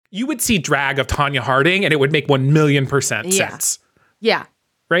you would see drag of Tanya Harding and it would make 1,000,000% sense. Yeah.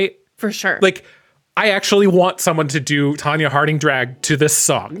 Right? For sure. Like, I actually want someone to do Tanya Harding drag to this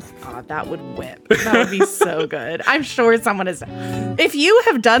song. God, that would whip. That would be so good. I'm sure someone is. If you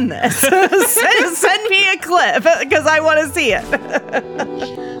have done this, send me a clip because I want to see it.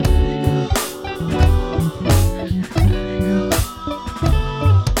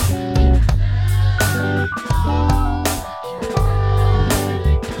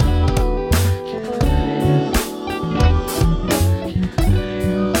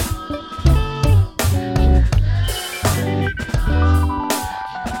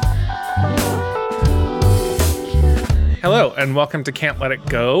 Hello, and welcome to Can't Let It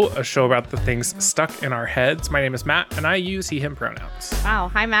Go, a show about the things stuck in our heads. My name is Matt, and I use he, him pronouns. Wow.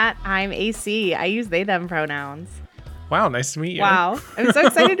 Hi, Matt. I'm AC. I use they, them pronouns. Wow, nice to meet you. Wow. I'm so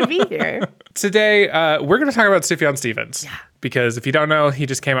excited to be here. Today, we're going to talk about Sufjan Stevens. Yeah. Because if you don't know, he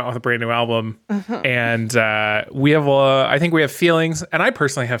just came out with a brand new album. And we have, I think we have feelings, and I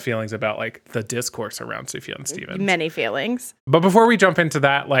personally have feelings about like the discourse around Sufjan Stevens. Many feelings. But before we jump into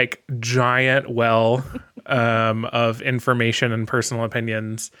that like giant well of information and personal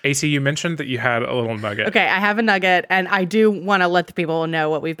opinions, AC, you mentioned that you had a little nugget. Okay, I have a nugget, and I do want to let the people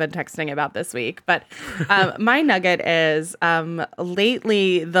know what we've been texting about this week. But my nugget is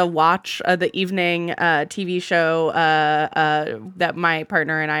lately the evening TV show that my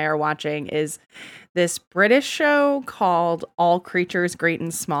partner and I are watching is this British show called All Creatures Great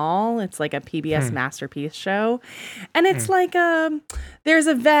and Small. It's like a PBS masterpiece show. And it's like there's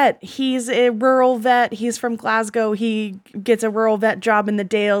a vet. He's a rural vet. He's from Glasgow. He gets a rural vet job in the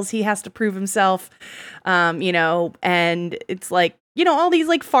Dales. He has to prove himself, and it's like, all these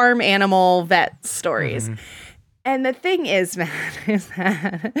like farm animal vet stories. And the thing is, man, is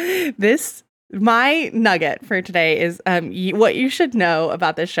that my nugget for today is what you should know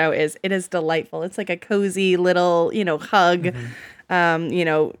about this show is it is delightful. It's like a cozy little, hug,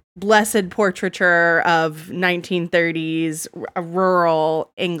 blessed portraiture of 1930s rural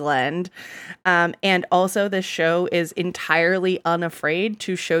England. And also the show is entirely unafraid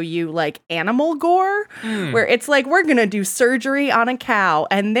to show you like animal gore, where it's like, we're going to do surgery on a cow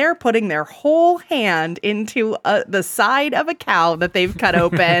and they're putting their whole hand into the side of a cow that they've cut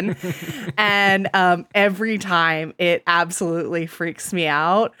open. And every time it absolutely freaks me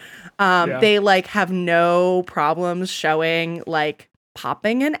out. They like have no problems showing like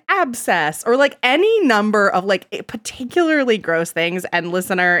popping an abscess or like any number of like particularly gross things. And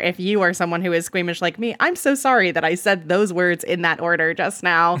listener, if you are someone who is squeamish like me, I'm so sorry that I said those words in that order just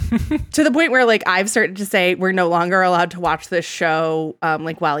now. To the point where like I've started to say we're no longer allowed to watch this show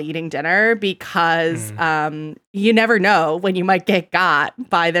like while eating dinner because you never know when you might get got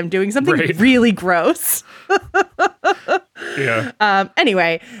by them doing something really gross.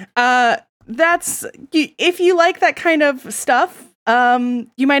 Anyway, that's if you like that kind of stuff,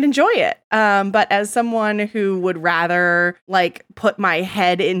 you might enjoy it. But as someone who would rather like put my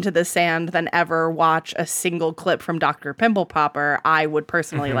head into the sand than ever watch a single clip from Dr. Pimple Popper, I would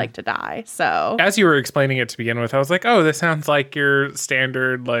personally like to die. So as you were explaining it to begin with, I was like, oh, this sounds like your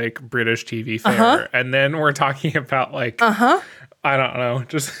standard like British TV fare. And then we're talking about like, I don't know,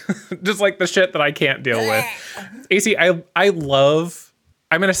 just like the shit that I can't deal with. AC, I love,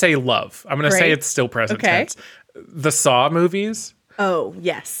 I'm going to say love. I'm going to say it's still present tense. The Saw movies. Oh,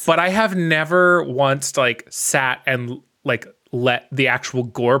 yes. But I have never once like sat and like let the actual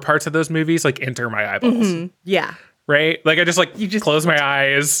gore parts of those movies like enter my eyeballs. Yeah. Right? Like I just like close my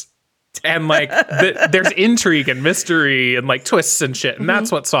eyes and like there's intrigue and mystery and like twists and shit. And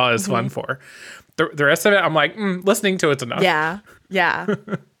that's what Saw is fun for. The rest of it, I'm like, listening to it's enough. Yeah.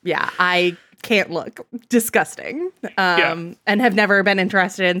 I can't look. Disgusting. And have never been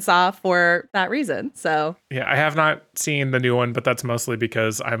interested in Saw for that reason. So yeah, I have not seen the new one, but that's mostly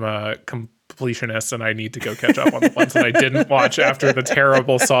because I'm a completionist and I need to go catch up on the ones that I didn't watch after the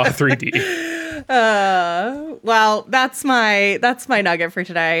terrible Saw 3D. Well, that's my nugget for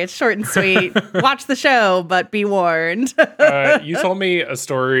today. It's short and sweet. Watch the show, but be warned. You told me a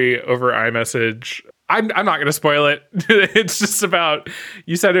story over iMessage. I'm not going to spoil it. It's just about,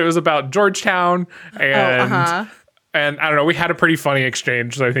 you said it was about Georgetown and and I don't know, we had a pretty funny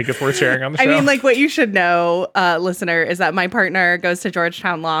exchange that I think it's worth sharing on the show. I mean, like what you should know, listener, is that my partner goes to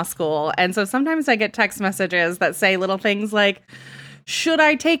Georgetown Law School. And so sometimes I get text messages that say little things like, should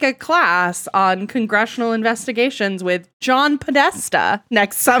I take a class on congressional investigations with John Podesta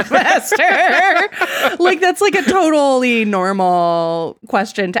next semester? Like, that's like a totally normal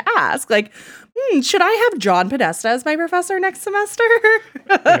question to ask. Like, should I have John Podesta as my professor next semester?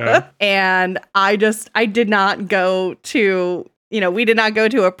 Yeah. And I did not go to we did not go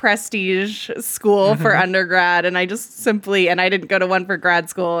to a prestige school for undergrad, and I didn't go to one for grad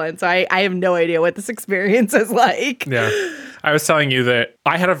school. And so I have no idea what this experience is like. Yeah. I was telling you that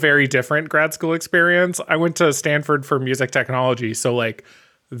I had a very different grad school experience. I went to Stanford for music technology. So like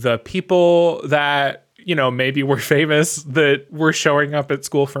the people that, maybe were famous that were showing up at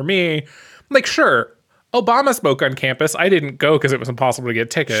school for me, like, sure, Obama spoke on campus. I didn't go because it was impossible to get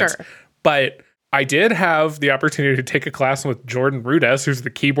tickets. Sure. But I did have the opportunity to take a class with Jordan Rudess, who's the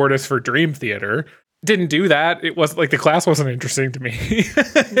keyboardist for Dream Theater. Didn't do that. It was like the class wasn't interesting to me.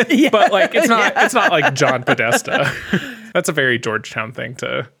 But like it's not like John Podesta. That's a very Georgetown thing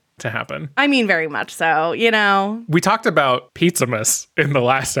to happen. I mean, very much so, We talked about Pizzamas in the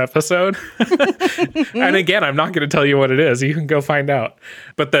last episode. And again, I'm not going to tell you what it is. You can go find out.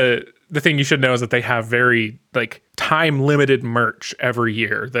 But the thing you should know is that they have very like time limited merch every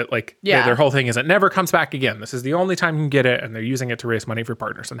year that like their whole thing is it never comes back again. This is the only time you can get it. And they're using it to raise money for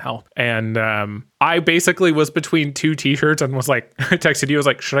Partners in Health. And I basically was between two t-shirts and was like, I texted you, I was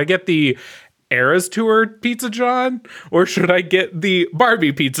like, should I get the Eras Tour Pizza John or should I get the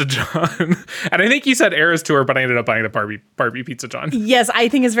Barbie Pizza John? And I think you said Eras Tour, but I ended up buying the Barbie Pizza John. Yes, I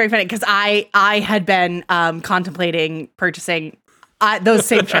think it's very funny because I had been contemplating purchasing those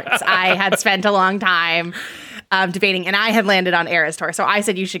same shirts. I had spent a long time debating, and I had landed on Eras Tour. So I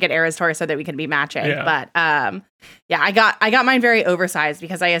said you should get Eras Tour so that we can be matching. Yeah. But I got mine very oversized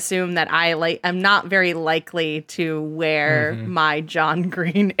because I assume that I'm not very likely to wear my John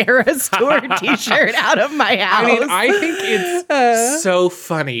Green Eras Tour t-shirt out of my house. I mean, I think it's so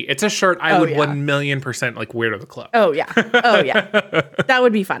funny. It's a shirt I would 1,000,000% like wear to the club. Oh yeah. That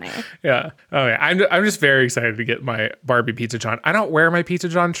would be funny. Yeah. Oh yeah. I'm just very excited to get my Barbie Pizza John. I don't wear my Pizza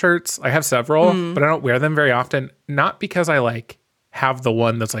John shirts. I have several, but I don't wear them very often. Not because I like have the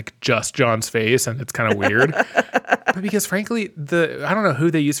one that's like just John's face and it's kind of weird, but because frankly, I don't know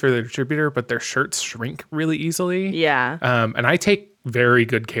who they use for their distributor, but their shirts shrink really easily. Yeah. And I take very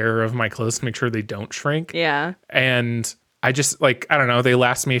good care of my clothes to make sure they don't shrink. Yeah. And I just like, I don't know, they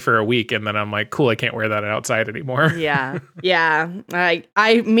last me for a week and then I'm like, cool, I can't wear that outside anymore. Yeah. Yeah.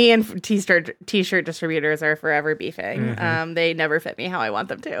 Me and t-shirt distributors are forever beefing. They never fit me how I want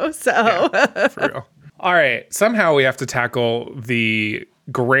them to. So yeah, for real. All right. Somehow we have to tackle the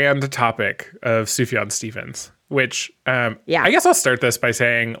grand topic of Sufjan Stevens, which I guess I'll start this by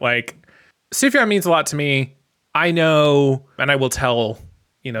saying, like, Sufjan means a lot to me. I know, and I will tell,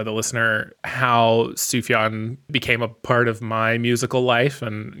 the listener how Sufjan became a part of my musical life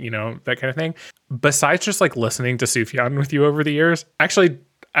and, that kind of thing. Besides just like listening to Sufjan with you over the years, actually,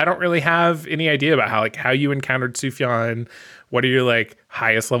 I don't really have any idea about how you encountered Sufjan. What are your like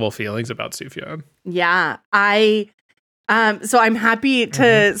highest level feelings about Sufjan? Yeah, so I'm happy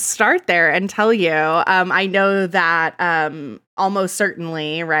to start there and tell you. I know that almost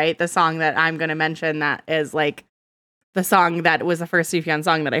certainly, right, the song that I'm going to mention that is like the song that was the first Sufjan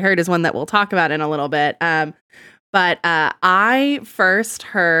song that I heard is one that we'll talk about in a little bit. But I first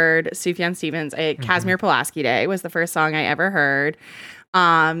heard Sufjan Stevens at Casimir Pulaski Day was the first song I ever heard.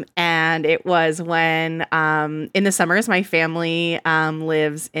 And it was when, in the summers, my family,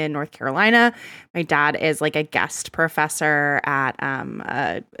 lives in North Carolina. My dad is like a guest professor at,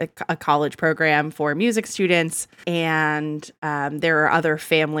 a college program for music students. And, there are other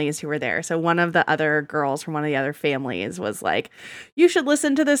families who were there. So one of the other girls from one of the other families was like, you should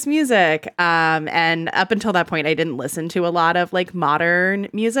listen to this music. And up until that point, I didn't listen to a lot of like modern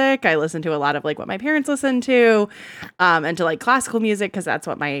music. I listened to a lot of like what my parents listened to, and to like classical music, because that's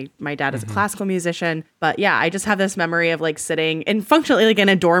what my dad is a classical musician. But yeah, I just have this memory of like sitting and functionally like in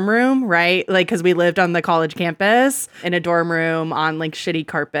a dorm room, right? Like, because we lived on the college campus in a dorm room on like shitty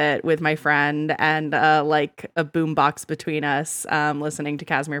carpet with my friend and like a boombox between us, listening to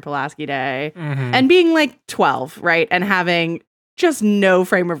Casimir Pulaski Day and being like 12, right? And having just no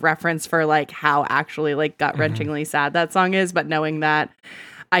frame of reference for like how actually like gut-wrenchingly sad that song is, but knowing that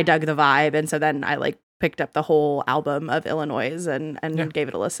I dug the vibe. And so then I like picked up the whole album of Illinois and gave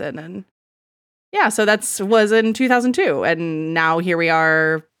it a listen. And yeah, so was in 2002. And now here we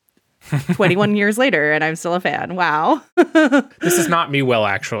are 21 years later, and I'm still a fan. Wow. This is not me,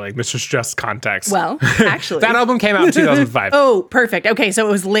 actually. This is just context. Well, actually. That album came out in 2005. Oh, perfect. Okay, so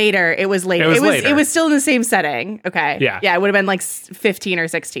it was later. It was It was still in the same setting. Okay. Yeah. Yeah, it would have been like 15 or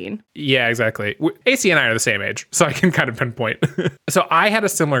 16. Yeah, exactly. AC and I are the same age, so I can kind of pinpoint. So I had a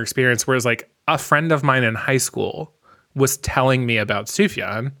similar experience, whereas like a friend of mine in high school was telling me about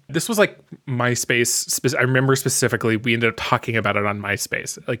Sufjan. This was like MySpace. I remember specifically, we ended up talking about it on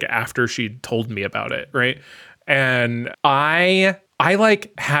MySpace, like after she told me about it, right? And I I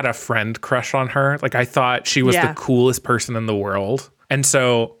like had a friend crush on her. Like I thought she was the coolest person in the world. And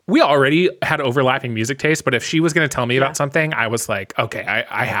so we already had overlapping music tastes, but if she was going to tell me about something, I was like, okay,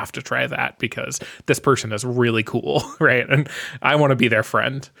 I have to try that because this person is really cool, right? And I want to be their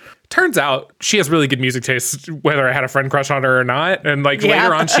friend. Turns out she has really good music tastes, whether I had a friend crush on her or not. And like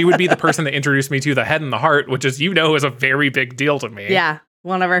later on, she would be the person that introduced me to The Head and the Heart, which is, is a very big deal to me. Yeah.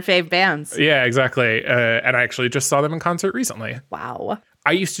 One of our fave bands. Yeah, exactly. And I actually just saw them in concert recently. Wow.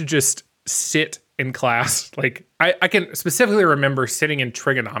 I used to just sit in class. Like I can specifically remember sitting in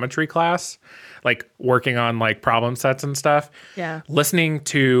trigonometry class, like working on like problem sets and stuff. Yeah. Listening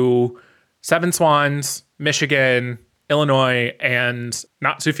to Seven Swans, Michigan, Illinois, and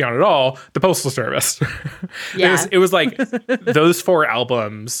not Sufjan at all, the Postal Service. Yeah. It was like those 4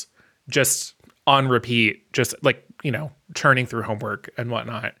 albums just on repeat, just like, churning through homework and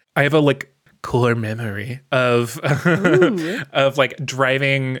whatnot. I have a like core memory of of like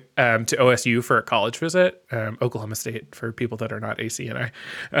driving to OSU for a college visit, Oklahoma State for people that are not AC and I.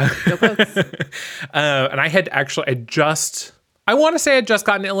 Go Pokes. And I want to say I'd just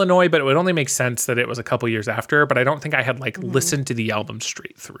gotten to Illinois, but it would only make sense that it was a couple years after. But I don't think I had like listened to the album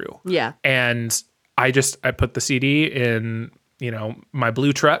straight through. Yeah. And I put the CD in, my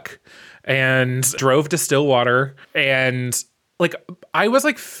blue truck and drove to Stillwater, and like I was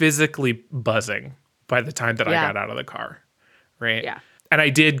like physically buzzing by the time that I got out of the car. Right. Yeah. And I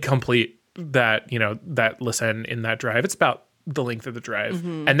did complete that, that listen in that drive. It's about the length of the drive.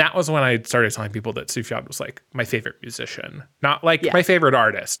 Mm-hmm. And that was when I started telling people that Sufjan was like my favorite musician, not like my favorite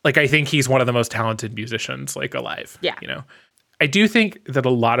artist. Like I think he's one of the most talented musicians like alive. Yeah. I do think that a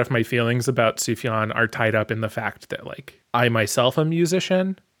lot of my feelings about Sufjan are tied up in the fact that like I myself am a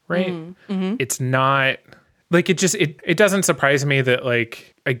musician, right? Mm-hmm. It's not like it doesn't surprise me that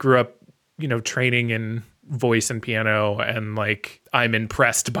like I grew up, training in voice and piano, and like I'm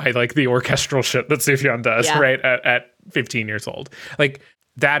impressed by like the orchestral shit that Sufjan does, right? At 15 years old. Like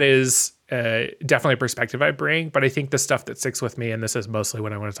that is definitely a perspective I bring, but I think the stuff that sticks with me, and this is mostly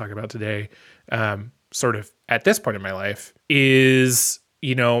what I want to talk about today, sort of at this point in my life, is,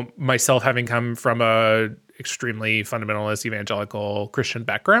 myself having come from a extremely fundamentalist evangelical Christian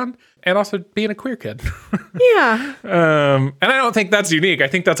background, and also being a queer kid. Yeah. And I don't think that's unique. I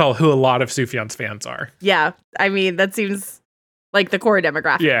think that's who a lot of Sufjan's fans are. Yeah. I mean, that seems like the core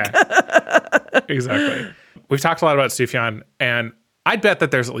demographic. Yeah. Exactly. We've talked a lot about Sufjan, and I'd bet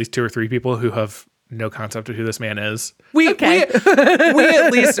that there's at least 2 or 3 people who have no concept of who this man is. We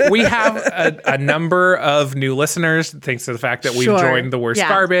at least have a number of new listeners thanks to the fact that we've joined the worst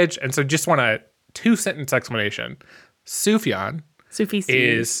garbage. And so just want a 2-sentence explanation. Sufjan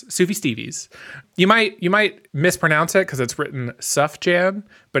is Sophie Stevie's. You might mispronounce it because it's written Sufjan,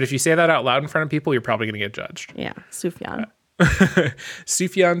 but if you say that out loud in front of people, you're probably going to get judged. Yeah, Sufjan.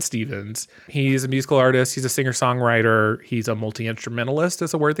 Sufjan Stevens. He's a musical artist. He's a singer-songwriter. He's a multi-instrumentalist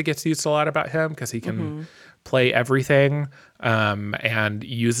is a word that gets used a lot about him because he can play everything and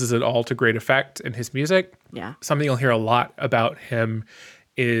uses it all to great effect in his music. Yeah. Something you'll hear a lot about him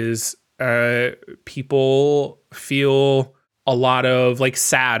is people feel a lot of like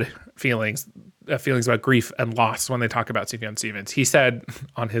sad feelings about grief and loss when they talk about Sufjan Stevens. He said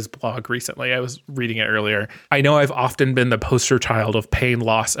on his blog recently, I was reading it earlier, I know I've often been the poster child of pain,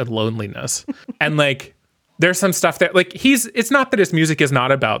 loss, and loneliness. And like, there's some stuff that like it's not that his music is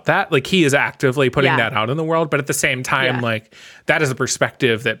not about that. Like he is actively putting that out in the world, but at the same time, like that is a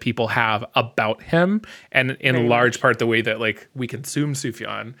perspective that people have about him. And in large part, the way that like we consume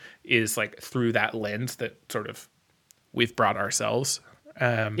Sufjan is like through that lens that sort of we've brought ourselves.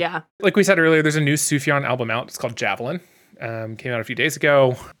 Like we said earlier, there's a new Sufjan album out. It's called Javelin. Came out a few days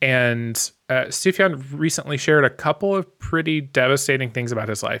ago. And Sufjan recently shared a couple of pretty devastating things about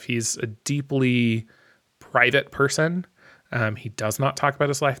his life. He's a deeply private person. He does not talk about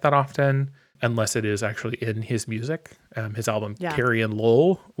his life that often, unless it is actually in his music. His album, Carrie and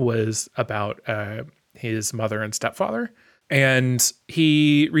Lowell, was about his mother and stepfather. And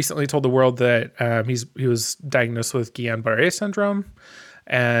he recently told the world that he was diagnosed with Guillain-Barré syndrome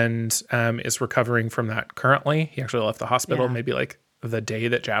and is recovering from that currently. He actually left the hospital maybe like the day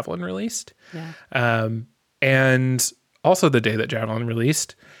that Javelin released. Yeah. And also the day that Javelin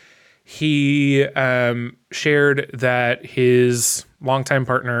released, he shared that his longtime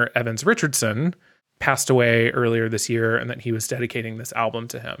partner, Evans Richardson, passed away earlier this year and that he was dedicating this album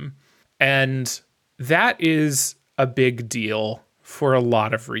to him. And that is a big deal for a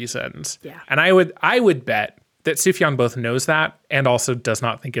lot of reasons. Yeah. And I would bet that Sufjan both knows that and also does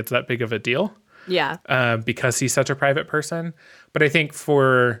not think it's that big of a deal. Yeah. Because he's such a private person. But I think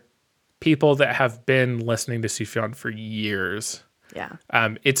for people that have been listening to Sufjan for years, Yeah.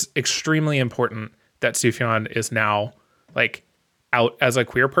 It's extremely important that Sufjan is now like out as a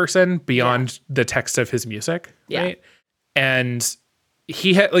queer person beyond the text of his music. Yeah. Right. And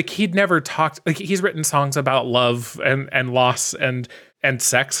he'd never talked, like he's written songs about love and loss and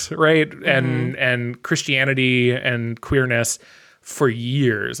sex, right? Mm-hmm. And Christianity and queerness for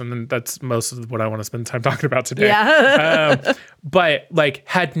years. And then that's most of what I want to spend time talking about today. Yeah. But like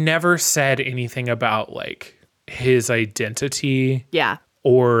had never said anything about like his identity Yeah.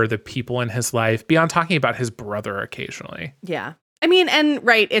 or the people in his life beyond talking about his brother occasionally. Yeah. I mean, and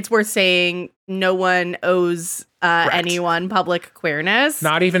right, it's worth saying no one owes anyone public queerness.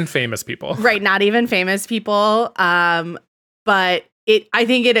 Not even famous people. Right, not even famous people. But I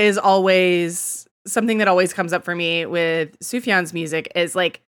think it is always something that always comes up for me with Sufjan's music is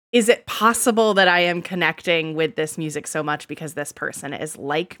like, is it possible that I am connecting with this music so much because this person is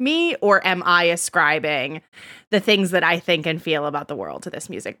like me? Or am I ascribing the things that I think and feel about the world to this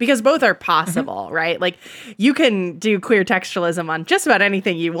music? Because both are possible, right? Like you can do queer textualism on just about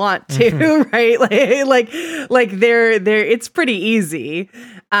anything you want to, right? Like there, it's pretty easy.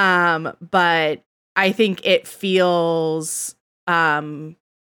 But I think it feels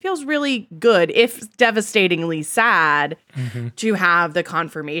really good, if devastatingly sad, to have the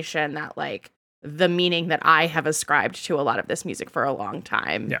confirmation that like the meaning that I have ascribed to a lot of this music for a long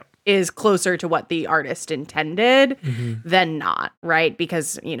time is closer to what the artist intended than not, right?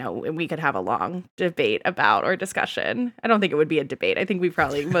 Because, you know, we could have a long debate about or discussion. I don't think it would be a debate. I think we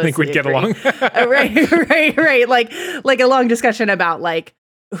probably mostly I think we'd get along. right. Like a long discussion about like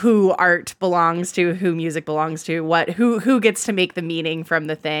who art belongs to, who music belongs to, who gets to make the meaning from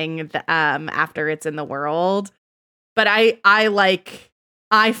the thing after it's in the world. But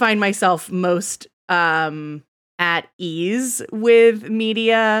I find myself most at ease with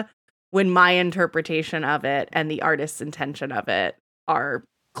media when my interpretation of it and the artist's intention of it are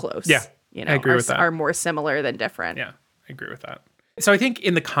close. Yeah, you know, I agree with that. Are more similar than different. Yeah, I agree with that. So I think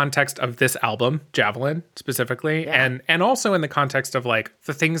in the context of this album, Javelin specifically, and also in the context of like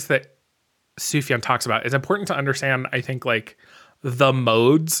the things that Sufjan talks about, it's important to understand, I think, like the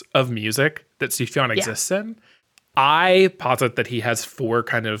modes of music that Sufjan exists in. I posit that he has 4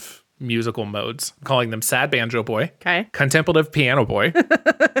 kind of musical modes. I'm calling them sad banjo boy, contemplative piano boy,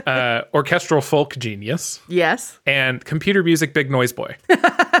 orchestral folk genius, and computer music big noise boy.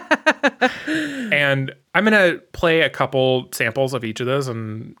 And I'm going to play a couple samples of each of those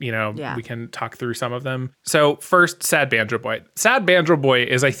and, you know, we can talk through some of them. So first, sad banjo boy. Sad banjo boy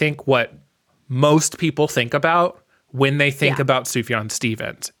is, I think, what most people think about when they think about Sufjan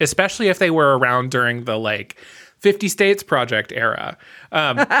Stevens, especially if they were around during the like 50 States Project era.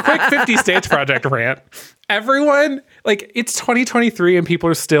 Quick 50 States Project rant. Everyone, like, it's 2023 and people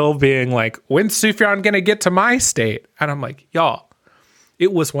are still being like, when's Sufjan going to get to my state? And I'm like, y'all,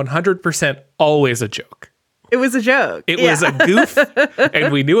 it was 100% always a joke. It was a joke. It was a goof.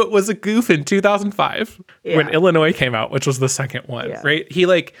 And we knew it was a goof in 2005 when Illinois came out, which was the second one, right? He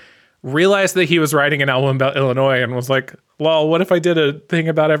like realized that he was writing an album about Illinois and was like, well, what if I did a thing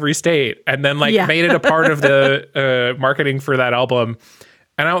about every state? And then like made it a part of the marketing for that album.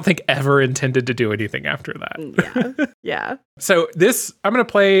 And I don't think ever intended to do anything after that. Yeah. So I'm going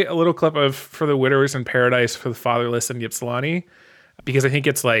to play a little clip of For the Widowers in Paradise for the Fatherless and Ypsilanti, because I think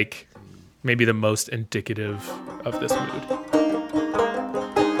it's like maybe the most indicative of this mood.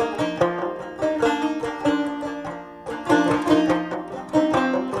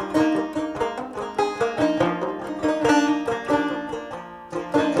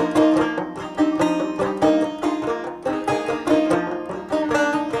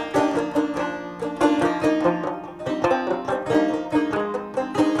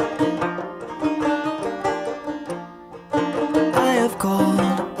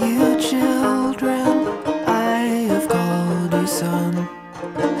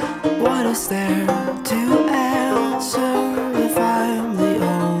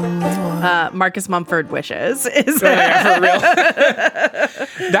 Marcus Mumford wishes. For real.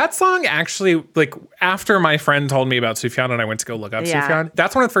 That song actually, like, after my friend told me about Sufjan and I went to go look up Sufjan,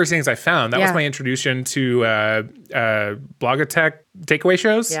 that's one of the first things I found. That was my introduction to Blogotech takeaway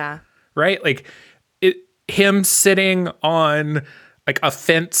shows. Yeah. Right? Like, him sitting on like a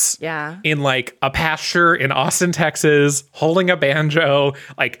fence in like a pasture in Austin, Texas, holding a banjo,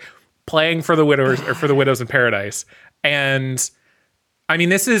 like playing for the widowers or for the Widows in Paradise. And I mean,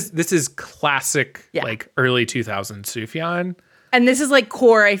 this is classic, like early 2000s Sufjan. And this is like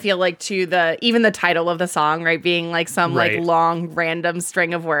core, I feel like, to even the title of the song, right? Being like some like long random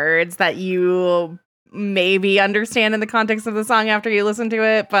string of words that you maybe understand in the context of the song after you listen to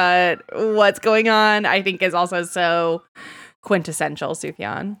it. But what's going on, I think, is also so quintessential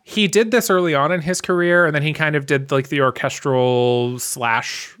Sufjan. He did this early on in his career, and then he kind of did like the orchestral /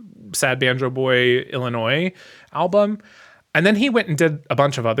 Sad Banjo Boy Illinois album. And then he went and did a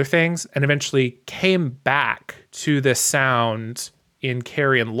bunch of other things and eventually came back to this sound in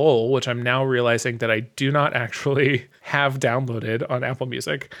Carrie and Lowell, which I'm now realizing that I do not actually have downloaded on Apple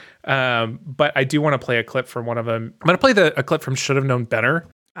Music. But I do want to play a clip from one of them. I'm going to play a clip from Should Have Known Better.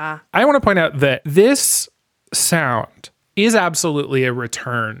 I want to point out that this sound is absolutely a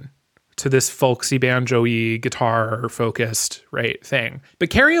return to this folksy banjo-y guitar focused thing. But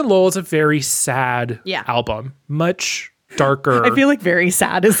Carrie and Lowell is a very sad album, much darker. I feel like very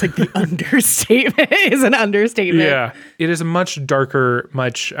sad is like the understatement. Is an understatement. Yeah, it is much darker,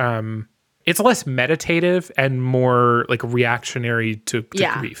 much. It's less meditative and more like reactionary to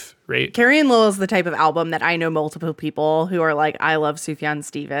grief, right? Carrie and Lowell is the type of album that I know multiple people who are like, I love Sufjan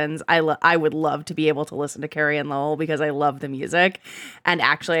Stevens. I would love to be able to listen to Carrie and Lowell because I love the music. And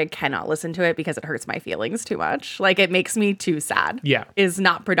actually, I cannot listen to it because it hurts my feelings too much. Like, it makes me too sad. Yeah. Is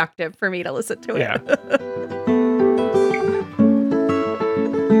not productive for me to listen to it. Yeah.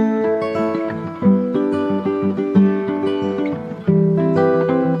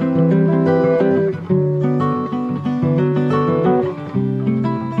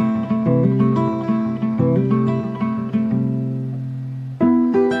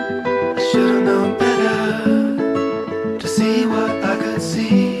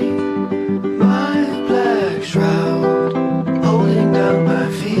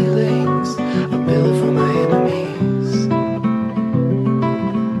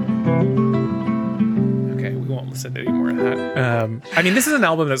 I mean, this is an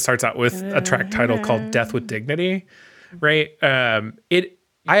album that starts out with a track title called Death with Dignity, right? Carrie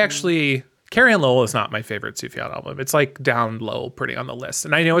and Lowell is not my favorite Sufjan album. It's like down low pretty on the list.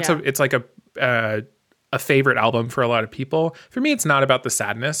 And I know it's like a favorite album for a lot of people. For me, it's not about the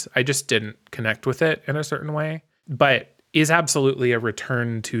sadness. I just didn't connect with it in a certain way, but is absolutely a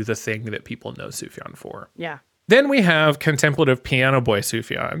return to the thing that people know Sufjan for. Yeah. Then we have Contemplative Piano Boy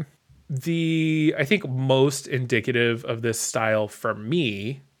Sufjan. I think most indicative of this style for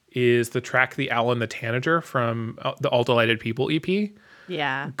me is the track The Owl and the Tanager from the All Delighted People EP.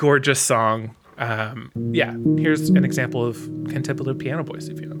 Yeah. Gorgeous song. Here's an example of Contemplative Piano Boy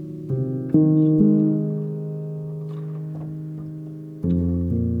Sufjan.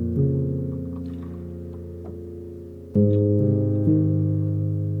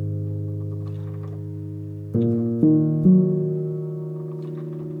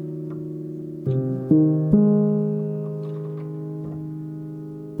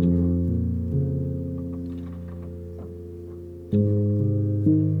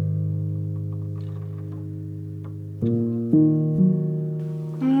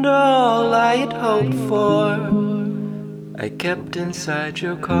 I kept inside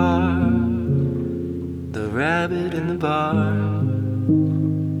your car, the rabbit in the bar.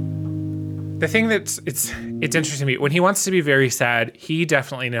 The thing that's it's interesting to me, when he wants to be very sad, he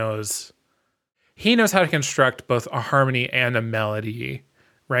definitely knows how to construct both a harmony and a melody,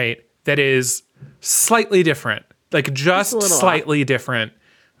 right? That is slightly different, like just slightly different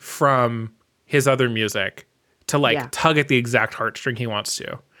from his other music to tug at the exact heartstring he wants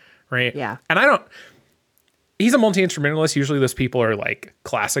to, right? Yeah. And he's a multi-instrumentalist. Usually those people are like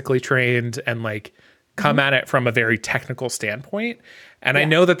classically trained and like come at it from a very technical standpoint. And I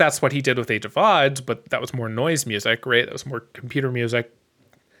know that that's what he did with Age of Odds, but that was more noise music, right? That was more computer music.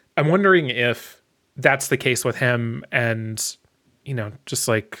 I'm wondering if that's the case with him and, just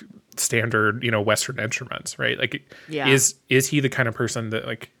like standard, Western instruments, right? Like, is he the kind of person that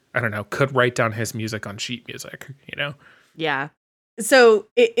like, I don't know, could write down his music on sheet music, Yeah. So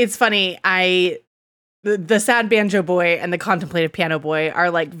it's funny. The Sad Banjo Boy and the Contemplative Piano Boy are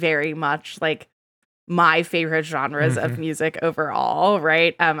like very much like my favorite genres of music overall,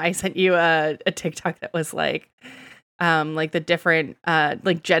 right? I sent you a TikTok that was like the different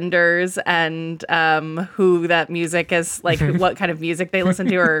like genders and who that music is, like what kind of music they listen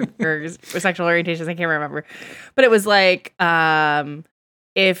to or sexual orientations. I can't remember, but it was like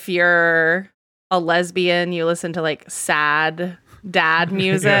if you're a lesbian, you listen to like sad dad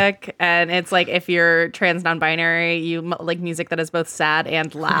music, and it's like if you're trans non-binary, you like music that is both sad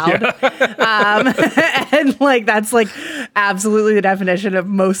and loud. And like that's like absolutely the definition of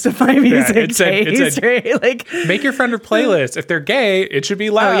most of my music taste, right? Like, make your friend a playlist. If they're gay, it should be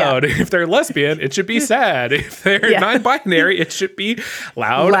loud. If they're lesbian, it should be sad. If they're non-binary, it should be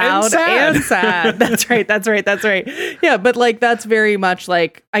loud and sad. That's right. Yeah, but like that's very much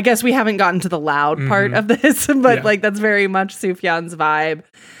like, I guess we haven't gotten to the loud part of this, but like that's very much Sufjan's vibe.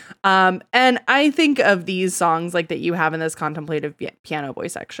 And I think of these songs like that you have in this contemplative piano boy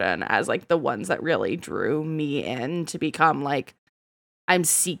section as like the ones that really drew me in to become like, I'm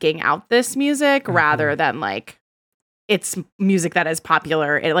seeking out this music rather than like it's music that is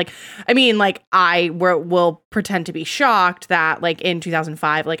popular. It, like, I mean, like will pretend to be shocked that like in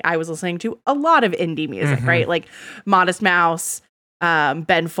 2005, like I was listening to a lot of indie music, right? Like Modest Mouse,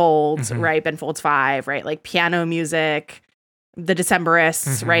 Ben Folds, right? Ben Folds 5, right? Like piano music, the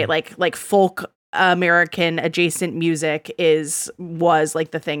Decemberists, right? Like folk American adjacent music was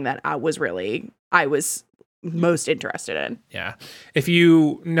like the thing that I was most interested in. Yeah. If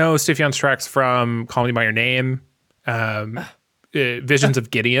you know Sufjan's tracks from Call Me By Your Name, Visions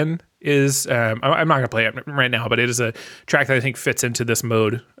of Gideon is, I'm not going to play it right now, but it is a track that I think fits into this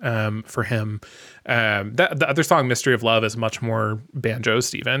mode for him. The other song, Mystery of Love, is much more banjo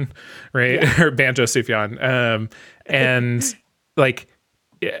Steven, right? Yeah. Or banjo Sufjan. And like,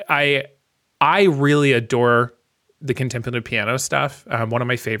 I really adore the contemplative piano stuff. One of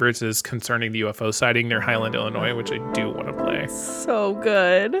my favorites is Concerning the UFO Sighting near Highland, Illinois, which I do want to play. So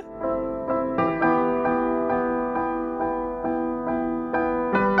good.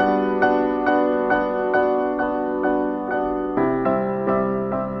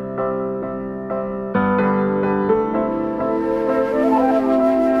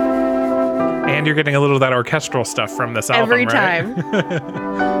 And you're getting a little of that orchestral stuff from this album, every right? time.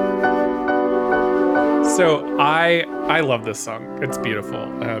 So I love this song. It's beautiful.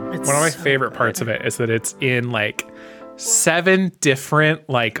 One of my favorite parts of it is that it's in like 7 different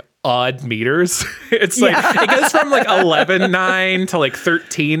like odd meters. It's like it goes from like 11/9 to like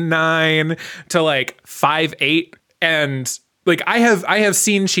 13/9 to like 5/8, and like I have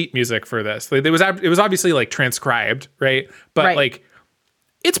seen sheet music for this. Like, it was obviously like transcribed, right? But like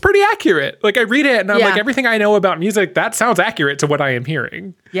it's pretty accurate. Like I read it and I'm like, everything I know about music, that sounds accurate to what I am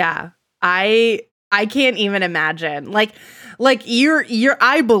hearing. Yeah. I can't even imagine. Like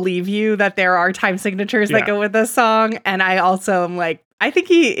I believe you that there are time signatures that go with this song, and I also am like, I think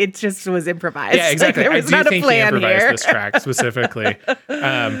it just was improvised. Yeah, exactly. Like, there was not a plan he improvised here. This track specifically.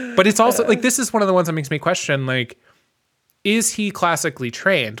 But it's also like, this is one of the ones that makes me question, like, is he classically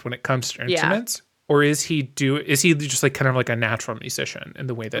trained when it comes to instruments? Or is he just like kind of like a natural musician in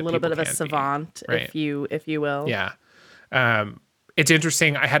the way that a little bit of a be, savant, right? if you will. Yeah. It's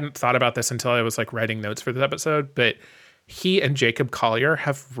interesting. I hadn't thought about this until I was like writing notes for this episode, but he and Jacob Collier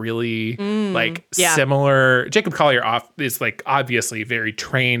have really similar. Jacob Collier is like obviously very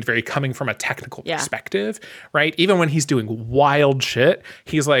trained, very coming from a technical perspective, right? Even when he's doing wild shit,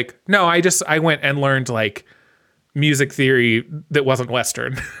 he's like, no, I went and learned like music theory that wasn't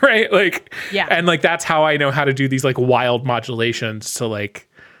Western, right? Like, and like that's how I know how to do these like wild modulations to like,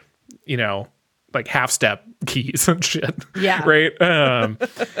 you know, like half step keys and shit. Yeah. Right.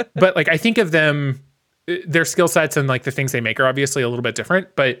 But like I think of them, their skill sets and like the things they make are obviously a little bit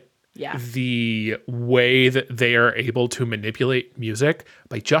different, but the way that they are able to manipulate music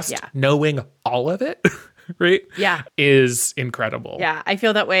by just knowing all of it, right? Yeah. Is incredible. Yeah. I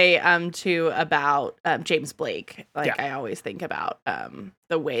feel that way too about James Blake. Like I always think about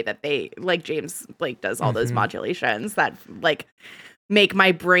the way that they like James Blake does all those modulations that like make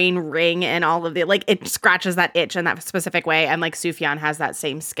my brain ring, and all of the like it scratches that itch in that specific way. And like Sufjan has that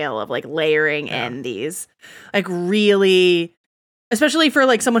same skill of like layering in these like really, especially for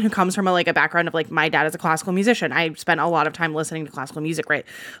like someone who comes from a background of like my dad is a classical musician. I spent a lot of time listening to classical music, right?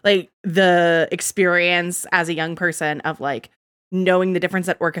 Like the experience as a young person of like knowing the difference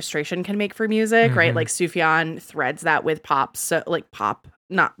that orchestration can make for music, right? Like Sufjan threads that with pop, so like pop,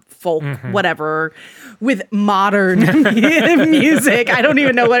 not folk, whatever, with modern music. I don't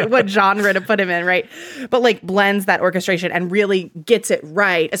even know what genre to put him in, right? But like blends that orchestration and really gets it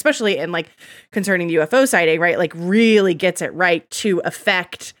right, especially in like Concerning the UFO Sighting, right? Like really gets it right to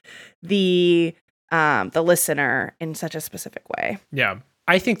affect the listener in such a specific way. Yeah.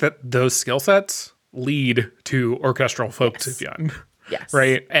 I think that those skill sets lead to orchestral folk Sufjan. Yes.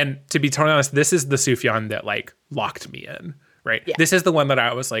 Right. And to be totally honest, this is the Sufjan that like locked me in. Right. Yeah. This is the one that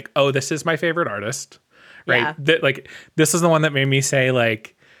I was like, oh, this is my favorite artist. Right. Yeah. That like this is the one that made me say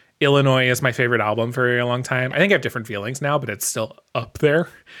like Illinois is my favorite album for a very long time. I think I have different feelings now, but it's still up there.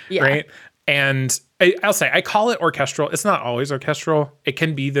 Yeah. Right. And I'll say I call it orchestral. It's not always orchestral. It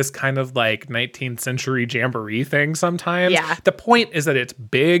can be this kind of like 19th century jamboree thing sometimes. Yeah. The point is that it's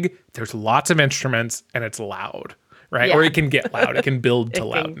big, there's lots of instruments, and it's loud. Right. Yeah. Or it can get loud. It can build to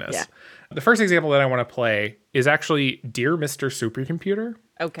loudness. Yeah. The first example that I want to play is actually Dear Mr. Supercomputer.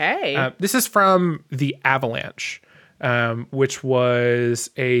 Okay. This is from The Avalanche, which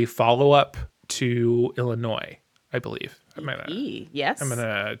was a follow-up to Illinois. I believe. Yes. I'm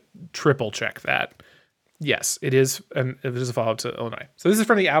gonna triple check that. Yes, it is a follow-up to Illinois. So this is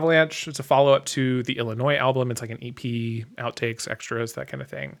from the Avalanche. It's a follow-up to the Illinois album. It's like an EP, outtakes, extras, that kind of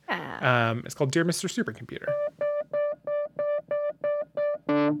thing. It's called Dear Mr. Supercomputer.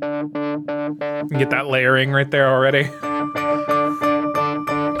 You get that layering right there already.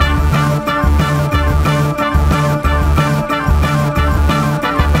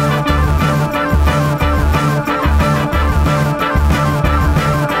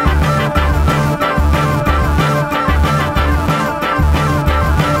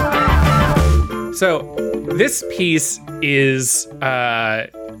 So this piece is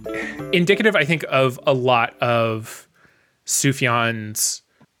indicative, I think, of a lot of Sufjan's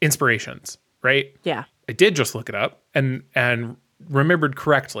inspirations, right? Yeah. I did just look it up and remembered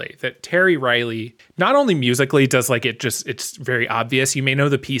correctly that Terry Riley not only musically does it's very obvious. You may know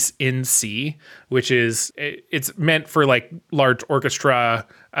the piece in C, which is it's meant for like large orchestra,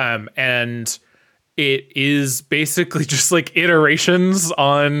 and it is basically just like iterations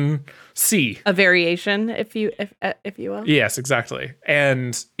on C. A variation, if you will. Yes, exactly.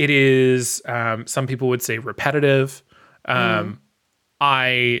 And it is, some people would say repetitive.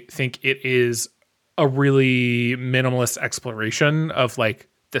 I think it is a really minimalist exploration of like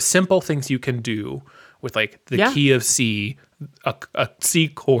the simple things you can do with like the key of C, a C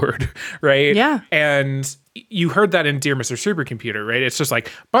chord, right? Yeah. And you heard that in Dear Mr. Supercomputer, right? It's just like,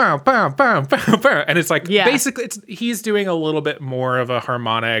 bam, bam, bam, bam, bam. And it's like, basically, he's doing a little bit more of a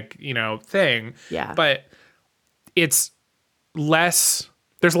harmonic, thing. Yeah. But it's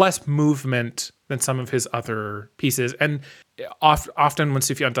there's less movement than some of his other pieces. And often when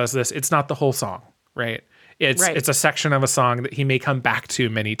Sufjan does this, it's not the whole song, right? It's a section of a song that he may come back to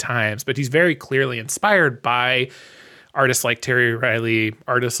many times, but he's very clearly inspired by artists like Terry Riley,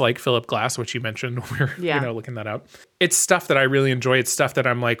 artists like Philip Glass, which you mentioned. We're looking that up. It's stuff that I really enjoy. It's stuff that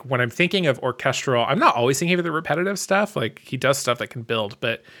I'm like, when I'm thinking of orchestral, I'm not always thinking of the repetitive stuff. Like he does stuff that can build,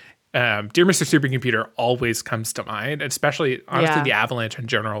 but Dear Mr. Supercomputer always comes to mind, especially honestly the Avalanche in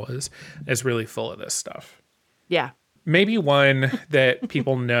general is really full of this stuff. Yeah. Maybe one that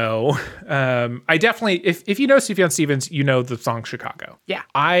people know. I definitely, if you know Sufjan Stevens, you know the song Chicago. Yeah.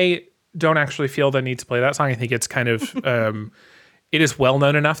 I don't actually feel the need to play that song. I think it's kind of, it is well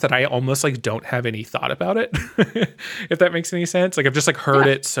known enough that I almost like don't have any thought about it, if that makes any sense. Like I've just like heard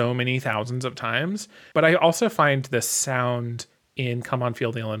it so many thousands of times. But I also find the sound in Come On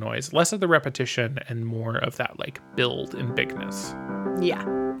Feel the Illinois less of the repetition and more of that like build and bigness. Yeah,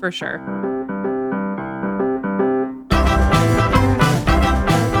 for sure.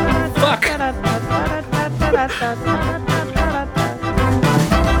 Fuck!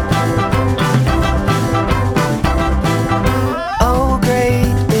 Oh, great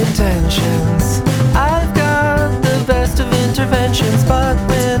intentions. I've got the best of interventions, but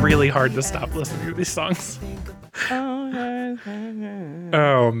when It's really hard to stop listening to these songs. Oh,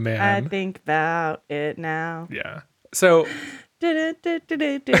 man. I think about it now. Yeah. So Sorry.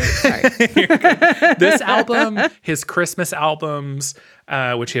 this album, his Christmas albums,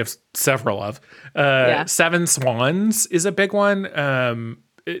 which he has several of, Seven Swans is a big one.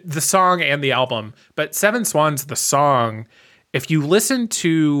 The song and the album, but Seven Swans, the song, if you listen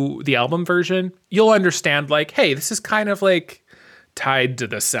to the album version, you'll understand like, hey, this is kind of like tied to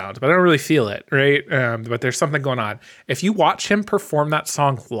this sound, but I don't really feel it, right? But there's something going on. If you watch him perform that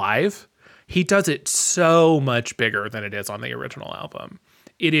song live, he does it so much bigger than it is on the original album.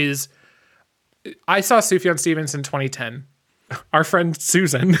 It is. I saw Sufjan Stevens in 2010. Our friend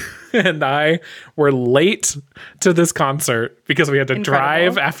Susan and I were late to this concert because we had to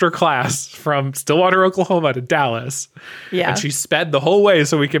drive after class from Stillwater, Oklahoma to Dallas. Yeah. And she sped the whole way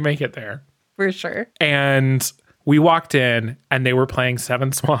so we could make it there. For sure. And we walked in and they were playing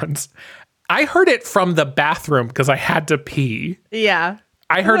Seven Swans. I heard it from the bathroom because I had to pee. Yeah.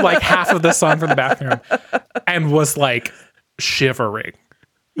 I heard like half of the song from the bathroom and was like shivering,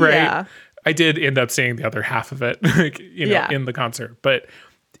 right? Yeah. I did end up seeing the other half of it, like, in the concert, but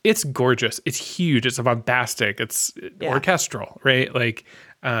it's gorgeous. It's huge. It's bombastic. It's orchestral, right? Like,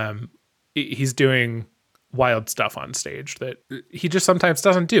 he's doing wild stuff on stage that he just sometimes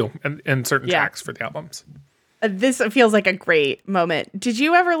doesn't do in certain tracks for the albums. This feels like a great moment. Did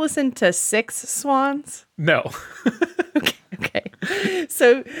you ever listen to Six Swans? No. Okay.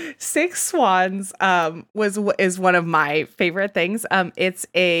 So Six Swans is one of my favorite things.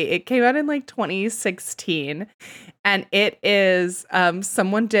 It came out in like 2016, and it is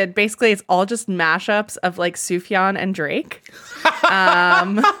someone did basically, it's all just mashups of like Sufjan and Drake.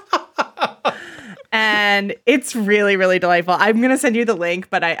 And it's really, really delightful. I'm going to send you the link,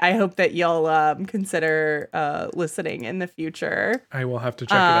 but I hope that you'll consider listening in the future. I will have to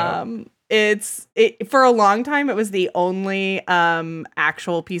check it out. For a long time, it was the only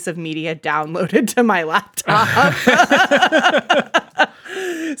actual piece of media downloaded to my laptop.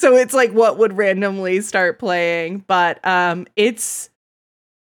 So it's like what would randomly start playing, but it's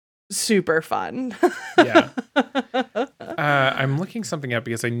super fun. Yeah. I'm looking something up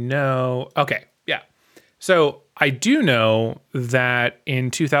because I know. Okay. Yeah. So I do know that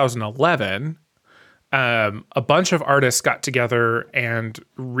in 2011, a bunch of artists got together and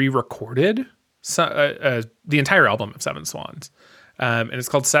re-recorded the entire album of Seven Swans. And it's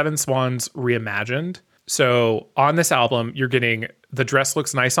called Seven Swans Reimagined. So on this album, you're getting The Dress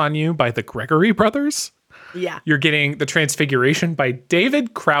Looks Nice on You by the Gregory Brothers. Yeah. You're getting The Transfiguration by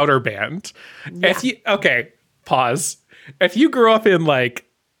David Crowder Band. Yeah. Okay, pause. If you grew up in like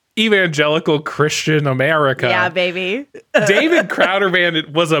evangelical Christian America. Yeah, baby. David Crowder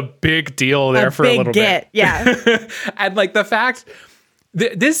Band was a big deal there for a little bit. Yeah. And like the fact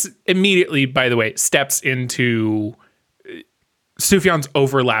this immediately, by the way, steps into Sufjan's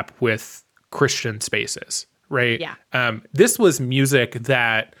overlap with Christian spaces, right? Yeah. This was music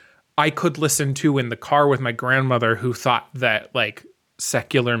that I could listen to in the car with my grandmother, who thought that like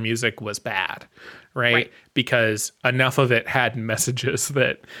secular music was bad, right? Because enough of it had messages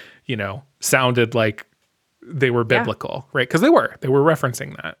that, you know, sounded like they were biblical, right? Because they were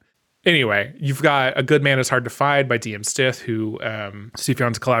referencing that. Anyway, you've got A Good Man Is Hard to Find by D.M. Stith, who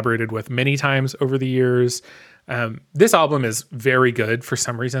Sufjan's collaborated with many times over the years. This album is very good. For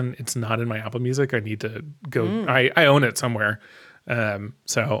some reason, it's not in my Apple Music. I need to go. I own it somewhere.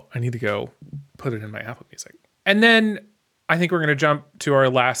 So I need to go put it in my Apple Music. And then I think we're going to jump to our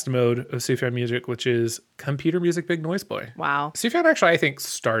last mode of Sufjan music, which is computer music, Big Noise Boy. Wow. Sufjan actually, I think,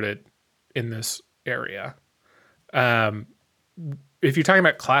 started in this area. If you're talking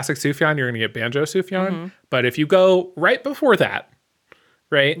about classic Sufjan, you're going to get Banjo Sufjan. Mm-hmm. But if you go right before that,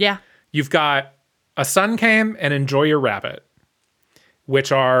 right? Yeah. You've got A Sun Came and Enjoy Your Rabbit,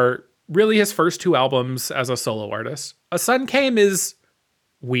 which are really his first two albums as a solo artist. A Sun Came is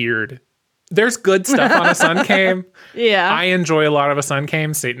weird. There's good stuff on A Sun Came. Yeah. I enjoy a lot of A Sun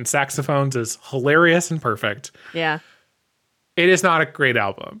Came. Satan Saxophones is hilarious and perfect. Yeah. It is not a great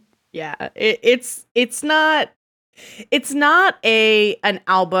album. Yeah. It's not an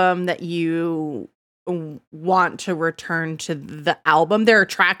album that you want to return to the album. There are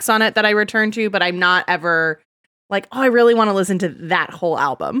tracks on it that I return to, but I'm not ever like, oh, I really want to listen to that whole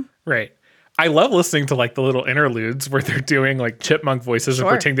album. Right. I love listening to like the little interludes where they're doing like chipmunk voices and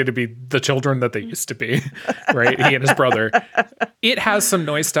pretending to be the children that they used to be, right? He and his brother. It has some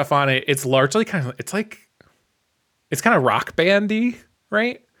noise stuff on it. It's largely kind of rock bandy,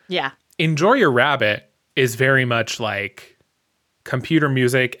 right? Yeah. Enjoy Your Rabbit is very much like computer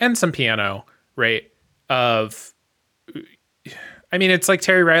music and some piano, right? It's like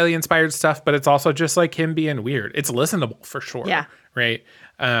Terry Riley inspired stuff, but it's also just like him being weird. It's listenable for sure. Yeah. Right.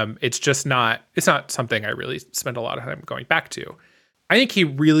 It's not something I really spend a lot of time going back to. I think he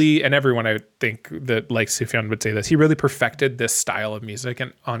really, and everyone I think that like Sufjan would say this, he really perfected this style of music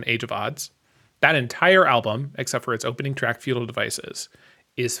on Age of Odds. That entire album, except for its opening track, Feudal Devices,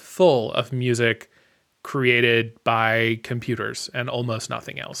 is full of music created by computers and almost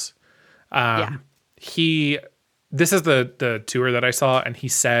nothing else. This is the tour that I saw, and he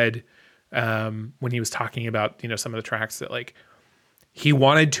said when he was talking about, you know, some of the tracks that like he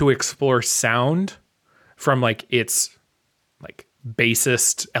wanted to explore sound from like its like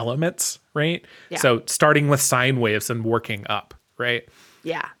bassist elements, right? Yeah. So starting with sine waves and working up, right?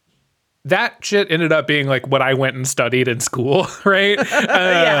 Yeah. That shit ended up being like what I went and studied in school, right?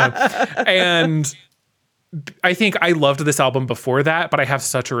 And I think I loved this album before that, but I have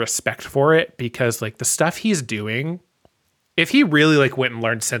such a respect for it because like the stuff he's doing, if he really like went and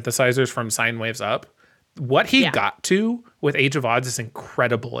learned synthesizers from sine waves up, what he got to with Age of Odds is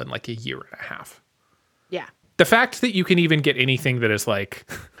incredible in like a year and a half. Yeah. The fact that you can even get anything that is like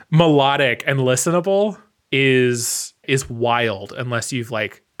melodic and listenable is wild unless you've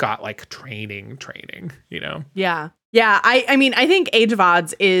like got like training, you know? Yeah. Yeah. I mean, I think Age of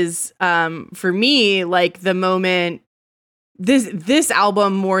Odds is, for me, like the moment this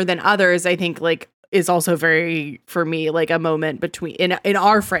album more than others, I think like is also very, for me, like a moment between in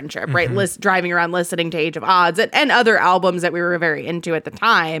our friendship, right? Mm-hmm. Driving around listening to Age of Odds and other albums that we were very into at the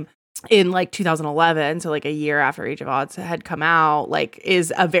time in like 2011. So like a year after Age of Odds had come out, like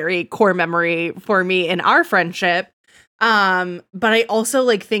is a very core memory for me in our friendship. But I also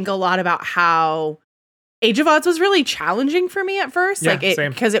like think a lot about how Age of Odds was really challenging for me at first. Yeah, like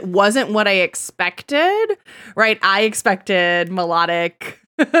same. because it wasn't what I expected, right? I expected melodic.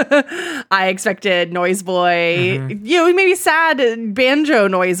 I expected Noise Boy, maybe sad banjo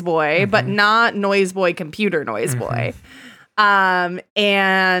Noise Boy, but not Noise Boy computer Noise Boy.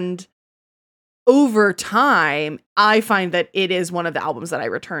 And over time, I find that it is one of the albums that I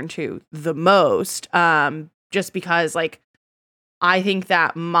return to the most, just because, like, I think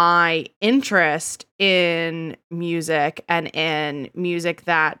that my interest in music and in music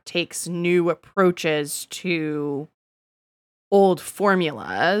that takes new approaches to old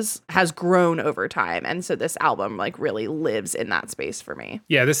formulas has grown over time. And so this album, like, really lives in that space for me.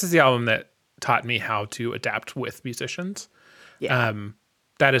 Yeah, this is the album that taught me how to adapt with musicians. Yeah.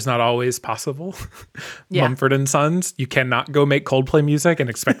 That is not always possible. Yeah. Mumford and Sons, you cannot go make Coldplay music and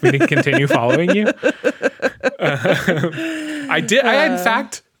expect me to continue following you. I in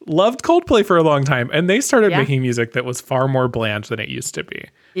fact loved Coldplay for a long time, and they started making music that was far more bland than it used to be.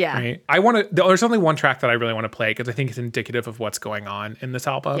 Yeah. Right? There's only one track that I really want to play because I think it's indicative of what's going on in this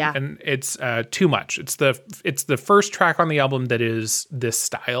album. Yeah. And it's Too Much. It's the first track on the album that is this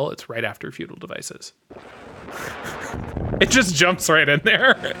style. It's right after Feudal Devices. It just jumps right in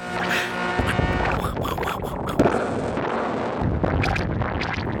there.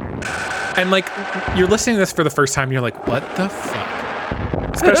 And like, you're listening to this for the first time, you're like, what the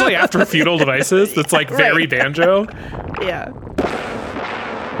fuck? Especially after Feudal Devices, that's like very banjo. Yeah.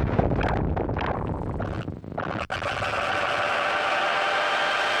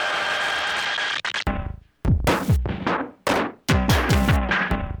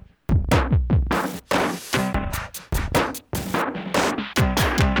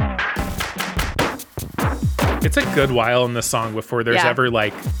 It's a good while in the song before there's ever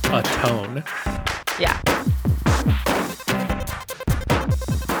like a tone. Yeah.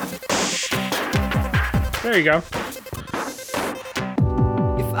 There you go.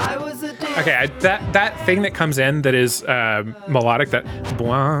 Okay, that thing that comes in that is melodic, that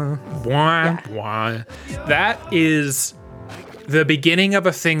bwah, bwah, bwah, that is the beginning of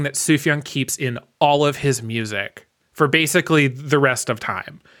a thing that Sufjan keeps in all of his music for basically the rest of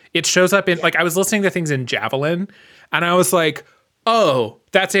time. It shows up in, like, I was listening to things in Javelin, and I was like, oh,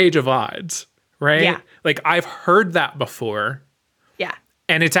 that's Age of Odds, right? Yeah. Like, I've heard that before. Yeah.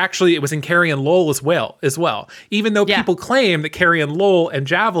 And it was in Carrie and Lowell as well. Even though people claim that Carrie and Lowell and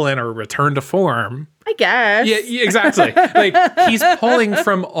Javelin are a return to form. I guess. Yeah, exactly. Like, he's pulling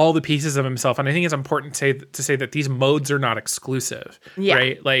from all the pieces of himself. And I think it's important to say that these modes are not exclusive. Yeah,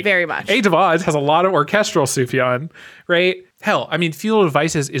 right? Like, very much. Age of Odds has a lot of orchestral Sufjan, right? Hell, I mean, Feudal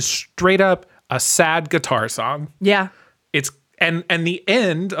Devices is straight up a sad guitar song. Yeah. It's and the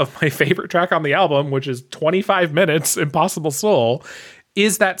end of my favorite track on the album, which is 25 minutes, Impossible Soul,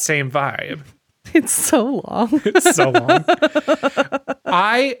 is that same vibe. It's so long. It's so long.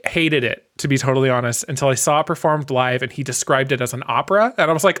 I hated it, to be totally honest, until I saw it performed live and he described it as an opera. And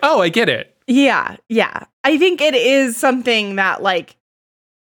I was like, oh, I get it. Yeah. Yeah. I think it is something that, like,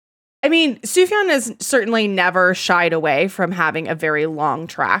 I mean, Sufjan has certainly never shied away from having a very long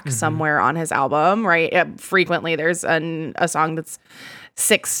track somewhere on his album, right? Frequently there's a song that's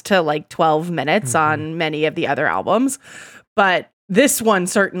 6 to like 12 minutes on many of the other albums. But this one,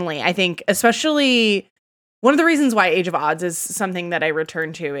 certainly, I think, especially one of the reasons why Age of Odds is something that I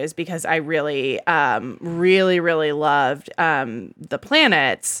return to is because I really, really loved the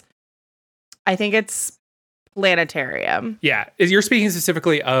planets. I think it's Planetarium. Yeah. You're speaking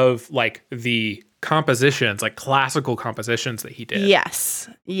specifically of like the compositions, like classical compositions that he did. Yes.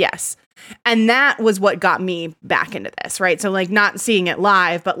 Yes. And that was what got me back into this, right? So like not seeing it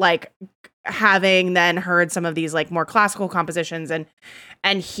live, but like having then heard some of these like more classical compositions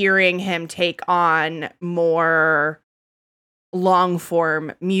and hearing him take on more long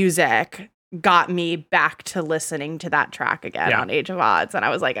form music got me back to listening to that track again on Age of Odds. And I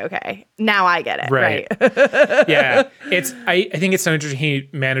was like, okay, now I get it. Right. Yeah. I think it's so interesting. He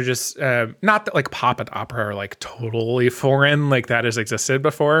manages, not that like pop and opera are like totally foreign, like that has existed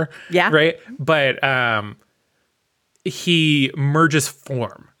before. Yeah. Right. But, he merges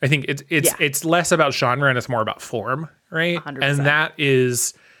form. I think it's less about genre and it's more about form, right? 100%. And that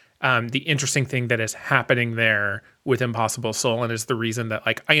is the interesting thing that is happening there with Impossible Soul, and is the reason that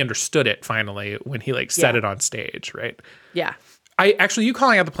like I understood it finally when he like said it on stage, right? Yeah. You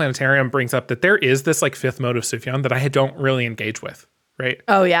calling out the Planetarium brings up that there is this like fifth mode of Sufjan that I don't really engage with, right?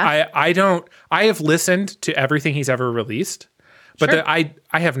 Oh yeah. I have listened to everything he's ever released, but I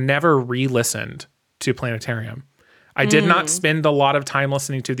have never re-listened to Planetarium. I did not spend a lot of time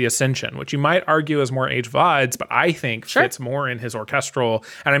listening to The Ascension, which you might argue is more Age of Odds, but I think fits more in his orchestral.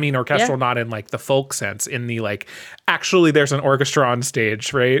 And I mean orchestral not in like the folk sense, in the like, actually there's an orchestra on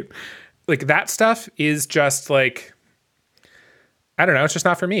stage, right? Like that stuff is just like, I don't know. It's just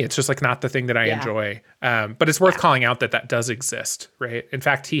not for me. It's just like not the thing that I enjoy. But it's worth calling out that does exist, right? In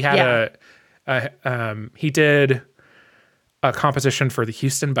fact, he had he did a composition for the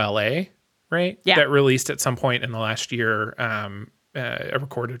Houston Ballet, right? Yeah. That released at some point in the last year, a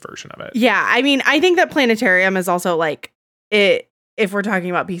recorded version of it. Yeah. I mean, I think that Planetarium is also like it. If we're talking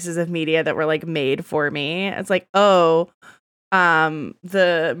about pieces of media that were like made for me, it's like, the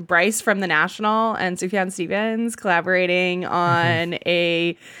Bryce from the National and Sufjan Stevens collaborating on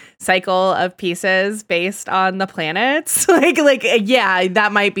a cycle of pieces based on the planets. Yeah,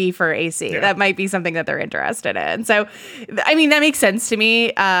 that might be for AC. Yeah. That might be something that they're interested in. So, I mean, that makes sense to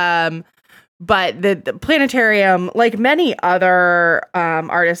me. But the Planetarium, like many other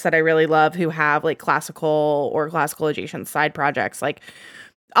artists that I really love who have like classical or classical adjacent side projects, like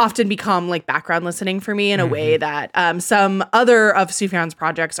often become like background listening for me in a way that some other of Sufjan's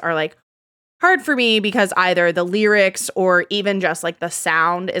projects are like hard for me because either the lyrics or even just like the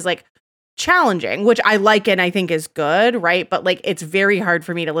sound is like challenging, which I like and I think is good, right? But like it's very hard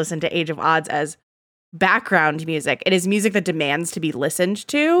for me to listen to Age of Odds as background music. It is music that demands to be listened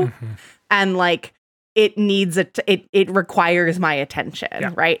to, and like it needs it requires my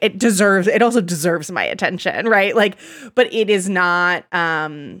attention, right? It also deserves my attention, right? Like, but it is not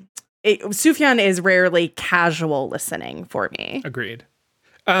Sufjan is rarely casual listening for me. Agreed.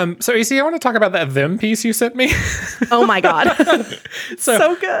 So AC, I want to talk about that Them piece you sent me. Oh my God.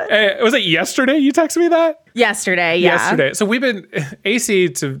 So good. Was it yesterday you texted me that? Yesterday, yeah. Yesterday. So we've been, AC,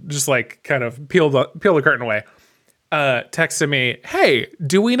 to just like kind of peel the curtain away, texted me, hey,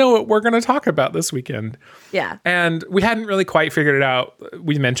 do we know what we're going to talk about this weekend? Yeah. And we hadn't really quite figured it out.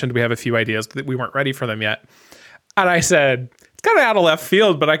 We mentioned we have a few ideas, but we weren't ready for them yet. And I said, it's kind of out of left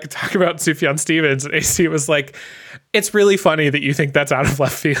field, but I could talk about Sufjan Stevens. And AC was like, it's really funny that you think that's out of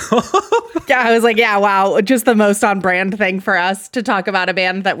left field. Yeah, I was like, yeah, wow. Just the most on brand thing for us to talk about a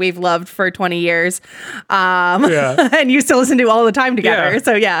band that we've loved for 20 years. And you still listen to all the time together. Yeah.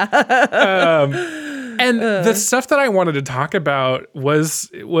 So yeah. And the stuff that I wanted to talk about was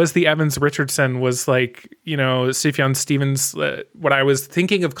the Evans Richardson, was like, you know, Sufjan Stevens, what I was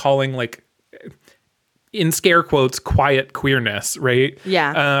thinking of calling like, in scare quotes, quiet queerness, right?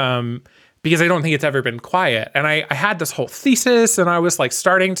 Yeah. Because I don't think it's ever been quiet. And I had this whole thesis, and I was like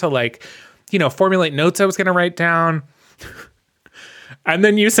starting to like, you know, formulate notes I was going to write down. And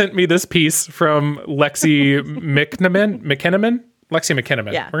then you sent me this piece from Lexi McKinneman. Lexi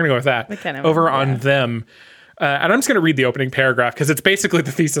McKinneman. Yeah. We're going to go with that. Over on Them. And I'm just going to read the opening paragraph because it's basically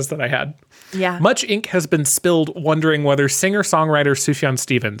the thesis that I had. Yeah. Much ink has been spilled wondering whether singer-songwriter Sufjan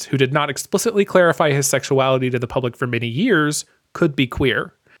Stevens, who did not explicitly clarify his sexuality to the public for many years, could be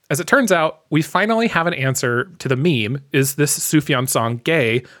queer. As it turns out, we finally have an answer to the meme, is this Sufjan song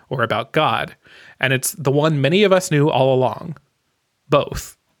gay or about God? And it's the one many of us knew all along.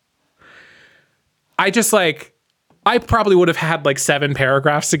 Both. I probably would have had like 7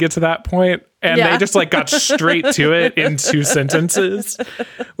 paragraphs to get to that point, and they just like got straight to it in 2 sentences,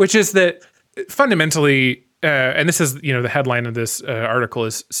 which is that fundamentally, and this is, you know, the headline of this article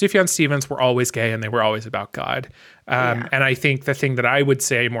is Sufjan Stevens were always gay and they were always about God. And I think the thing that I would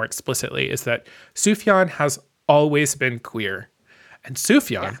say more explicitly is that Sufjan has always been queer, and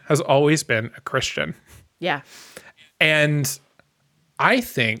Sufjan has always been a Christian. Yeah. And I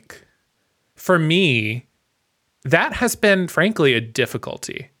think for me, that has been, frankly, a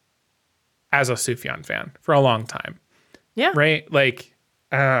difficulty as a Sufjan fan for a long time. Yeah. Right? Like,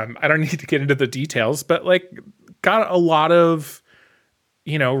 I don't need to get into the details, but like got a lot of,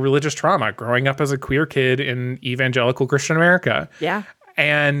 you know, religious trauma growing up as a queer kid in evangelical Christian America. Yeah.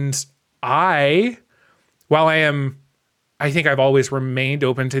 And I think I've always remained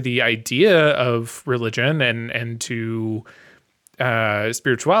open to the idea of religion and to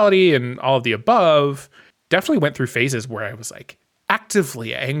spirituality and all of the above. Definitely went through phases where I was like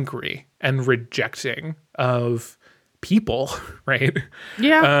actively angry and rejecting of people, right?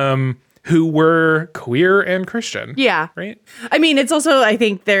 Yeah. Who were queer and Christian. Yeah. Right. I mean, it's also, I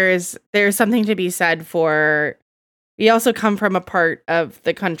think there's something to be said for, we also come from a part of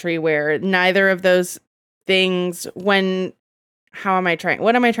the country where neither of those things, what am I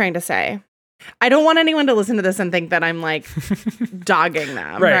trying to say? I don't want anyone to listen to this and think that I'm like dogging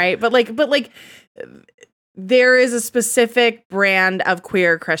them. Right. But like, there is a specific brand of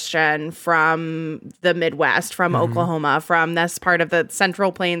queer Christian from the Midwest, from Oklahoma, from this part of the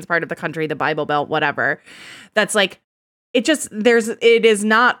Central Plains part of the country, the Bible Belt, whatever. That's like, it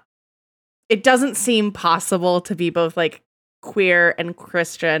doesn't seem possible to be both like queer and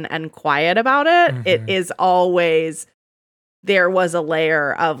Christian and quiet about it. It is always, there was a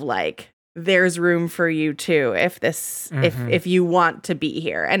layer of like, there's room for you too if you want to be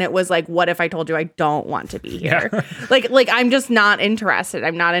here. And it was like, what if I told you I don't want to be here? Yeah. like I'm just not interested.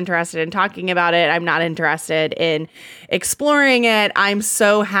 I'm not interested in talking about it. I'm not interested in exploring it. I'm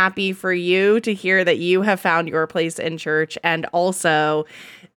so happy for you to hear that you have found your place in church. And also,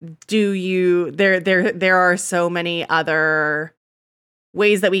 there are so many other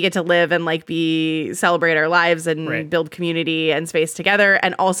ways that we get to live and like celebrate our lives and build community and space together.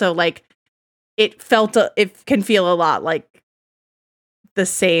 And also like, it can feel a lot like the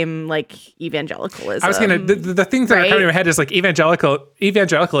same like evangelicalism. I was gonna the things that are coming to my head is like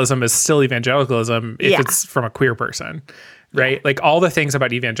evangelicalism is still evangelicalism if it's from a queer person, right? Yeah. Like all the things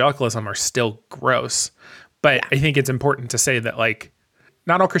about evangelicalism are still gross, but I think it's important to say that like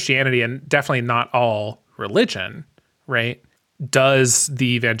not all Christianity and definitely not all religion, right, does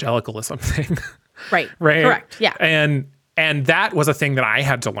the evangelicalism thing, right? Correct, yeah, and that was a thing that I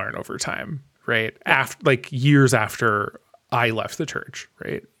had to learn over time. Right. After like years after I left the church,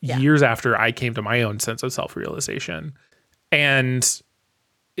 right? Yeah. Years after I came to my own sense of self-realization. And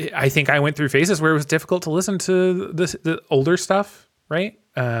I think I went through phases where it was difficult to listen to the older stuff. Right.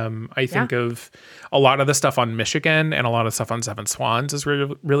 I think of a lot of the stuff on Michigan and a lot of stuff on Seven Swans is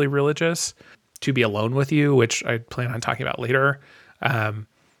really, really religious. To Be Alone With You, which I plan on talking about later,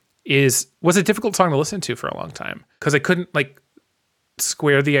 was a difficult song to listen to for a long time because I couldn't like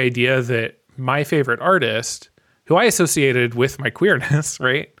square the idea that my favorite artist, who I associated with my queerness,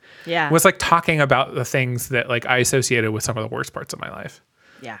 right? Yeah. Was like talking about the things that like I associated with some of the worst parts of my life.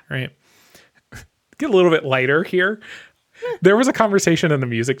 Yeah. Right. Get a little bit lighter here. There was a conversation in the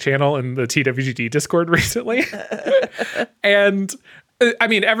music channel in the TWGD Discord recently. And I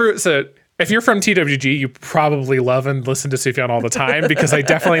mean, if you're from TWG, you probably love and listen to Sufjan all the time because I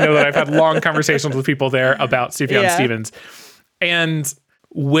definitely know that I've had long conversations with people there about Sufjan Stevens. And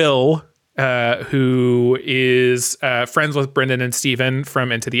Will, who is friends with Brendan and Steven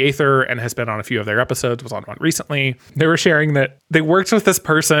from Into the Aether and has been on a few of their episodes, was on one recently. They were sharing that they worked with this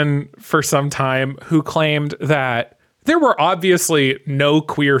person for some time who claimed that there were obviously no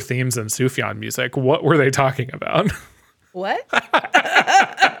queer themes in Sufjan music. What were they talking about? What?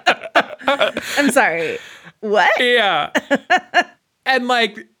 I'm sorry. What? Yeah. And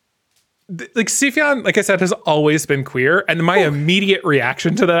like Sufjan, like I said, has always been queer. And my immediate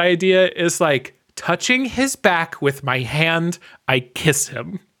reaction to that idea is like, touching his back with my hand, I kiss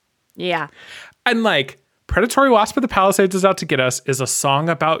him. Yeah. And like, Predatory Wasp of the Palisades is Out to Get Us is a song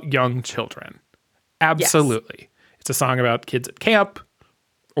about young children. Absolutely. Yes. It's a song about kids at camp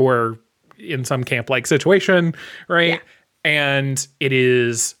or in some camp-like situation, right? Yeah. And it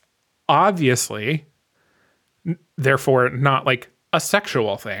is obviously, therefore, not like a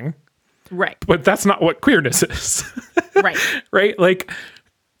sexual thing. Right. But that's not what queerness is. Right. Right? Like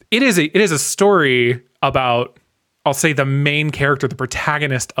it is a story about, I'll say, the main character, the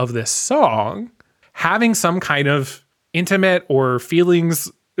protagonist of this song, having some kind of intimate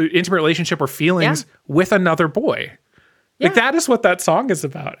relationship or feelings with another boy. Yeah. Like that is what that song is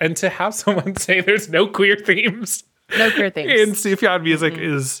about. And to have someone say there's no queer themes. No queer themes. In Sufjan music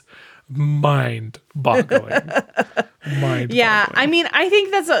is mind-boggling. Yeah, I mean, I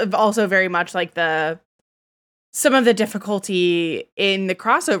think that's also very much like some of the difficulty in the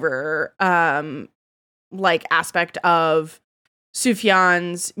crossover like aspect of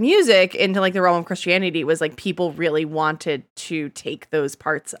Sufjan's music into like the realm of Christianity was like people really wanted to take those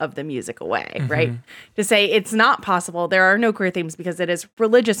parts of the music away, right? To say it's not possible. There are no queer themes because it is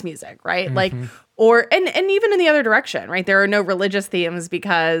religious music, right? Like, and even in the other direction, right? There are no religious themes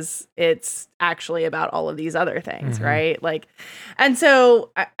because it's actually about all of these other things, right? Like, and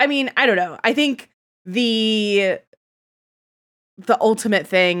so, I mean, I don't know. I think the ultimate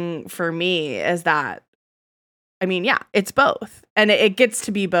thing for me is that, I mean, yeah, it's both. And it gets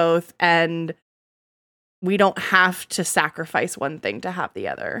to be both. And we don't have to sacrifice one thing to have the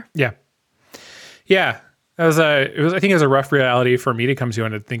other. Yeah. Yeah. I think it was a rough reality for me to come to,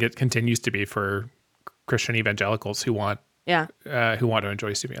 and I think it continues to be for Christian evangelicals who want to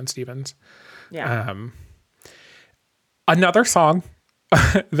enjoy Sufjan Stevens. Yeah. Another song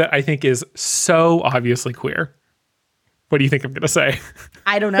that I think is so obviously queer. What do you think I'm going to say?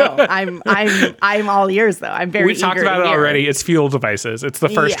 I don't know. I'm all ears though. I'm very. We talked about it already. It's Fuel Devices. It's the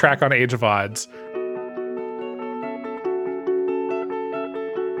first track on Age of Odds.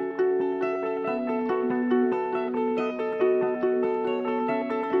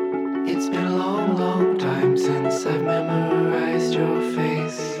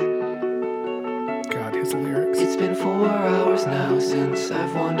 face. God, his lyrics. It's been 4 hours now since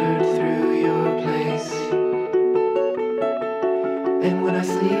I've wandered through your place. And when I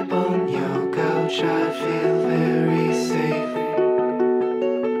sleep on your couch, I feel very safe.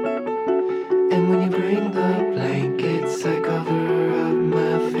 And when you bring the blankets, I cover up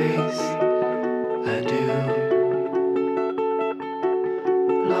my face. I do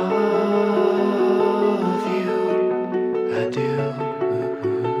love you. I do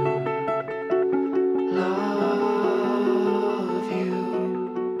love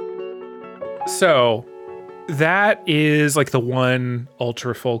you. So that is like the one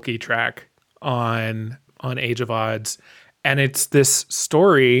ultra folky track on Age of Odds. And it's this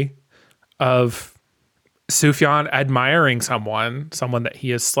story of Sufjan admiring someone that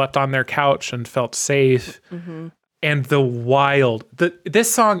he has slept on their couch and felt safe. Mm-hmm. And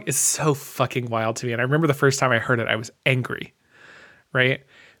this song is so fucking wild to me. And I remember the first time I heard it, I was angry, right?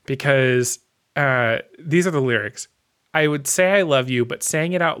 Because these are the lyrics. I would say I love you, but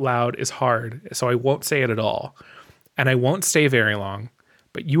saying it out loud is hard, so I won't say it at all. And I won't stay very long.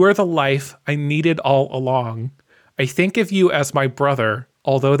 But you are the life I needed all along. I think of you as my brother,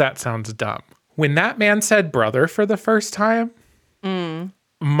 although that sounds dumb. When that man said brother for the first time,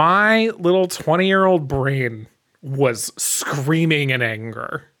 my little 20-year-old brain was screaming in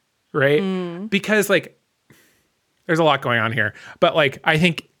anger, right? Because, like, there's a lot going on here. But, like, I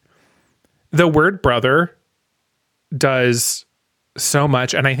think the word brother does so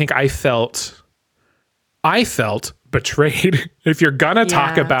much. And I think I felt betrayed. If you're gonna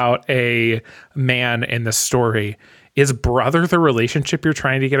talk about a man in the story, is brother the relationship you're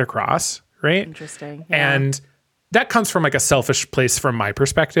trying to get across, right? Interesting. Yeah. And that comes from like a selfish place from my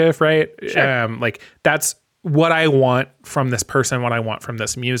perspective, right? Sure. Like that's what I want from this person, what I want from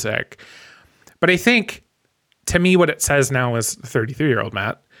this music. But I think to me, what it says now is 33-year-old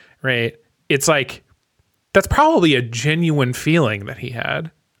Matt, right? It's like, that's probably a genuine feeling that he had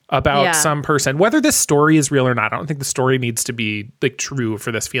about some person, whether this story is real or not. I don't think the story needs to be like true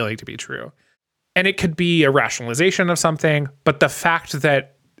for this feeling to be true. And it could be a rationalization of something, but the fact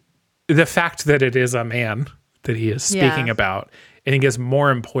that it is a man that he is speaking about, I think is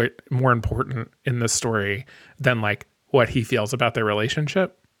more important in the story than like what he feels about their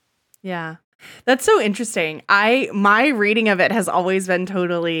relationship. Yeah. That's so interesting. My reading of it has always been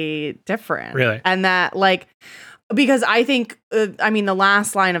totally different. Really? And that like, because I think, the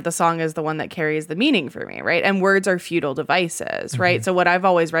last line of the song is the one that carries the meaning for me, right? And words are futile devices, right? Mm-hmm. So what I've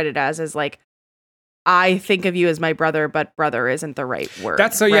always read it as is like, I think of you as my brother, but brother isn't the right word.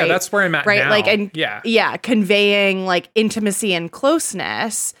 That's where I'm at right? now. Like, and conveying like intimacy and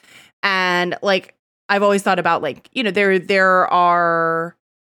closeness. And like, I've always thought about like, there are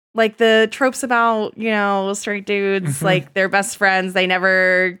like the tropes about, straight dudes, like they're best friends. They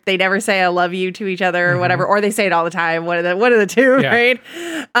never say I love you to each other or whatever, or they say it all the time. One of the two, right?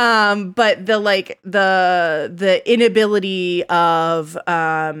 But the inability of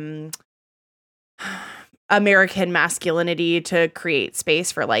American masculinity to create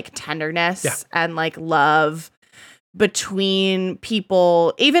space for like tenderness and like love between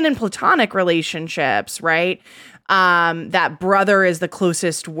people, even in platonic relationships, right? That brother is the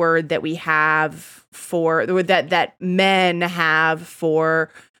closest word that we have for that men have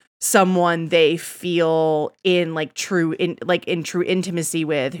for someone they feel in like true intimacy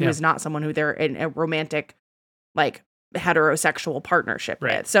with, who is not someone who they're in a romantic, like heterosexual partnership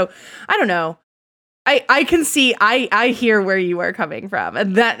with. So I don't know. I can see, I hear where you are coming from,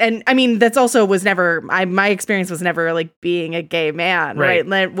 and I mean, that's also was never, my experience was never like being a gay man, right?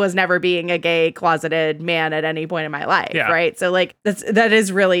 It was never being a gay closeted man at any point in my life, right? So like, that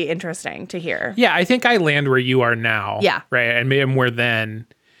is really interesting to hear. Yeah, I think I land where you are now, right? And maybe more then,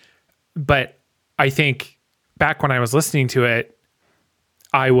 but I think back when I was listening to it,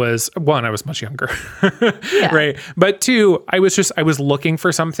 I was much younger, right? But two, I was looking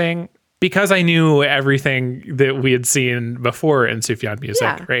for something, because I knew everything that we had seen before in Sufjan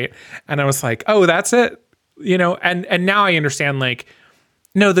music, right? And I was like, oh, that's it? And now I understand, like,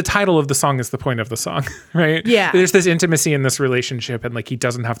 no, the title of the song is the point of the song, right? Yeah. There's this intimacy in this relationship, and like he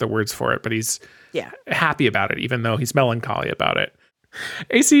doesn't have the words for it, but he's happy about it, even though he's melancholy about it.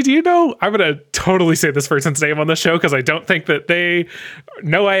 AC, do you know, I'm going to totally say this person's name on the show because I don't think that they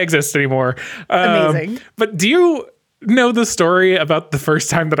know I exist anymore. Amazing. But do you know the story about the first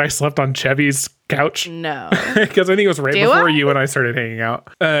time that I slept on Chevy's couch? No. Because I think it was before you and I started hanging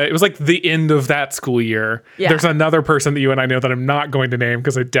out. It was like the end of that school year. Yeah. There's another person that you and I know that I'm not going to name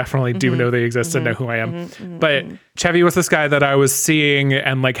because I definitely do know they exist and know who I am. But Chevy was this guy that I was seeing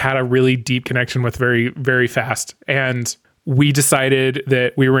and like had a really deep connection with very, very fast. And we decided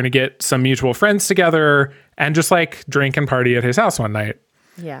that we were going to get some mutual friends together and just like drink and party at his house one night.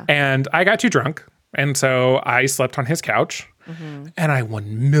 Yeah. And I got too drunk. And so I slept on his couch, and I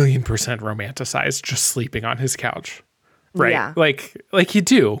 1,000,000% romanticized just sleeping on his couch. Right. Yeah. Like you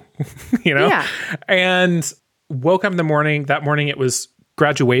do, you know? Yeah. And woke up in the morning. That morning it was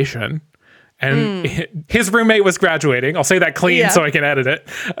graduation. And his roommate was graduating. I'll say that clean so I can edit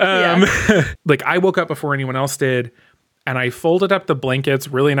it. Like I woke up before anyone else did, and I folded up the blankets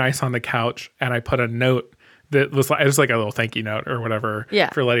really nice on the couch, and I put a note that was like, it was like a little thank you note or whatever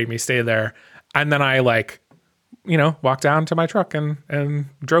for letting me stay there. And then I like, you know, walked down to my truck and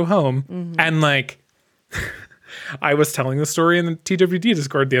drove home. And like, I was telling the story in the TWD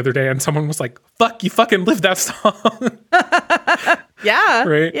Discord the other day, and someone was like, fuck, you fucking lived that song. Yeah.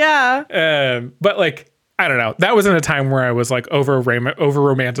 Right. Yeah. But like, I don't know. That was in a time where I was like over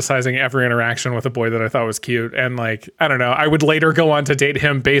romanticizing every interaction with a boy that I thought was cute. And like, I don't know. I would later go on to date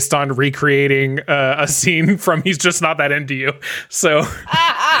him based on recreating a scene from He's Just Not That Into You. So.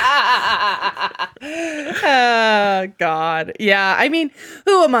 Oh, God. Yeah. I mean,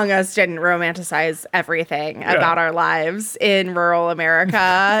 who among us didn't romanticize everything about our lives in rural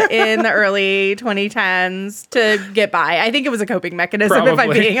America in the early 2010s to get by? I think it was a coping mechanism, if I'm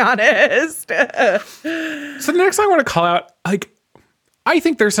being honest. So the next song I want to call out, like, I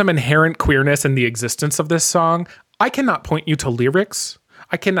think there's some inherent queerness in the existence of this song. I cannot point you to lyrics.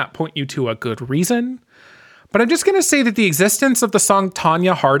 I cannot point you to a good reason. But I'm just going to say that the existence of the song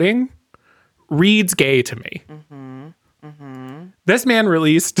Tanya Harding reads gay to me. This man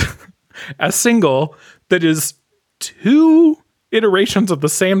released a single that is 2 iterations of the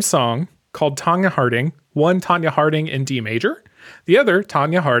same song called Tanya Harding. One Tanya Harding in D major, the other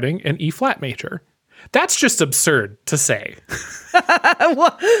Tanya Harding in E flat major. That's just absurd to say.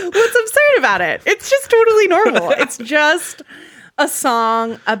 What's absurd about it? It's just totally normal. It's just a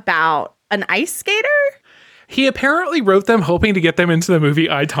song about an ice skater. He apparently wrote them hoping to get them into the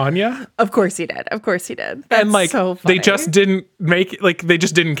movie I, Tonya. Of course he did. Of course he did. That's and like, so funny. they just didn't they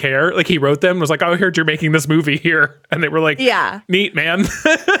just didn't care. Like he wrote them, was like, oh, I heard you're making this movie here. And they were like, yeah, neat, man.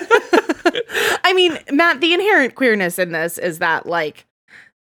 I mean, Matt, the inherent queerness in this is that like,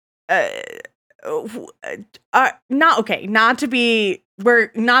 not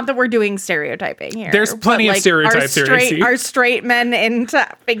that we're doing stereotyping here. There's plenty of stereotypes here. Are straight men into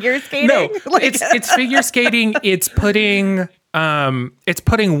figure skating? No, it's figure skating. It's putting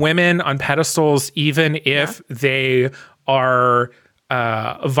women on pedestals, even if they are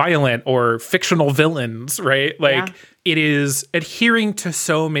violent or fictional villains, right? Like it is adhering to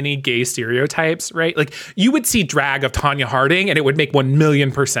so many gay stereotypes, right? Like you would see drag of Tanya Harding, and it would make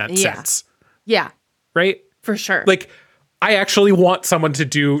 1,000,000% sense. Yeah. Right? For sure. Like, I actually want someone to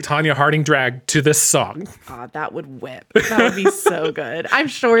do Tanya Harding drag to this song. Oh, that would whip. That would be so good. I'm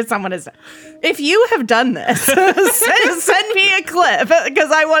sure someone is. If you have done this, send me a clip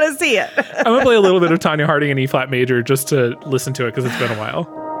because I want to see it. I'm going to play a little bit of Tanya Harding in E flat major just to listen to it because it's been a while.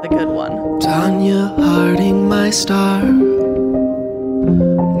 The good one. Tanya Harding, my star.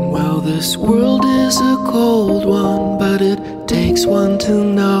 Well, this world is a cold one, but it takes one to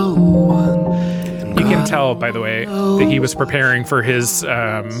know one. You can tell, by the way, that he was preparing for his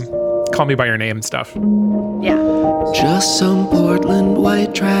Call Me By Your Name stuff. Yeah. Just some Portland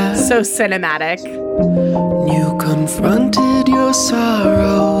white trash. So cinematic. You confronted your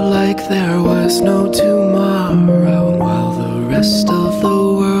sorrow like there was no tomorrow, while the rest of the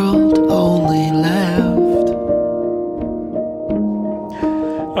world only laughed.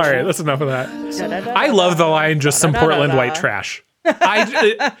 All right, that's enough of that. I love the line, just some Portland white trash.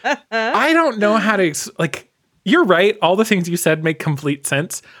 I don't know how to like. You're right. All the things you said make complete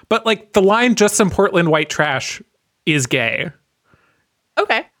sense. But like the line, just some Portland white trash is gay.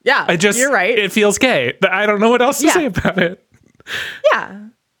 Okay. Yeah. You're right. It feels gay. I don't know what else to say about it. Yeah.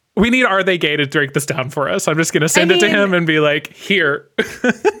 We need Are They Gay to break this down for us. I'm just going to send it to him and be like, here.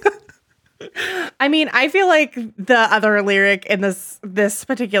 I mean, I feel like the other lyric in this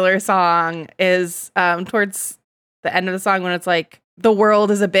particular song is towards the end of the song when it's like, the world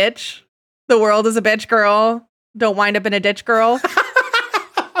is a bitch. The world is a bitch, girl. Don't wind up in a ditch, girl.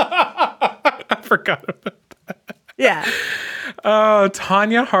 I forgot about that. Yeah. Oh,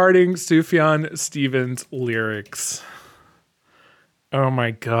 Tanya Harding, Sufjan Stevens lyrics. Oh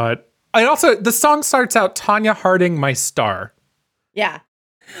my God. The song starts out, Tanya Harding, my star. Yeah.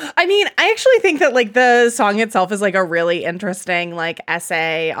 I mean, I actually think that like the song itself is like a really interesting like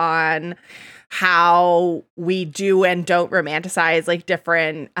essay on how we do and don't romanticize like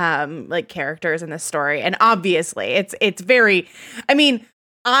different like characters in this story. And obviously it's very, I mean,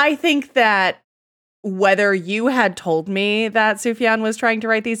 I think that whether you had told me that Sufjan was trying to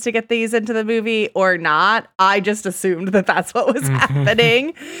write these to get these into the movie or not, I just assumed that that's what was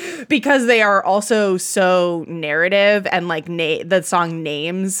happening, because they are also so narrative, and like the song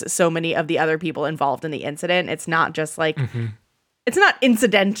names so many of the other people involved in the incident. It's not just like, it's not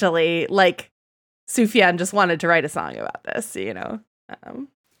incidentally like Sufjan just wanted to write a song about this, you know?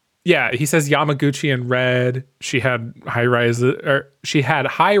 Yeah, he says Yamaguchi in red. She had high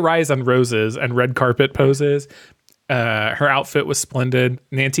rise on roses and red carpet poses. Her outfit was splendid.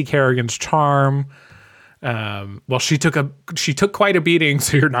 Nancy Kerrigan's charm. Well, she took quite a beating.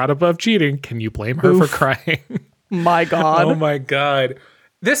 So you're not above cheating. Can you blame her for crying? My God. Oh my God.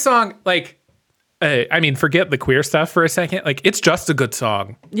 This song, like, I mean, forget the queer stuff for a second. Like, it's just a good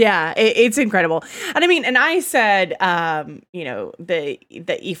song. Yeah, it's incredible. And I mean, and I said, you know, the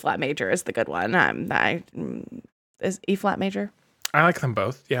E flat major is the good one. Is E flat major? I like them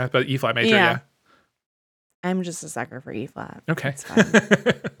both. Yeah, but E flat major, yeah. I'm just a sucker for E flat. Okay. It's fine.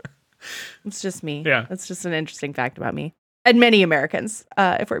 It's just me. Yeah. It's just an interesting fact about me. And many Americans,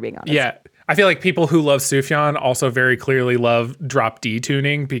 if we're being honest. Yeah. I feel like people who love Sufjan also very clearly love drop D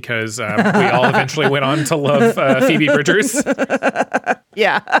tuning, because we all eventually went on to love Phoebe Bridgers.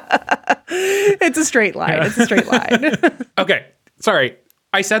 Yeah. It's a straight line. Yeah. It's a straight line. Okay. Sorry.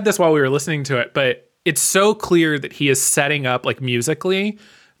 I said this while we were listening to it, but it's so clear that he is setting up, like, musically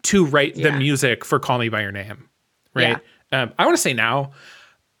to write the music for Call Me By Your Name. Right? Yeah. I want to say now,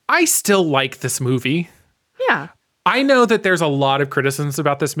 I still like this movie. Yeah. I know that there's a lot of criticisms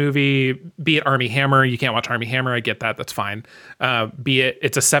about this movie, be it Armie Hammer. You can't watch Armie Hammer. I get that. That's fine. Be it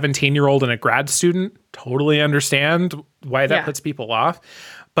it's a 17-year-old and a grad student. Totally understand why that puts people off.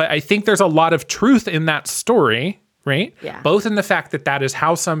 But I think there's a lot of truth in that story, right? Yeah. Both in the fact that that is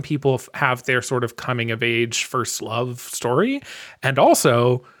how some people have their sort of coming of age first love story, and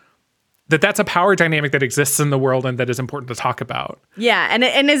also that that's a power dynamic that exists in the world and that is important to talk about. Yeah, and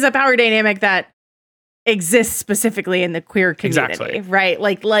is a power dynamic that exists specifically in the queer community, exactly. Right?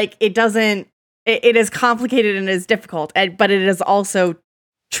 Like it doesn't, it is complicated and is difficult, but it is also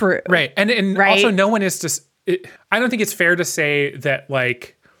true. Right. And right? Also no one is just, I don't think it's fair to say that,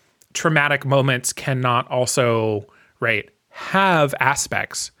 like, traumatic moments cannot also, right, have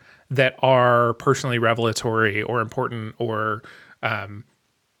aspects that are personally revelatory or important or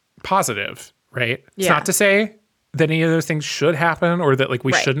positive, right? It's not to say that any of those things should happen, or that, like,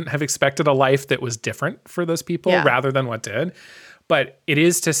 we shouldn't have expected a life that was different for those people rather than what did. But it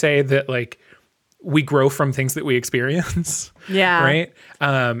is to say that, like, we grow from things that we experience. Yeah. Right.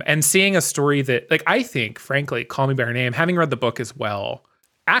 And seeing a story that, like, I think, frankly, Call Me By Your Name, having read the book as well,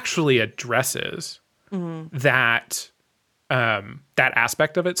 actually addresses that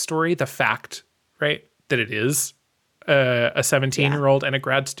aspect of its story, the fact, right, that it is a 17-year-old and a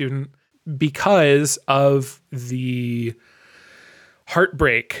grad student, because of the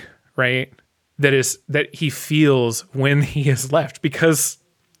heartbreak, right, that he feels when he is left, because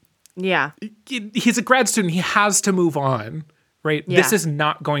he's a grad student. He has to move on, right? Yeah. This is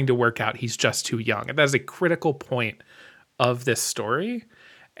not going to work out. He's just too young. And that is a critical point of this story.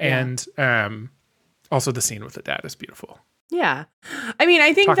 And also the scene with the dad is beautiful. Yeah. I mean,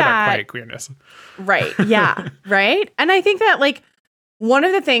 I think Talk that about quiet queerness. Right. Yeah. Right. And I think that, like, one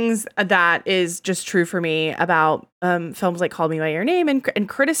of the things that is just true for me about films like Call Me By Your Name and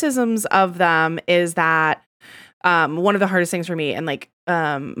criticisms of them is that one of the hardest things for me, and, like,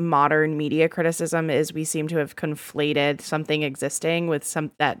 modern media criticism, is we seem to have conflated something existing with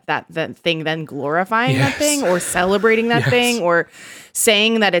that thing then glorifying that thing, or celebrating that thing, or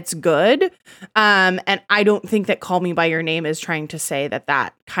saying that it's good. And I don't think that Call Me By Your Name is trying to say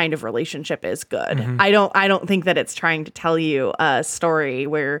that kind of relationship is good. Mm-hmm. I don't think that it's trying to tell you a story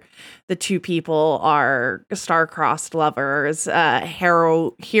where the two people are star-crossed lovers,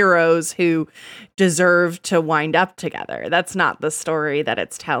 heroes who deserve to wind up together. That's not the story that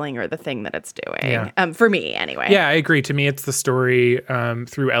it's telling, or the thing that it's doing. For me, anyway. Yeah, I agree. To me, it's the story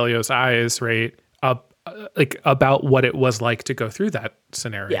through Elio's eyes, right? Like, about what it was like to go through that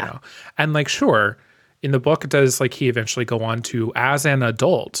scenario. Yeah. And, like, sure, in the book, does, like, he eventually go on to, as an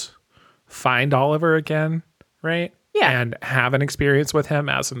adult, find Oliver again, right? Yeah. And have an experience with him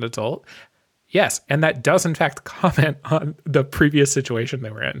as an adult. Yes, and that does, in fact, comment on the previous situation they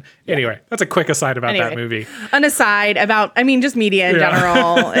were in. Yeah. Anyway, that's a quick aside about that movie. An aside about, I mean, just media in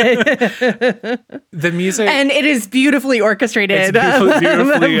general. The music. And it is beautifully orchestrated. It's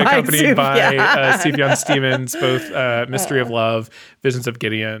beautifully accompanied by Sufjan Stevens, both Mystery of Love, Visions of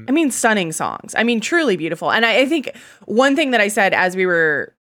Gideon. I mean, stunning songs. I mean, truly beautiful. And I think one thing that I said as we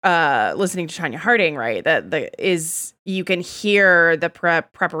were listening to Tanya Harding, right, you can hear the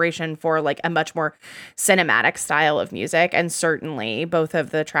preparation for like a much more cinematic style of music, and certainly both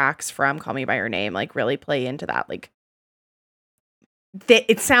of the tracks from Call Me by Your Name like really play into that. Like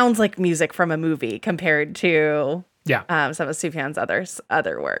it sounds like music from a movie compared to some of Sufjan's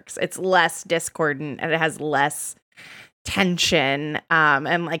other works. It's less discordant and it has less tension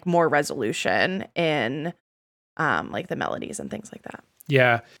and like more resolution in like the melodies and things like that.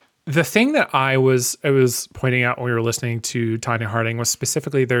 Yeah. The thing that I was pointing out when we were listening to Tanya Harding was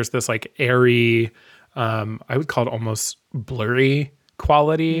specifically there's this like airy, I would call it almost blurry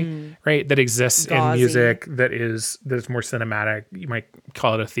quality, right? That exists Gauzy. In music that is more cinematic. You might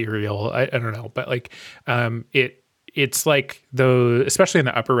call it ethereal. I don't know, but like it's like those, especially in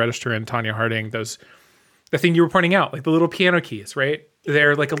the upper register in Tanya Harding, the thing you were pointing out, like the little piano keys, right?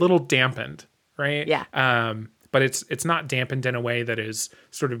 They're like a little dampened, right? Yeah. But it's not dampened in a way that is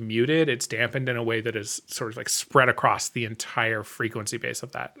sort of muted. It's dampened in a way that is sort of like spread across the entire frequency base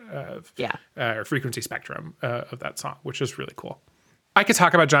of that, or frequency spectrum of that song, which is really cool. I could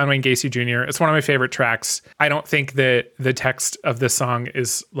talk about John Wayne Gacy Jr. It's one of my favorite tracks. I don't think that the text of this song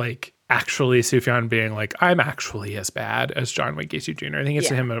is like actually Sufjan being like, I'm actually as bad as John Wayne Gacy Jr. I think it's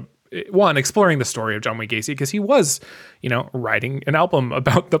him exploring the story of John Wayne Gacy, because he was, writing an album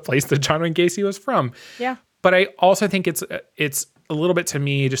about the place that John Wayne Gacy was from. Yeah. But I also think it's a little bit to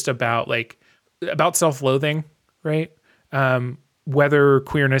me just about self-loathing, right? Whether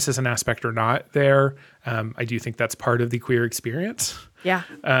queerness is an aspect or not there, I do think that's part of the queer experience. Yeah.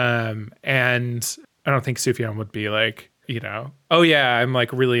 And I don't think Sufjan would be like, oh yeah, I'm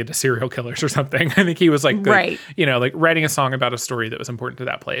like really into serial killers or something. I think he was like, right. Like writing a song about a story that was important to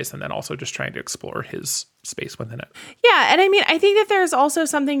that place, and then also just trying to explore his space within it. Yeah. And I mean, I think that there's also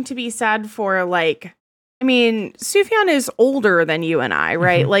something to be said for like, I mean, Sufjan is older than you and I,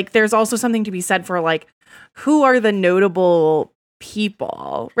 right? Mm-hmm. Like there's also something to be said for like, who are the notable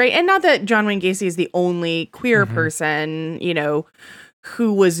people, right? And not that John Wayne Gacy is the only queer person,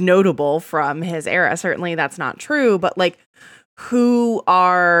 who was notable from his era. Certainly that's not true, but like, who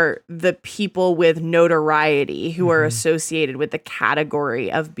are the people with notoriety who are associated with the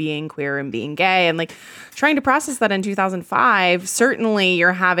category of being queer and being gay, and like trying to process that in 2005. Certainly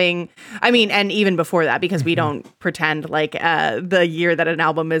you're having, I mean, and even before that, because we don't pretend like the year that an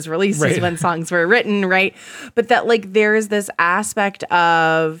album is released is when songs were written, right? But that like there's this aspect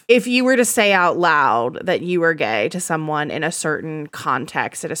of, if you were to say out loud that you were gay to someone in a certain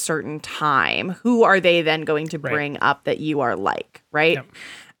context at a certain time, who are they then going to bring up that you are like, right? Yep.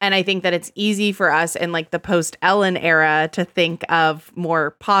 And I think that it's easy for us in like the post Ellen era to think of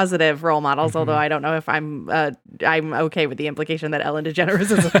more positive role models. Although I don't know if I'm okay with the implication that Ellen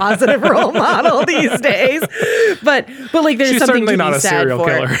DeGeneres is a positive role model these days. But like there's She's something to not be a said serial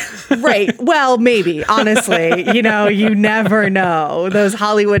for killer. Right. Well, maybe, honestly, you never know. Those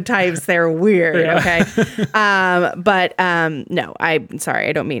Hollywood types, they're weird. Yeah. Okay. But no, I'm sorry.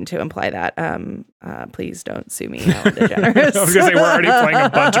 I don't mean to imply that. Please don't sue me, Ellen DeGeneres. I was going to say, we're already playing a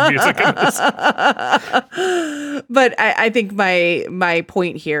bunch of music in this. But I think my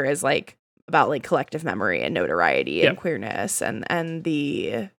point here is like about like collective memory and notoriety and queerness and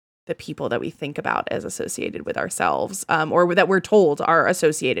the people that we think about as associated with ourselves, or that we're told are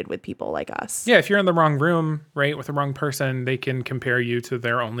associated with people like us. Yeah, if you're in the wrong room, right, with the wrong person, they can compare you to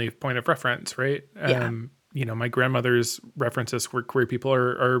their only point of reference, right? My grandmother's references for queer people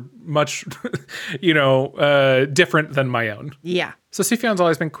are much, different than my own. Yeah. So Sufjan's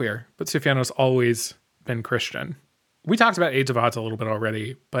always been queer, but Sufjan has always been Christian. We talked about Age of Odds a little bit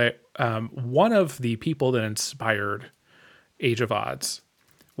already, but one of the people that inspired Age of Odds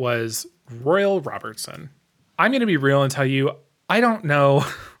was Royal Robertson. I'm going to be real and tell you, I don't know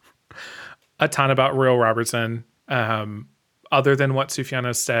a ton about Royal Robertson, other than what Sufjan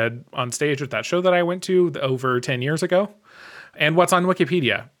has said on stage at that show that I went to over 10 years ago, and what's on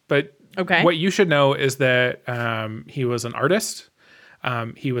Wikipedia. But what you should know is that he was an artist.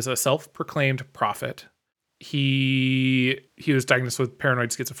 He was a self-proclaimed prophet. He was diagnosed with paranoid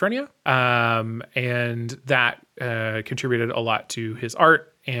schizophrenia, and that contributed a lot to his art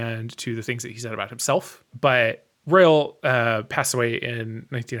and to the things that he said about himself. But Royal passed away in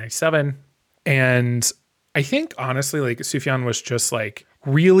 1997, and I think honestly, like Sufjan was just like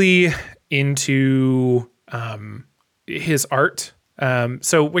really into his art.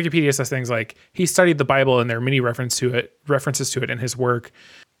 So Wikipedia says things like he studied the Bible, and there are many references to it in his work.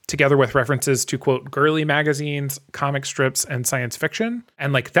 together with references to, quote, girly magazines, comic strips, and science fiction.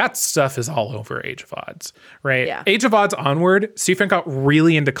 And like that stuff is all over Age of Odds, right? Yeah. Age of Odds onward, Sufjan got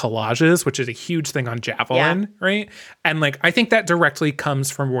really into collages, which is a huge thing on Javelin, right? And like I think that directly comes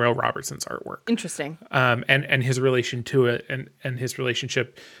from Royal Robertson's artwork. Interesting. And his relation to it and his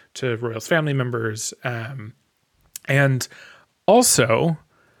relationship to Royal's family members. And also,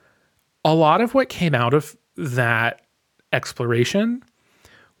 a lot of what came out of that exploration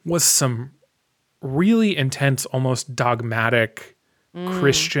was some really intense, almost dogmatic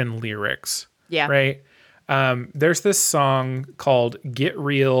Christian lyrics. Yeah. Right? There's this song called Get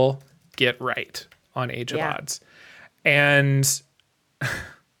Real, Get Right on Age of Odds. And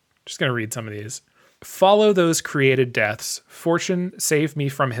just going to read some of these. Follow those created deaths. Fortune, save me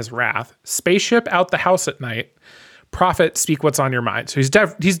from his wrath. Spaceship out the house at night. Prophet, speak what's on your mind. So he's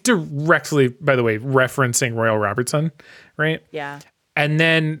directly, by the way, referencing Royal Robertson, right? Yeah. And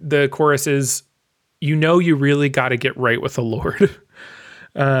then the chorus is, you know, you really got to get right with the Lord.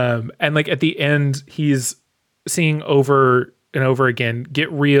 And like at the end, he's singing over and over again,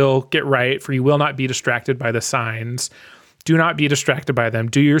 get real, get right, for you will not be distracted by the signs. Do not be distracted by them.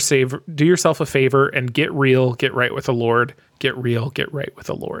 Do yourself a favor and get real, get right with the Lord. Get real, get right with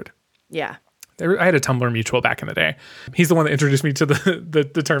the Lord. Yeah. I had a Tumblr mutual back in the day. He's the one that introduced me to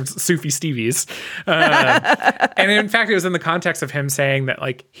the terms Sufi Stevies. And in fact, it was in the context of him saying that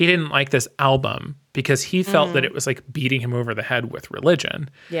like he didn't like this album because he felt that it was like beating him over the head with religion.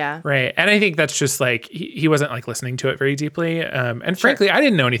 Yeah. Right. And I think that's just like, he wasn't like listening to it very deeply. And frankly, I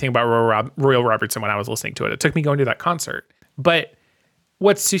didn't know anything about Royal Robertson when I was listening to it. It took me going to that concert. But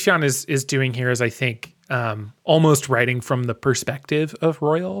what Sufjan is doing here is, I think, almost writing from the perspective of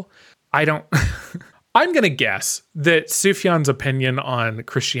Royal. I'm going to guess that Sufjan's opinion on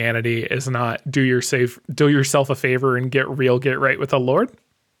Christianity is not do yourself a favor and get real, get right with the Lord.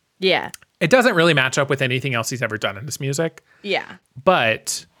 Yeah. It doesn't really match up with anything else he's ever done in his music. Yeah.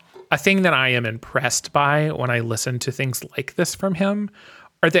 But a thing that I am impressed by when I listen to things like this from him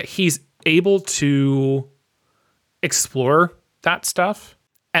are that he's able to explore that stuff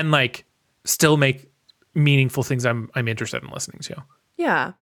and like still make meaningful things I'm interested in listening to.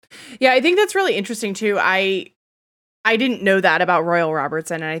 Yeah. Yeah, I think that's really interesting too. I didn't know that about Royal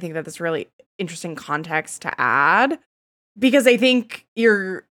Robertson, and I think that that's really interesting context to add, because I think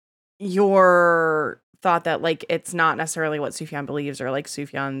your thought that like it's not necessarily what Sufjan believes or like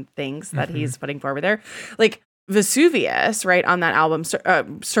Sufjan thinks that he's putting forward there, like Vesuvius, right, on that album,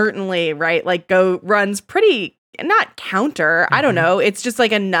 certainly, right, like runs pretty not counter. I don't know. It's just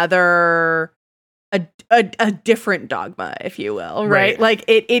like another. A different dogma, if you will, right? Like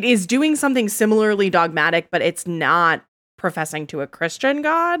it is doing something similarly dogmatic, but it's not professing to a Christian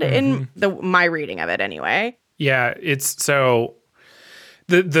God in my reading of it anyway. Yeah, it's so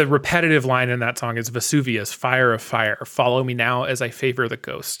the repetitive line in that song is Vesuvius, fire of fire, follow me now as I favor the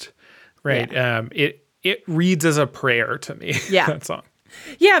ghost. Right. Yeah. It reads as a prayer to me. Yeah. That song.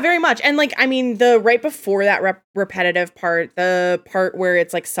 Yeah, very much. And like, I mean, the right before that repetitive part, the part where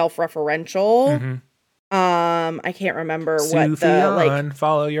it's like self-referential. I can't remember Sufjan, what the like.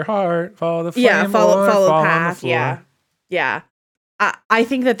 Follow your heart, follow the flame. Yeah, follow fall path. Yeah. I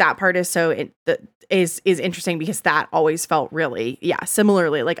think that part is is interesting because that always felt really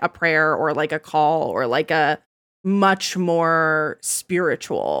similarly like a prayer or like a call or like a much more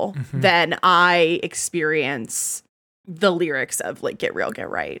spiritual than I experience the lyrics of like Get Real, Get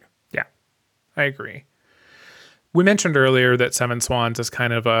Right. Yeah, I agree. We mentioned earlier that Seven Swans is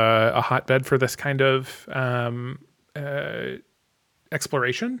kind of a hotbed for this kind of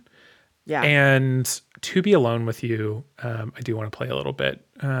exploration. Yeah. And To Be Alone With You, I do want to play a little bit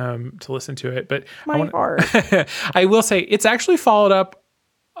to listen to it. But I will say it's actually followed up.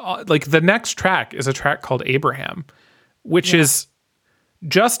 Like the next track is a track called Abraham, which is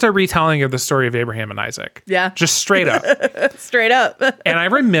just a retelling of the story of Abraham and Isaac. Yeah. Just straight up. Straight up. And I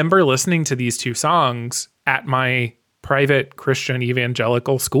remember listening to these two songs at my private Christian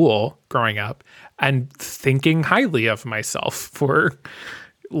evangelical school growing up and thinking highly of myself for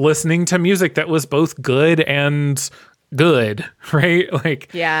listening to music that was both good and good, right?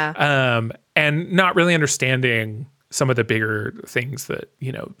 Like, and not really understanding some of the bigger things that,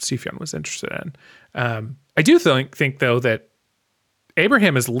 Sufjan was interested in. I do think though, that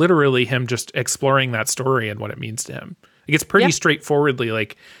Abraham is literally him just exploring that story and what it means to him. Like it's pretty straightforwardly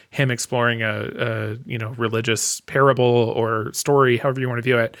like him exploring a religious parable or story, however you want to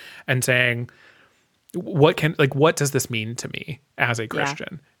view it, and saying, what does this mean to me as a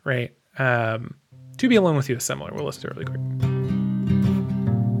Christian, right? To Be Alone With You is similar. We'll listen to it really quick.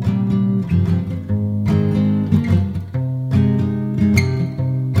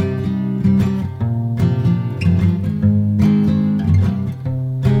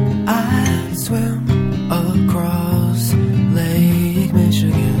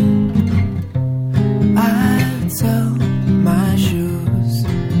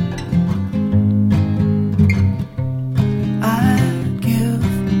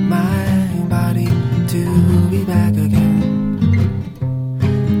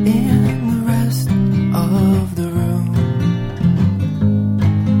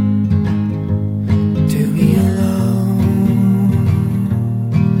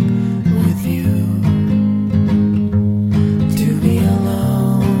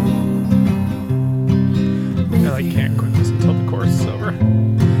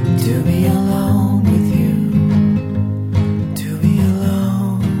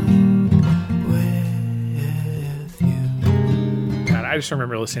 just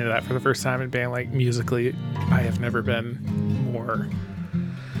remember listening to that for the first time and being like, musically, I have never been more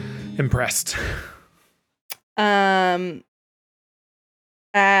impressed. At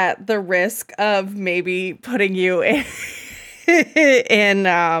the risk of maybe putting you in,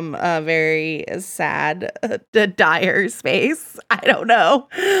 a very sad, dire space, I don't know.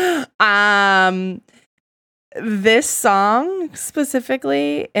 This song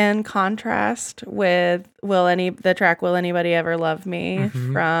specifically, in contrast with the track "Will Anybody Ever Love Me"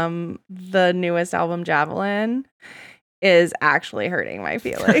 from the newest album Javelin, is actually hurting my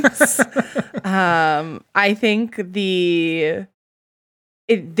feelings. I think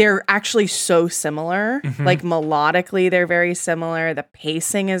they're actually so similar. Like melodically, they're very similar. The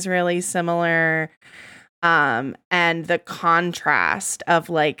pacing is really similar. And the contrast of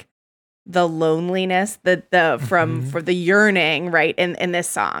like the loneliness, for the yearning, right, in this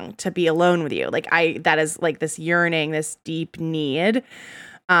song to be alone with you. Like that is like this yearning, this deep need.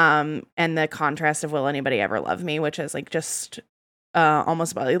 And the contrast of "Will Anybody Ever Love Me," which is like just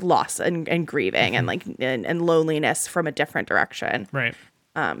almost about like loss and grieving and like and loneliness from a different direction. Right.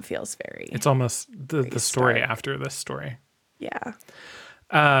 Feels very. It's almost the story stark. After this story. Yeah.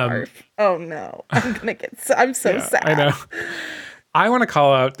 Oh no! I'm so sad. I know. I want to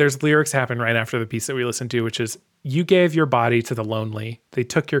call out. There's lyrics happen right after the piece that we listened to, which is, "You gave your body to the lonely. They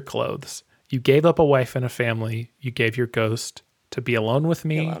took your clothes. You gave up a wife and a family. You gave your ghost to be alone with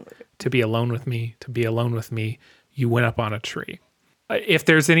me. To be alone with me. To be alone with me. You went up on a tree." If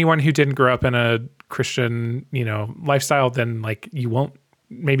there's anyone who didn't grow up in a Christian, lifestyle, then like you won't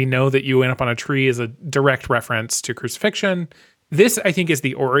maybe know that "you went up on a tree" is a direct reference to crucifixion. This, I think, is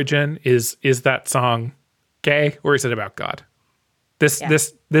the origin. Is that song gay, or is it about God?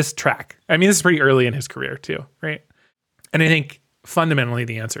 This track. I mean, this is pretty early in his career too, right? And I think fundamentally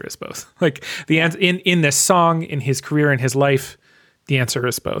the answer is both. Like the answer in this song, in his career, in his life, the answer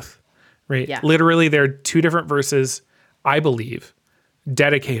is both, right? Yeah. Literally, there are two different verses, I believe,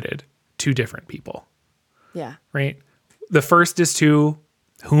 dedicated to different people. Yeah. Right. The first is to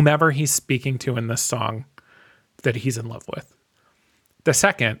whomever he's speaking to in this song that he's in love with. The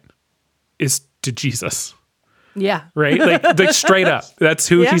second is to Jesus. Yeah. Right? Like straight up. That's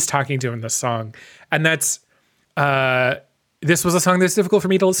who he's talking to in this song. And that's this was a song that's difficult for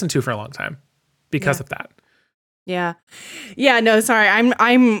me to listen to for a long time because of that. Yeah. Yeah, no, sorry.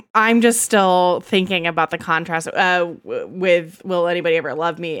 I'm just still thinking about the contrast with "Will Anybody Ever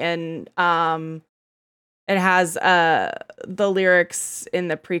Love Me?" And it has the lyrics in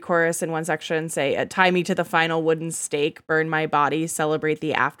the pre-chorus in one section say, "Tie me to the final wooden stake, burn my body, celebrate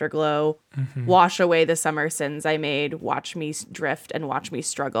the afterglow, wash away the summer sins I made, watch me drift and watch me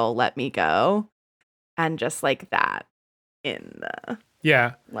struggle, let me go." And just like that in the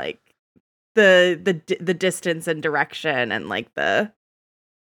like the distance and direction and like the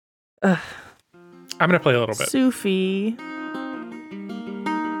I'm gonna play a little bit. Sufi.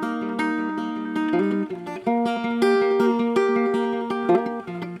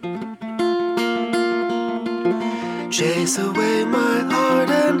 Chase away my heart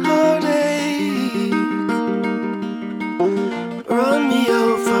and heartache. Run me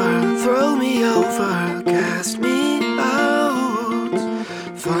over, throw me over, cast me out.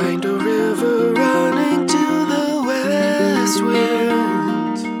 Find a river running to the west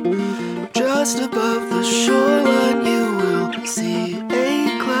wind. Just above the shoreline you will see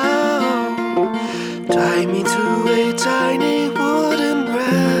a cloud. Tie me to a tiny wooden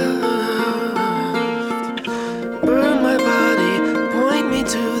raft. Burn my body, point me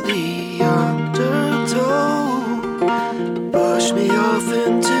to the undertow. Push me off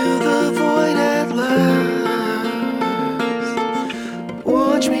into the void at last.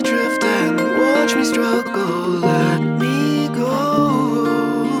 Watch me drift and watch me struggle, let me go.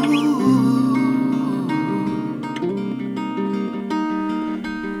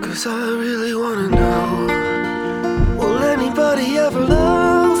 'Cause I really wanna know, will anybody ever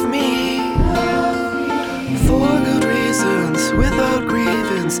love me? For good reasons, without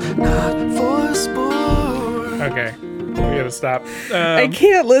grievance, not for sport. Okay, we gotta stop. I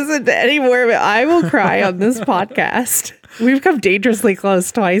can't listen to any more of it. I will cry on this podcast. We've come dangerously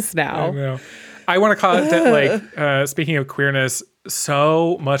close twice now. I know. I want to call it that, like, speaking of queerness,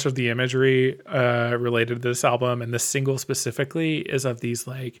 so much of the imagery related to this album and this single specifically is of these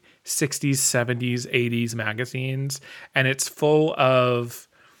like 60s, 70s, 80s magazines. And it's full of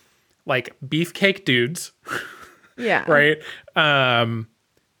like beefcake dudes. Yeah. Right.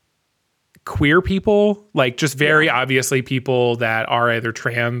 queer people, like just very obviously people that are either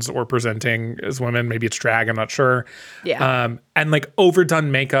trans or presenting as women. Maybe it's drag, I'm not sure. Yeah. And like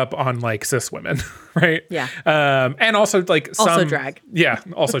overdone makeup on like cis women, right? Yeah. And also like Also drag. Yeah,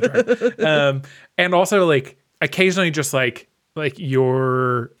 also drag. And also like occasionally just like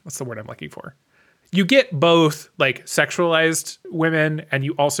your, what's the word I'm looking for? You get both like sexualized women, and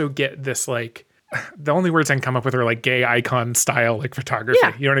you also get this like, the only words I can come up with are like gay icon style, like photography.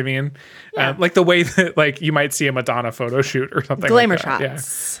 Yeah. You know what I mean? Yeah. Like the way that like you might see a Madonna photo shoot or something. Glamour like that.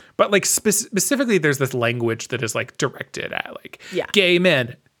 shots. Yeah. But like specifically, there's this language that is like directed at like gay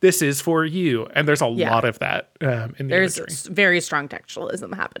men. This is for you. And there's a lot of that in the There's imagery. very strong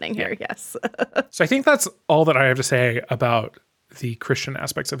textualism happening here. Yes. So I think that's all that I have to say about the Christian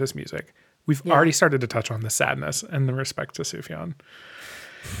aspects of his music. We've already started to touch on the sadness and the respect to Sufjan.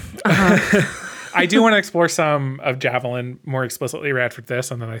 I do want to explore some of Javelin more explicitly right after this,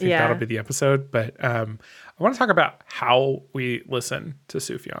 and then I think that'll be the episode. But I want to talk about how we listen to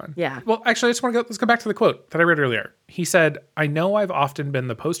Sufjan. Yeah. Well, actually, let's go back to the quote that I read earlier. He said, "I know I've often been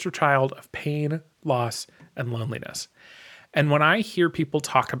the poster child of pain, loss, and loneliness. And when I hear people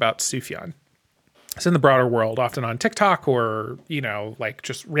talk about Sufjan, it's in the broader world, often on TikTok or, like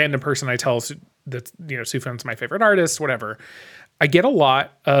just random person I tell that, Sufjan's my favorite artist, whatever. I get a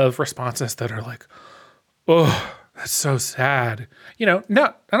lot of responses that are like, oh, that's so sad. No,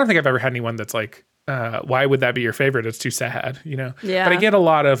 I don't think I've ever had anyone that's like, why would that be your favorite? It's too sad, Yeah. But I get a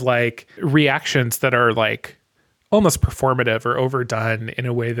lot of like reactions that are like almost performative or overdone in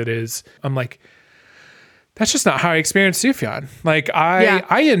a way that is, I'm like, that's just not how I experience Sufjan. Like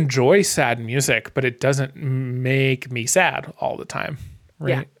I enjoy sad music, but it doesn't make me sad all the time.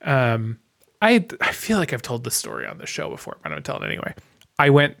 Right. Yeah. I feel like I've told this story on the show before, but I'm going to tell it anyway. I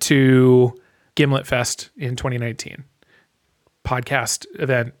went to Gimlet Fest in 2019, podcast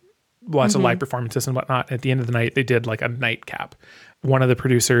event, lots of live performances and whatnot. At the end of the night, they did like a nightcap. One of the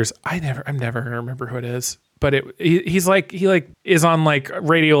producers, I'm never going to remember who it is, but he is on like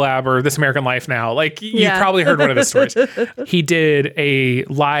Radiolab or This American Life now. Like you've probably heard one of his stories. He did a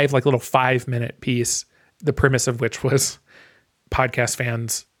live, like little 5-minute piece, the premise of which was podcast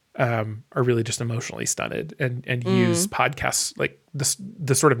fans are really just emotionally stunted and use podcasts like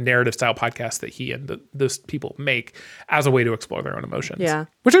the sort of narrative style podcasts that he and those people make as a way to explore their own emotions. Yeah.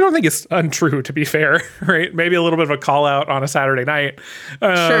 Which I don't think is untrue, to be fair, right? Maybe a little bit of a call out on a Saturday night.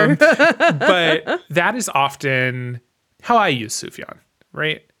 Sure. But that is often how I use Sufjan,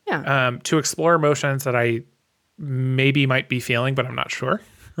 right? Yeah. To explore emotions that I maybe might be feeling, but I'm not sure,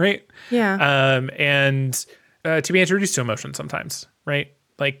 right? Yeah. And to be introduced to emotions sometimes, right?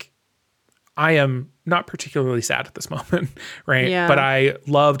 Like, I am not particularly sad at this moment, right? Yeah. But I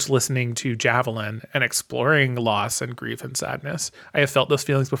loved listening to Javelin and exploring loss and grief and sadness. I have felt those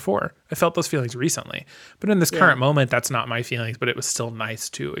feelings before. I felt those feelings recently. But in this current moment, that's not my feelings, but it was still nice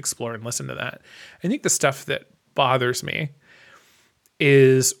to explore and listen to that. I think the stuff that bothers me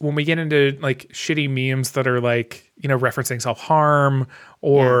is when we get into like shitty memes that are like, referencing self-harm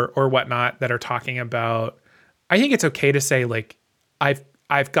or whatnot that are talking about, I think it's okay to say like,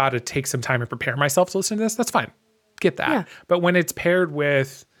 I've got to take some time to prepare myself to listen to this. That's fine. Get that. Yeah. But when it's paired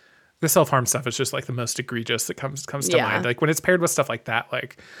with the self-harm stuff, it's just like the most egregious that comes to mind. Like when it's paired with stuff like that,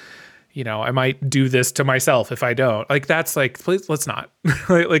 like, I might do this to myself if I don't. Like that's like, please, let's not.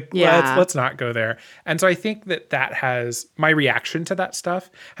 Let's not go there. And so I think that has, my reaction to that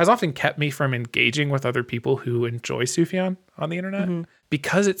stuff has often kept me from engaging with other people who enjoy Sufjan on the internet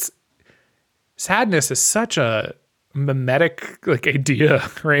because sadness is such a mimetic like idea,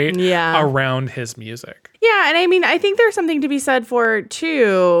 right? Yeah. Around his music. Yeah. And I mean, I think there's something to be said for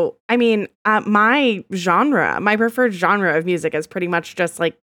too. I mean, my preferred genre of music is pretty much just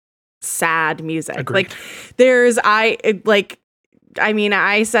like sad music. Agreed. Like,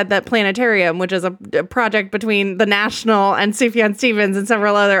 I said that Planetarium, which is a project between The National and Sufjan Stevens and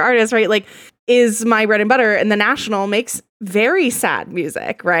several other artists, right? Like, is my bread and butter, and The National makes very sad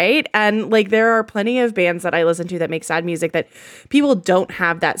music, right? And like there are plenty of bands that I listen to that make sad music that people don't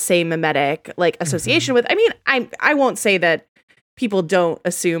have that same mimetic like association with. I mean, I won't say that people don't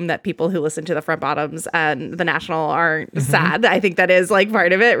assume that people who listen to the Front Bottoms and The National aren't sad. I think that is like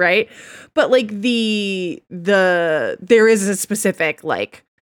part of it, right? But like there is a specific like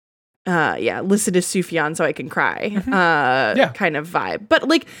listen to Sufjan so I can cry kind of vibe. But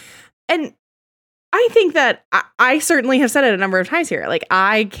like, and I think that I certainly have said it a number of times here. Like,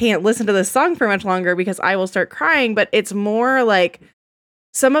 I can't listen to this song for much longer because I will start crying. But it's more like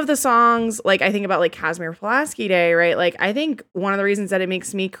some of the songs, like I think about like Casimir Pulaski Day, right? Like, I think one of the reasons that it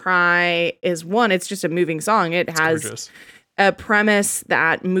makes me cry is one, it's just a moving song. It's has gorgeous. a premise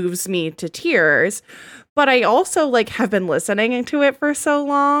that moves me to tears. But I also like have been listening to it for so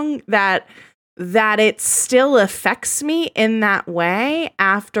long that it still affects me in that way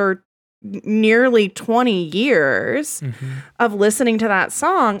after nearly 20 years of listening to that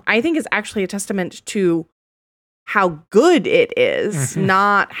song. I think is actually a testament to how good it is,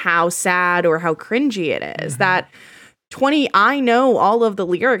 not how sad or how cringy it is. That I know all of the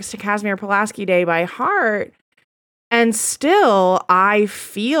lyrics to Casimir Pulaski Day by heart, and still I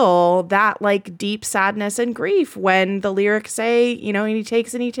feel that like deep sadness and grief when the lyrics say, you know, and he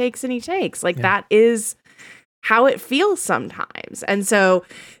takes and he takes and he takes. Like that is how it feels sometimes. And so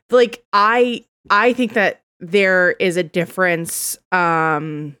like I think that there is a difference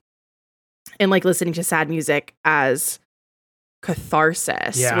in like listening to sad music as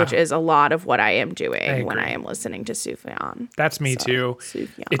catharsis, which is a lot of what I am doing when I am listening to Sufjan. That's me too.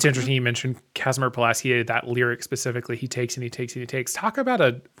 Sufjan. It's interesting you mentioned Casimir Pulaski, that lyric specifically, he takes and he takes and he takes. Talk about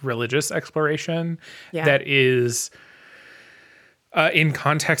a religious exploration that is in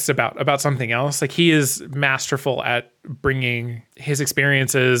context about something else. Like he is masterful at bringing his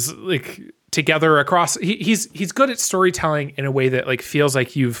experiences like together across. He's good at storytelling in a way that like feels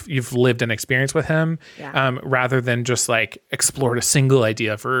like you've lived an experience with him, rather than just like explored a single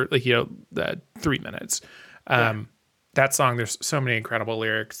idea for like 3 minutes. That song, there's so many incredible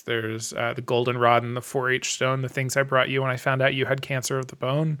lyrics. There's the goldenrod and the 4-H stone, the things I brought you when I found out you had cancer of the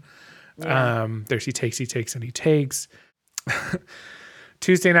bone. There's he takes and he takes.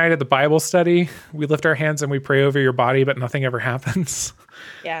 Tuesday night at the Bible study, we lift our hands and we pray over your body, but nothing ever happens.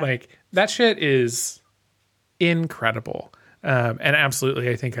 Like that shit is incredible. And absolutely,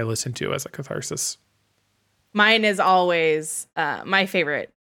 I think I listen to as a catharsis. Mine is always my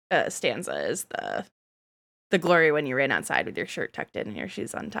favorite stanza is the glory when you ran outside with your shirt tucked in and your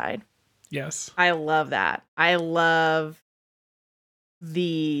shoes untied. Yes. I love that. I love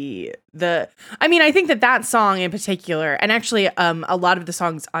I think that song in particular, and actually a lot of the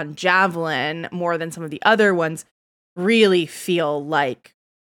songs on Javelin more than some of the other ones really feel like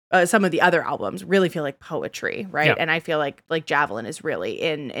some of the other albums really feel like poetry, right? Yeah. And I feel like Javelin is really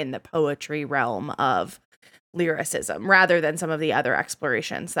in the poetry realm of lyricism rather than some of the other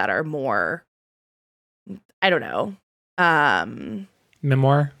explorations that are more, I don't know,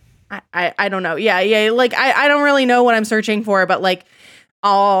 memoir. I don't know. Yeah. Like I don't really know what I'm searching for, but like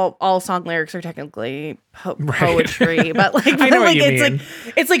all song lyrics are technically poetry, but like I know what you it's mean. like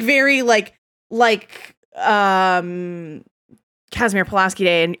it's like very like Casimir Pulaski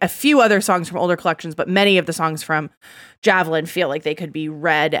Day and a few other songs from older collections, but many of the songs from Javelin feel like they could be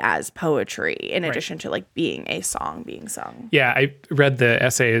read as poetry in addition to like being sung. Yeah, I read the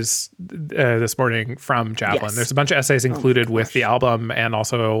essays this morning from Javelin. Yes. There's a bunch of essays included with the album, and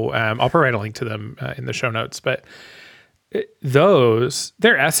also I'll provide a link to them in the show notes. But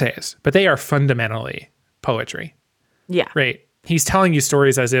they're essays, but they are fundamentally poetry. Yeah. Right. He's telling you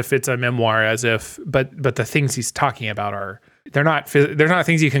stories as if it's a memoir, but the things he's talking about they're not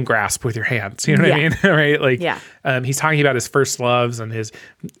things you can grasp with your hands. You know what I mean? Right? Like, he's talking about his first loves and his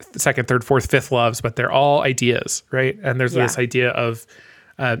second, third, fourth, fifth loves, but they're all ideas, right? And there's this idea of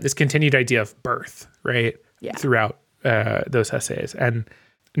this continued idea of birth, right? Yeah. Throughout those essays, and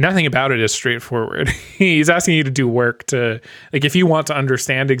nothing about it is straightforward. He's asking you to do work to, like, if you want to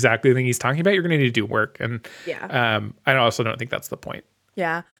understand exactly the thing he's talking about, you're going to need to do work. And I also don't think that's the point.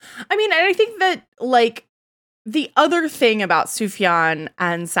 Yeah. I mean, I think that, like, the other thing about Sufjan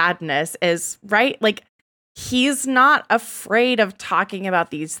and sadness is, right, like, he's not afraid of talking about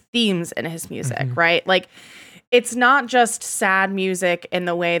these themes in his music, right? Like, it's not just sad music in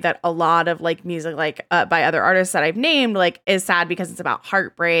the way that a lot of like music, like by other artists that I've named, like is sad because it's about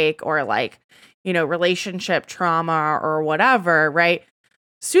heartbreak or like, you know, relationship trauma or whatever, right?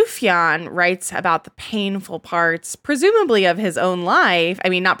 Sufjan writes about the painful parts, presumably of his own life. I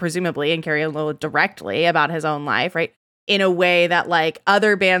mean, not presumably, and Carrie Lowell directly about his own life, right? In a way that like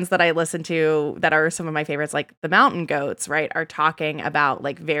other bands that I listen to that are some of my favorites, like the Mountain Goats, right, are talking about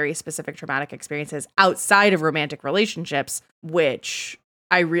like very specific traumatic experiences outside of romantic relationships, which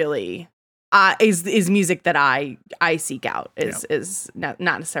I really is music that I seek out is not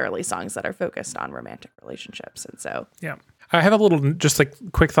necessarily songs that are focused on romantic relationships. And so I have a little just like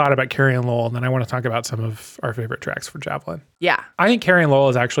quick thought about Carrie and Lowell, and then I want to talk about some of our favorite tracks for Javelin. Yeah, I think Carrie and Lowell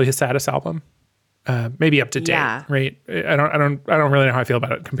is actually his saddest album. Maybe up to date, right? I don't really know how I feel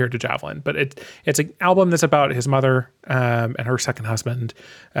about it compared to Javelin, but it's an album that's about his mother and her second husband,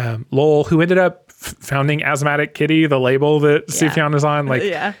 Lowell, who ended up founding Asthmatic Kitty, the label that Sufjan is on. Like,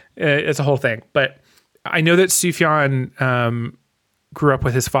 it's a whole thing. But I know that Sufjan grew up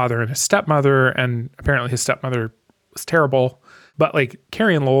with his father and his stepmother, and apparently his stepmother was terrible. But like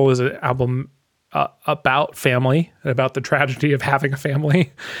Carrie and Lowell is an album about family, about the tragedy of having a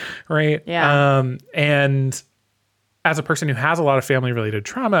family, right? Yeah. And as a person who has a lot of family related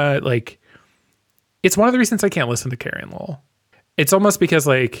trauma, like it's one of the reasons I can't listen to Carrie and Lowell. It's almost because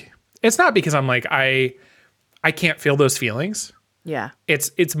like, it's not because I'm like, I can't feel those feelings. Yeah.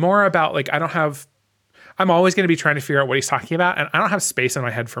 It's more about like, I'm always going to be trying to figure out what he's talking about. And I don't have space in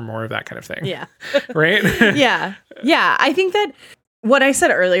my head for more of that kind of thing. Yeah. Right? Yeah. Yeah. I think that what I said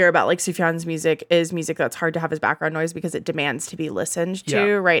earlier about like Sufjan's music is music that's hard to have as background noise because it demands to be listened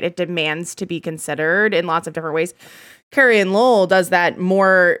to, right? It demands to be considered in lots of different ways. Carrie and Lowell does that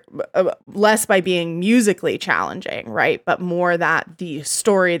less by being musically challenging, right? But more that the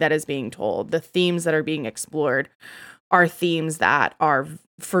story that is being told, the themes that are being explored are themes that are,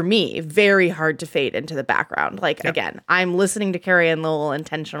 for me, very hard to fade into the background. Like, again, I'm listening to Carrie and Lowell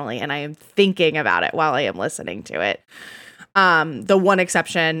intentionally, and I am thinking about it while I am listening to it. The one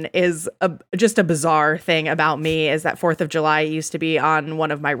exception is just a bizarre thing about me is that 4th of July used to be on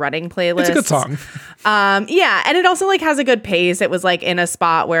one of my running playlists. It's a good song. Yeah. And it also like has a good pace. It was like in a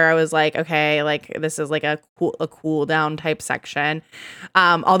spot where I was like, okay, like this is like a cool down type section.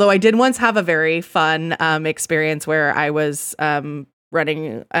 Although I did once have a very fun experience where I was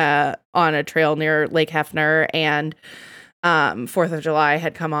running on a trail near Lake Hefner, and 4th of July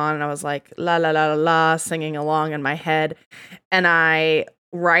had come on, and I was like, la, la, la, la, la, singing along in my head. And I,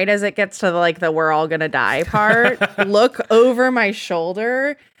 right as it gets to the we're all gonna die part, look over my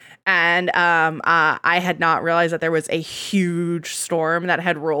shoulder, and I had not realized that there was a huge storm that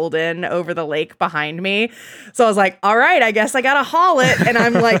had rolled in over the lake behind me. So I was like, all right, I guess I gotta haul it. And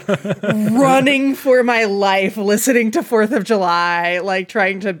I'm like running for my life, listening to 4th of July, like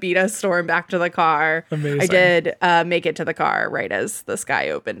trying to beat a storm back to the car. Amazing. I did make it to the car right as the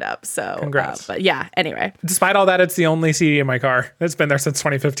sky opened up. So congrats. But yeah, anyway. Despite all that, it's the only CD in my car. It's been there since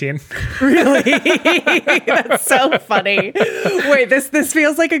 2015. Really? That's so funny. Wait, this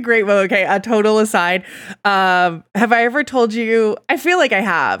feels like a great moment. Okay, a total aside. Have I ever told you? I feel like I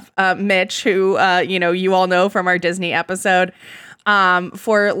have. Mitch, who you all know from our Disney episode,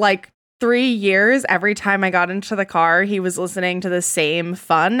 for like 3 years, every time I got into the car, he was listening to the same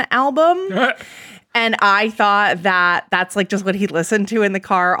Fun album. And I thought that that's like just what he listened to in the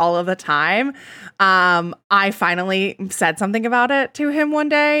car all of the time. I finally said something about it to him one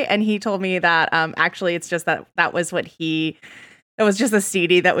day, and he told me that actually it's just that was what it was just a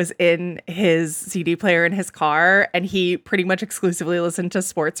CD that was in his CD player in his car, and he pretty much exclusively listened to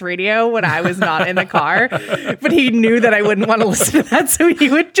sports radio when I was not in the car. But he knew that I wouldn't want to listen to that, so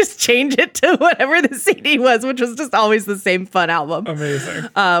he would just change it to whatever the CD was, which was just always the same Fun album. Amazing.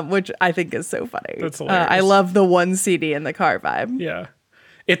 Which I think is so funny. That's hilarious. I love the one CD in the car vibe. Yeah.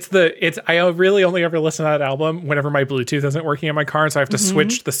 I really only ever listen to that album whenever my Bluetooth isn't working in my car, so I have to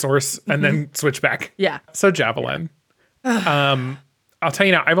switch the source and then switch back. Yeah. So Javelin. I'll tell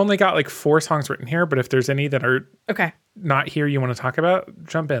you now, I've only got like 4 songs written here, but if there's any that are Okay. not here you want to talk about,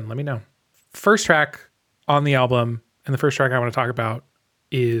 jump in, let me know. First track on the album, and the first track I want to talk about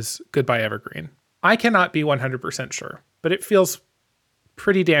is Goodbye Evergreen. I cannot be 100% sure, but it feels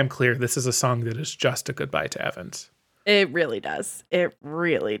pretty damn clear this is a song that is just a goodbye to Evans. It really does. It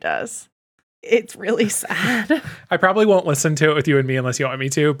really does. It's really sad. I probably won't listen to it with you and me unless you want me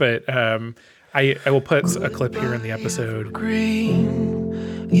to, but I will put a clip here in the episode.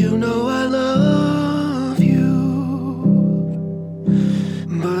 Green, you know I love you,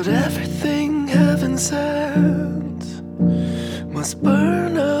 but everything heaven sent must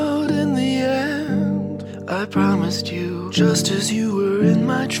burn out in the end. I promised you, just as you were in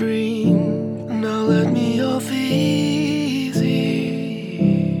my dream. Now let me off easy,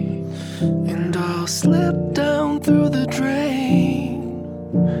 and I'll slip down through the drain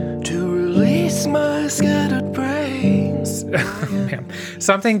to release my scattered brains. Man,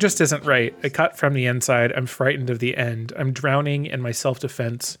 something just isn't right. A cut from the inside. I'm frightened of the end. I'm drowning in my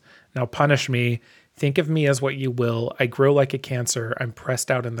self-defense. Now punish me. Think of me as what you will. I grow like a cancer. I'm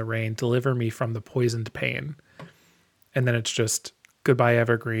pressed out in the rain. Deliver me from the poisoned pain. And then it's just Goodbye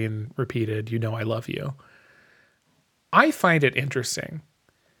Evergreen repeated. You know I love you. I find it interesting,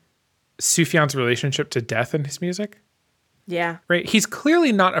 Sufjan's relationship to death in his music. Yeah. Right? He's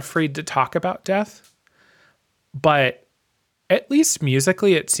clearly not afraid to talk about death, but at least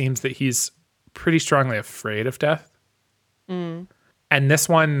musically, it seems that he's pretty strongly afraid of death. And this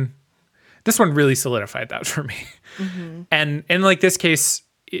one really solidified that for me. Mm-hmm. And in like this case,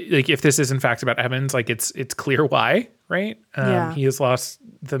 like if this is in fact about Evans, like it's clear why, right? He has lost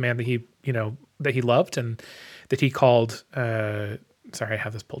the man that he loved and that he called, sorry, I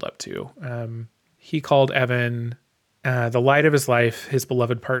have this pulled up too. He called Evan the light of his life, his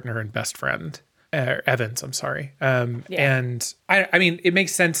beloved partner and best friend. Evans, I'm sorry. And I mean, it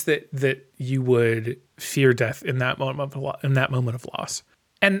makes sense that you would fear death in that moment of loss.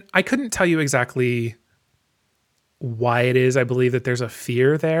 And I couldn't tell you exactly why it is I believe that there's a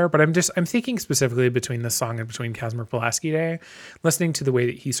fear there, but I'm thinking specifically between this song and between Casimir Pulaski Day, listening to the way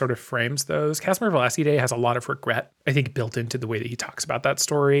that he sort of frames those. Casimir Pulaski Day has a lot of regret, I think, built into the way that he talks about that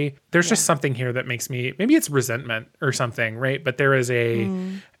story. There's just something here that makes me, maybe it's resentment or something, right? But there is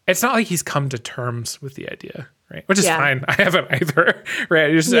it's not like he's come to terms with the idea, right? Which is fine. I haven't either,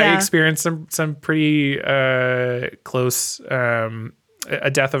 right? I experienced some pretty close, a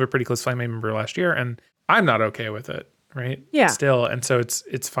death of a pretty close family member last year, and I'm not okay with it, right? Yeah. Still. And so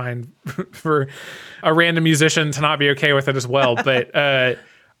it's fine for a random musician to not be okay with it as well. But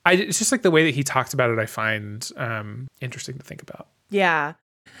it's just like the way that he talks about it, I find interesting to think about. Yeah.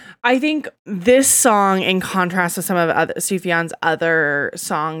 I think this song, in contrast to some of Sufjan's other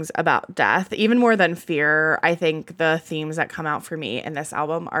songs about death, even more than fear, I think the themes that come out for me in this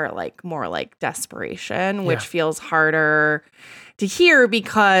album are like more like desperation, which feels harder to hear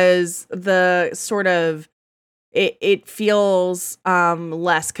because the sort of it feels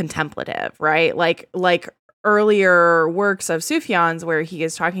less contemplative, right? Like earlier works of Sufjan's where he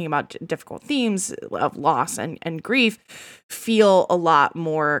is talking about difficult themes of loss and grief feel a lot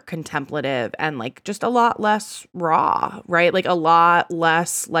more contemplative and like just a lot less raw, right? Like a lot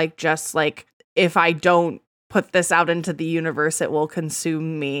less like just like, if I don't put this out into the universe, it will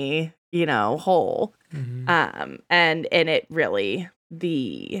consume me, whole. Mm-hmm. And it really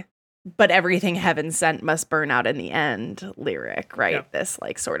but everything heaven sent must burn out in the end lyric, right? Yeah. This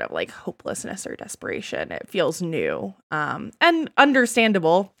like sort of like hopelessness or desperation. It feels new and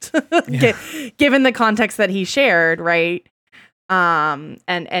understandable given the context that he shared, right? And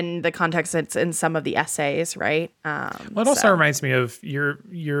the context that's in some of the essays, right? Well, it also reminds me of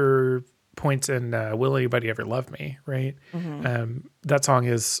your points in Will Anybody Ever Love Me, right? Mm-hmm. That song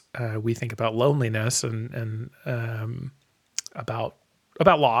is we think about loneliness and about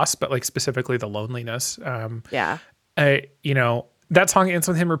loss, but like specifically the loneliness. That song ends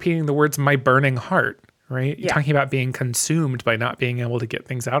with him repeating the words, "my burning heart," right? You're talking about being consumed by not being able to get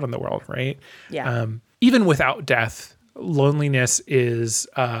things out in the world, right? Yeah. Even without death, loneliness is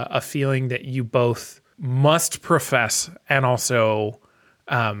a feeling that you both must profess and also,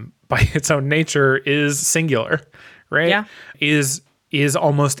 by its own nature, is singular, right? Yeah. Is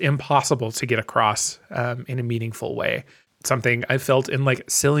almost impossible to get across in a meaningful way. Something I felt in like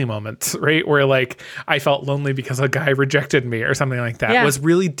silly moments, right? Where like I felt lonely because a guy rejected me or something like that was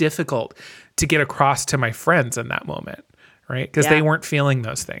really difficult to get across to my friends in that moment, right? Because they weren't feeling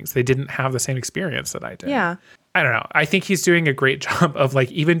those things. They didn't have the same experience that I did. Yeah. I don't know. I think he's doing a great job of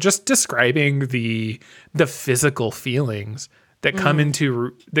like even just describing the physical feelings that come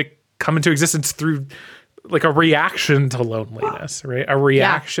into existence through like a reaction to loneliness, right? A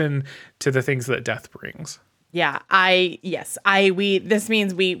reaction to the things that death brings. Yeah, this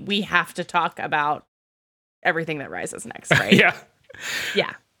means we have to talk about Everything That Rises next, right?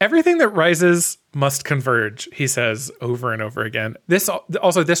 Yeah. Everything that rises must converge, he says over and over again. This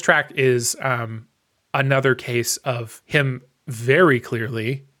track is another case of him very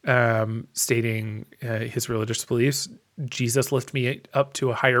clearly stating his religious beliefs. Jesus lift me up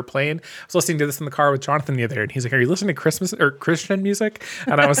to a higher plane. I was listening to this in the car with Jonathan the other day, and he's like, "Are you listening to Christmas or Christian music?"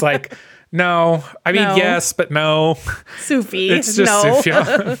 And I was like, "No. I mean, yes, but no." Sufi. It's just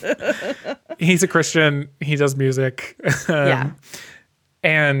Sufjan. He's a Christian. He does music.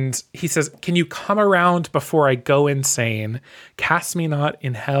 And he says, "Can you come around before I go insane? Cast me not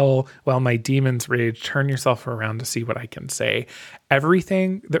in hell while my demons rage. Turn yourself around to see what I can say.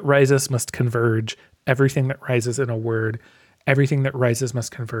 Everything that rises must converge. Everything that rises in a word. Everything that rises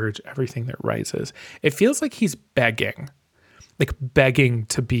must converge. Everything that rises." It feels like he's begging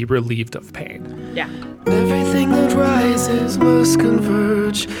to be relieved of pain. Yeah. Everything that rises must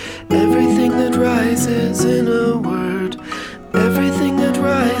converge. Everything that rises in a word. Everything that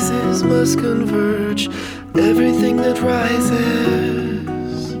rises must converge. Everything that rises.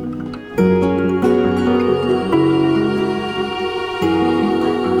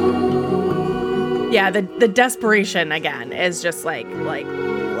 Yeah, the desperation again is just like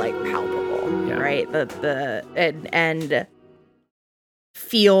palpable, right? The and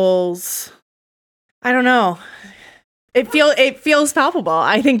feels, I don't know. It feels palpable.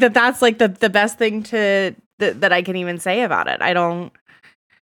 I think that's like the best thing that I can even say about it.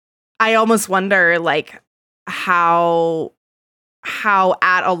 I almost wonder like how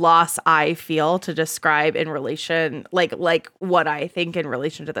at a loss I feel to describe in relation like what I think in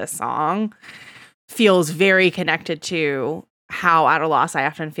relation to this song feels very connected to how at a loss I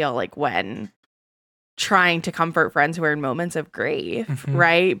often feel like when trying to comfort friends who are in moments of grief,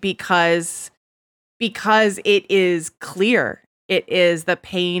 right? Because it is clear. It is, the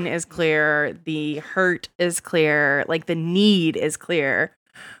pain is clear, the hurt is clear, like the need is clear,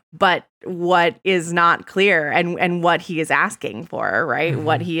 but what is not clear and what he is asking for, right?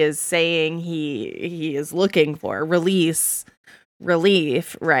 What he is saying he is looking for, relief,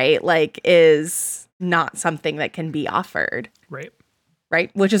 right? Like is not something that can be offered. Right.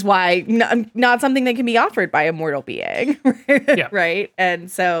 Which is why not something that can be offered by a mortal being. Yeah. Right.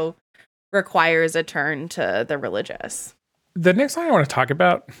 And so requires a turn to the religious. The next song I want to talk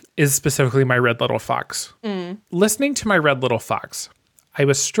about is specifically My Red Little Fox. Listening to My Red Little Fox, I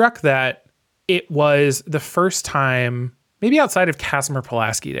was struck that it was the first time, maybe outside of Casimir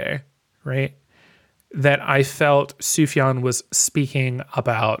Pulaski Day, right, that I felt Sufjan was speaking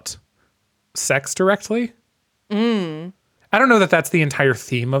about sex directly. I don't know that that's the entire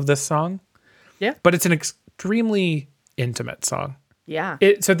theme of this song. Yeah. But it's an extremely intimate song. Yeah.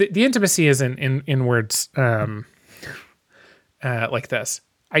 So the intimacy is in words like this.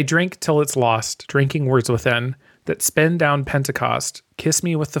 I drink till it's lost, drinking words within that spin down Pentecost. Kiss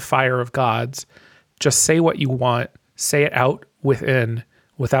me with the fire of God's. Just say what you want. Say it out within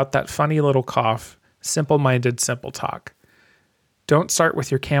without that funny little cough. Simple-minded, simple talk. Don't start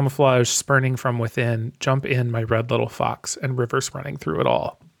with your camouflage spurning from within. Jump in, my red little fox, and rivers running through it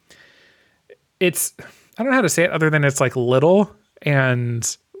all. I don't know how to say it other than it's like little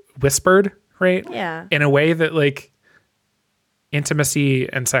and whispered, right? Yeah. In a way that like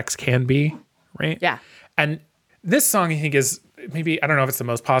intimacy and sex can be, right? Yeah. And this song I think is maybe, I don't know if it's the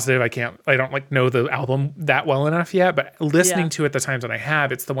most positive. I don't like know the album that well enough yet, but listening to it the times that I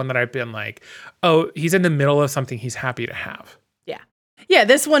have, it's the one that I've been like, oh, he's in the middle of something he's happy to have. Yeah,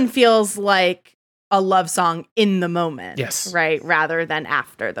 this one feels like a love song in the moment. Yes. Right? Rather than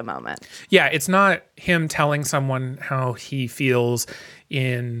after the moment. Yeah, it's not him telling someone how he feels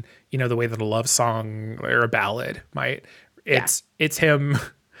in, the way that a love song or a ballad might. It's him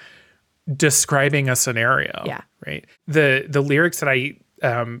describing a scenario. Yeah. Right? The lyrics that I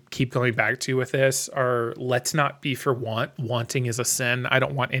keep going back to with this are, let's not be for want. Wanting is a sin. I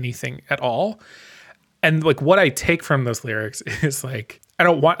don't want anything at all. And like what I take from those lyrics is like, I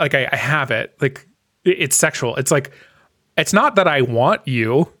don't want, like I have it, like it's sexual. It's like, it's not that I want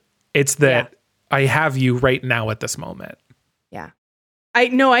you. It's that I have you right now at this moment. Yeah.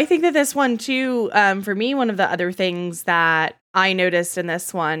 I think that this one too, for me, one of the other things that I noticed in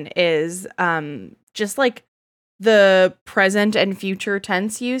this one is just like the present and future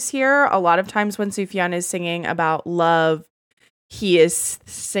tense use here. A lot of times when Sufjan is singing about love, he is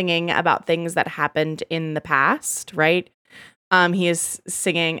singing about things that happened in the past, right? He is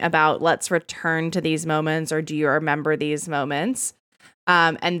singing about, let's return to these moments, or do you remember these moments?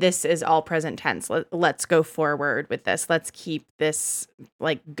 And this is all present tense. Let's go forward with this. Let's keep this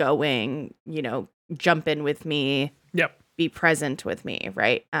like going, jump in with me. Yep. Be present with me,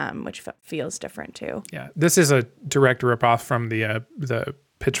 right? Which feels different too. Yeah. This is a direct ripoff from the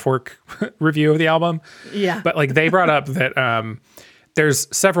Pitchfork review of the album. Yeah. But like they brought up that there's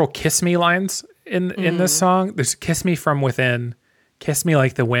several kiss me lines in this song. There's kiss me from within, kiss me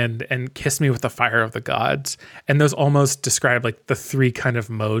like the wind, and kiss me with the fire of the gods. And those almost describe like the three kind of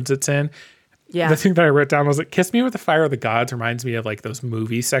modes it's in. Yeah. The thing that I wrote down was like, kiss me with the fire of the gods reminds me of like those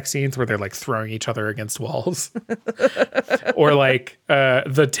movie sex scenes where they're like throwing each other against walls. Or like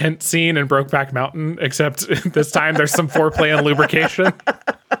the tent scene in Brokeback Mountain, except this time there's some foreplay and lubrication.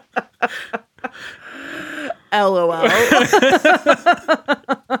 LOL.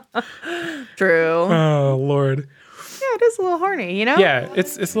 True. Oh, Lord. Yeah, it is a little horny, Yeah,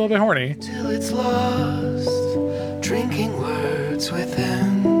 it's a little bit horny. Till it's lost, drinking words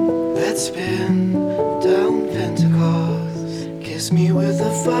within that spin down Pentecost. Kiss me with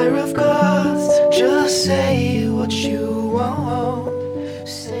the fire of God. Just say what you want.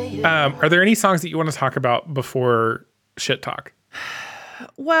 Say it. Are there any songs that you want to talk about before shit talk?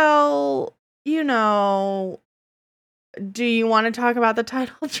 Well, do you want to talk about the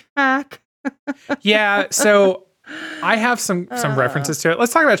title track? Yeah, so I have some references to it.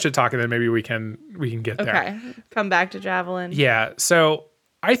 Let's talk about shit talk, and then maybe we can get there. Okay, come back to Javelin. Yeah, so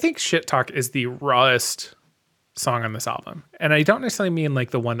I think shit talk is the rawest song on this album, and I don't necessarily mean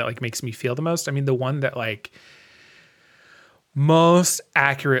like the one that like makes me feel the most. I mean the one that like most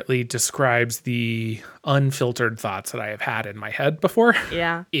accurately describes the unfiltered thoughts that I have had in my head before.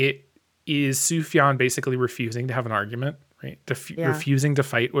 Yeah, it is Sufjan basically refusing to have an argument, right? Refusing to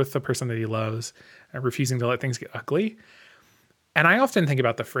fight with the person that he loves, and refusing to let things get ugly. And I often think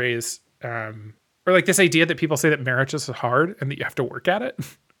about the phrase, or like this idea that people say that marriage is hard and that you have to work at it.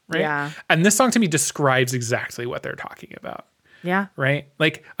 Right. Yeah. And this song to me describes exactly what they're talking about. Yeah. Right.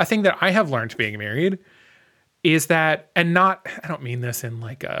 Like a thing that I have learned being married is that, and not, I don't mean this in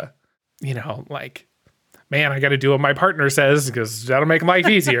like a, you know, like, man, I got to do what my partner says because that'll make life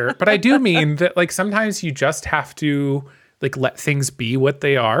easier. But I do mean that like sometimes you just have to like let things be what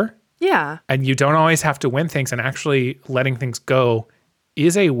they are. Yeah. And you don't always have to win things, and actually letting things go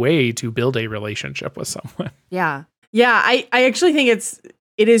is a way to build a relationship with someone. Yeah. Yeah. I actually think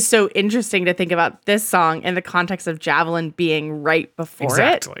it is so interesting to think about this song in the context of Javelin being right before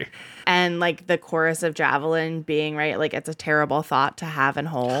Exactly. it. And like the chorus of Javelin being right, like it's a terrible thought to have and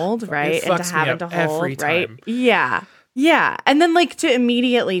hold, right? And to have and to hold, right? Yeah. Yeah. And then like to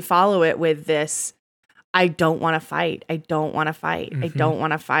immediately follow it with this, I don't want to fight. I don't want to fight. I don't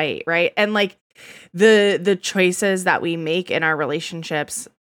want to fight, right? And like the choices that we make in our relationships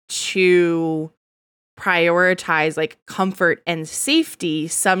to prioritize like comfort and safety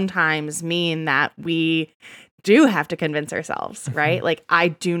sometimes mean that we do have to convince ourselves, right? Like I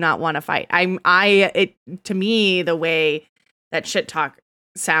do not want to fight. To me, the way that shit talk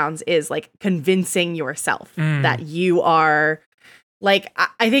sounds is like convincing yourself that you are like,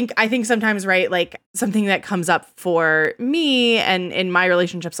 I think sometimes, right? Like something that comes up for me and in my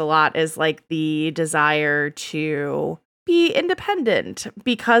relationships a lot is like the desire to be independent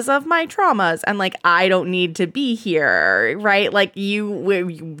because of my traumas. And like, I don't need to be here, right? Like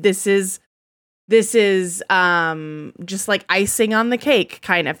this is just like icing on the cake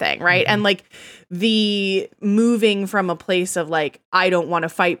kind of thing, right? And like the moving from a place of like, I don't want to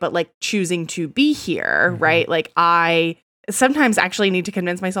fight, but like choosing to be here, right? Like I sometimes actually need to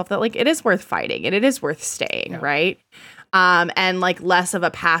convince myself that like it is worth fighting and it is worth staying, right? And like less of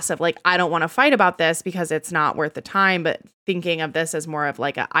a passive, like, I don't want to fight about this because it's not worth the time, but thinking of this as more of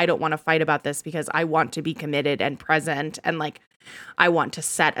like, I don't want to fight about this because I want to be committed and present. And like, I want to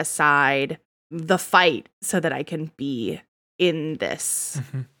set aside the fight so that I can be in this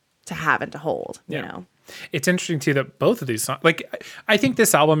to have and to hold, you know? It's interesting too that both of these songs, like I think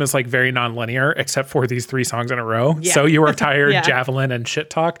this album is like very non-linear except for these 3 songs in a row. Yeah. So You Are Tired, Javelin, and Shit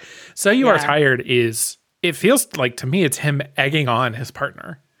Talk. So You Are Tired is, it feels like to me, it's him egging on his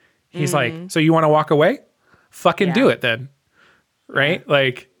partner. He's like, so you want to walk away? Fucking do it then. Right?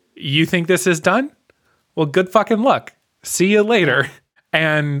 Like, you think this is done? Well, good fucking luck. See you later.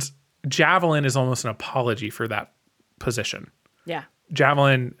 And Javelin is almost an apology for that position. Yeah.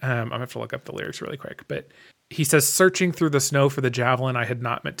 Javelin, I'm going to have to look up the lyrics really quick, but he says, searching through the snow for the javelin I had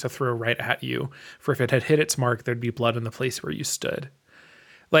not meant to throw right at you, for if it had hit its mark, there'd be blood in the place where you stood.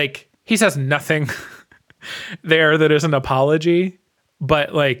 Like, he says nothing there that is an apology,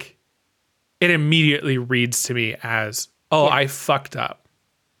 but like, it immediately reads to me as, I fucked up.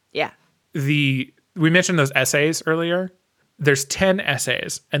 Yeah. We mentioned those essays earlier. There's 10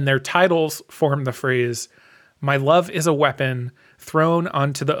 essays, and their titles form the phrase, my love is a weapon thrown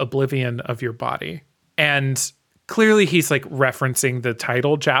onto the oblivion of your body. And clearly he's like referencing the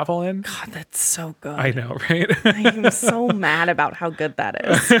title Javelin. God, that's so good. I know, right? I'm so mad about how good that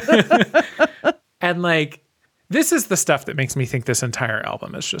is. And like, this is the stuff that makes me think this entire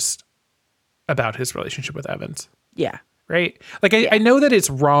album is just about his relationship with Evans. Yeah. Right? Like, I know that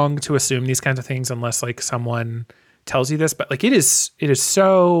it's wrong to assume these kinds of things unless like someone tells you this, but like it is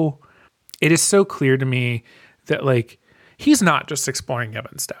so clear to me that like he's not just exploring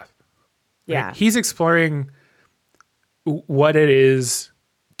Evan's death. Yeah. Right? He's exploring what it is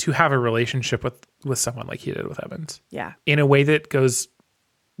to have a relationship with someone like he did with Evans. Yeah. In a way that goes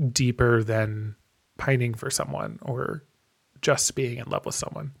deeper than pining for someone or just being in love with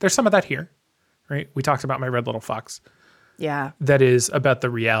someone. There's some of that here, right? We talked about My Red Little Fox. Yeah. That is about the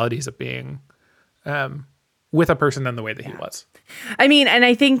realities of being with a person in the way that he was. I mean, and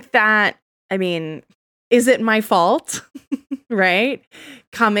I think that, is it my fault? Right?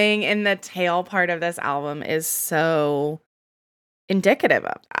 Coming in the tail part of this album is so indicative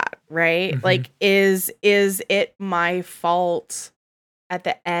of that, right? Mm-hmm. Like, is it my fault at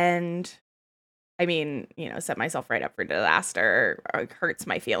the end? Set myself right up for disaster or hurts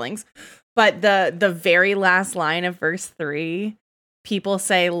my feelings. But the very last line of verse 3, people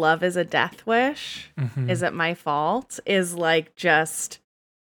say love is a death wish. Mm-hmm. Is it my fault? Is like just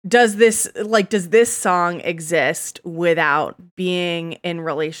does this song exist without being in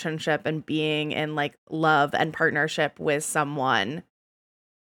relationship and being in like love and partnership with someone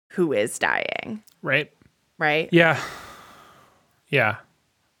who is dying? Right. Yeah. Yeah.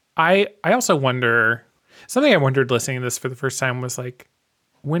 I also wonder, something I wondered listening to this for the first time was like,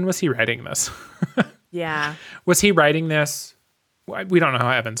 when was he writing this? Yeah. Was he writing this? We don't know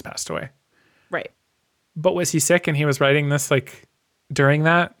how Evans passed away. Right. But was he sick and he was writing this like during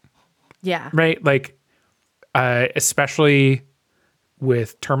that? Yeah. Right? Like, especially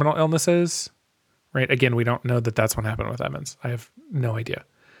with terminal illnesses, right? Again, we don't know that that's what happened with Evans. I have no idea.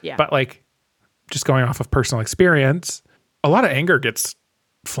 Yeah. But like, just going off of personal experience, a lot of anger gets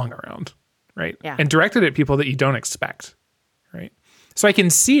flung around, right? Yeah. And directed at people that you don't expect, right? So I can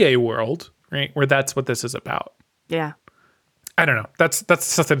see a world, right, where that's what this is about. Yeah. I don't know. That's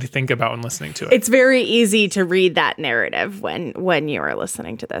something to think about when listening to it. It's very easy to read that narrative when you are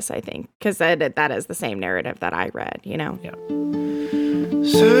listening to this, I think, because that is the same narrative that I read, you know? Yeah.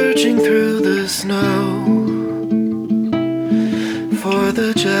 Searching through the snow for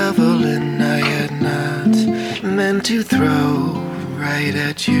the javelin I had not meant to throw right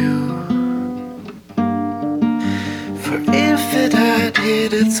at you. For if it had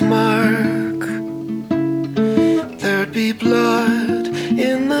hit its mark, there'd be blood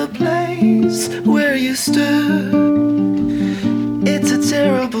in the place where you stood. It's a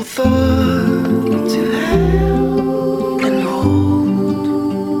terrible thought to have and hold.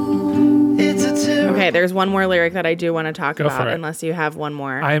 It's a terrible. Okay, there's one more lyric that I do want to talk Go about, for it. unless you have one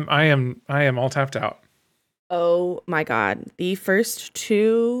more. I am all tapped out. Oh my God. The first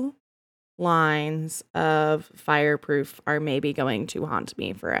two lines of Fireproof are maybe going to haunt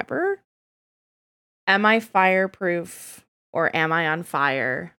me forever. Am I fireproof or am I on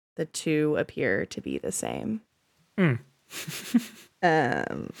fire? The two appear to be the same. That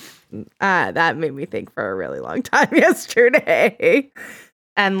made me think for a really long time yesterday.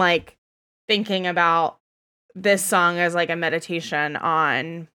 And like thinking about this song as like a meditation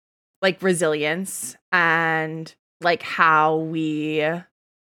on like resilience and like how we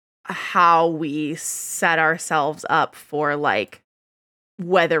set ourselves up for like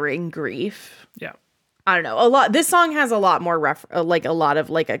weathering grief. Yeah. I don't know. This song has a lot more like a lot of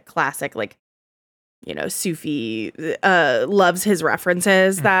like a classic, like, you know, Sufi loves his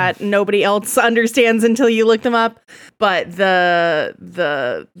references that nobody else understands until you look them up. But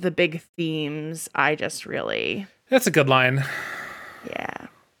the big themes, I just really. That's a good line. Yeah.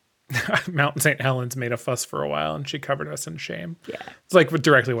 Mountain St. Helens made a fuss for a while and she covered us in shame. Yeah. It's like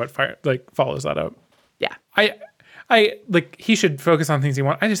directly what fire like follows that up. Yeah. I like he should focus on things he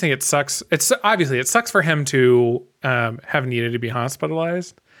wants. I just think it sucks. It's obviously it sucks for him to have needed to be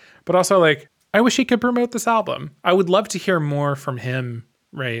hospitalized, but also like I wish he could promote this album. I would love to hear more from him,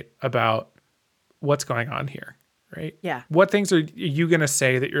 right, about what's going on here, right? Yeah. What things are you going to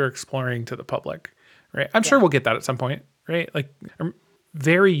say that you're exploring to the public, right? I'm sure we'll get that at some point, right? Like I'm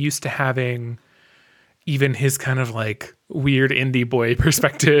very used to having even his kind of like weird indie boy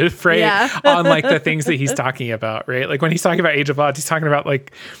perspective, right? Yeah. On like the things that he's talking about, right? Like when he's talking about Age of Odds, he's talking about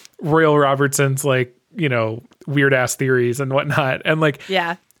like Royal Robertson's like, you know, weird ass theories and whatnot. And like,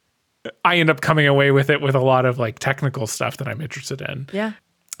 Yeah. I end up coming away with it with a lot of like technical stuff that I'm interested in. Yeah.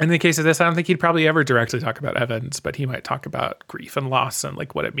 In the case of this, I don't think he'd probably ever directly talk about Evans, but he might talk about grief and loss and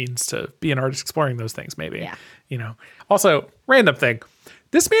like what it means to be an artist exploring those things maybe. Yeah. You know. Also, random thing.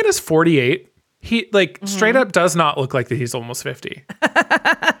 This man is 48. He like straight up does not look like that he's almost 50.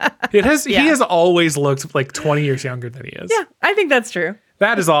 He has always looked like 20 years younger than he is. Yeah, I think that's true.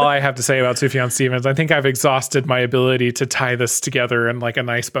 That is all I have to say about Sufjan Stevens. I think I've exhausted my ability to tie this together in like a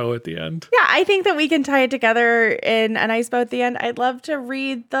nice bow at the end. Yeah, I think that we can tie it together in a nice bow at the end. I'd love to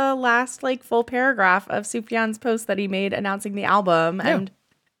read the last like full paragraph of Sufjan's post that he made announcing the album and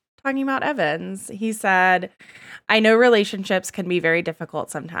talking about Evans. He said, I know relationships can be very difficult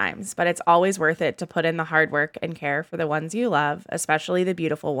sometimes, but it's always worth it to put in the hard work and care for the ones you love, especially the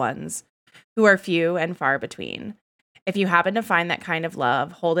beautiful ones, who are few and far between. If you happen to find that kind of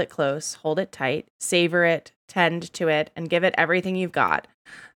love, hold it close, hold it tight, savor it, tend to it, and give it everything you've got,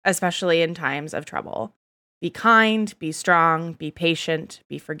 especially in times of trouble. Be kind, be strong, be patient,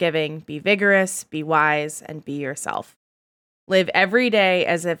 be forgiving, be vigorous, be wise, and be yourself. Live every day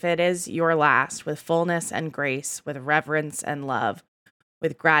as if it is your last, with fullness and grace, with reverence and love,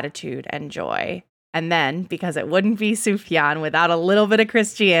 with gratitude and joy. And then, because it wouldn't be Sufjan without a little bit of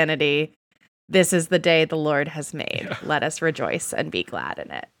Christianity, this is the day the Lord has made. Yeah. Let us rejoice and be glad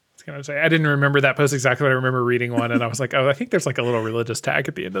in it. I was going to say, I didn't remember that post exactly, but I remember reading one and I was like, oh, I think there's like a little religious tag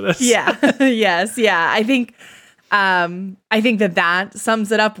at the end of this. Yeah. Yes. Yeah. I think that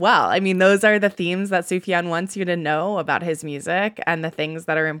sums it up well. I mean, those are the themes that Sufjan wants you to know about his music and the things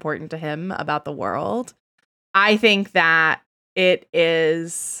that are important to him about the world. I think that it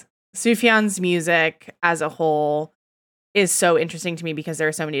is Sufjan's music as a whole is so interesting to me because there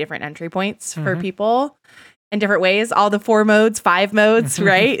are so many different entry points for people. in different ways, all the 4 modes, 5 modes,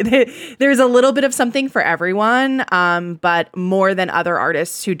 right? There's a little bit of something for everyone, but more than other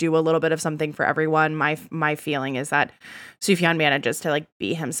artists who do a little bit of something for everyone, my feeling is that Sufjan manages to like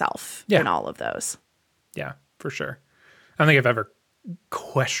be himself in all of those. Yeah, for sure. I don't think I've ever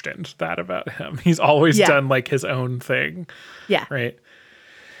questioned that about him. He's always done like his own thing. Yeah. Right.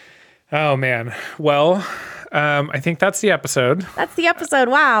 Oh man. Well, I think that's the episode. That's the episode.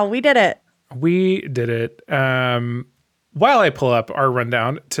 Wow, we did it. We did it. While I pull up our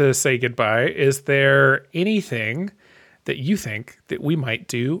rundown to say goodbye, is there anything that you think that we might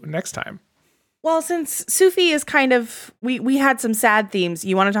do next time? Well, since Sufi is kind of, we had some sad themes.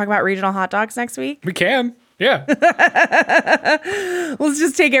 You want to talk about regional hot dogs next week? We can. Yeah. Let's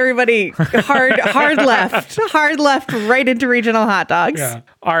just take everybody hard left right into regional hot dogs. Yeah.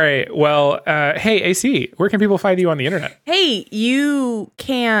 All right. Well, hey, AC, where can people find you on the internet? Hey, you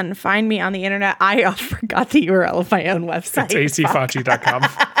can find me on the internet. I forgot the URL of my own website. It's acfachi.com.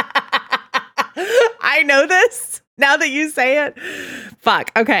 I know this now that you say it.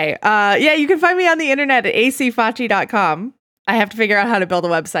 Fuck. Okay. Yeah, you can find me on the internet at acfachi.com. I have to figure out how to build a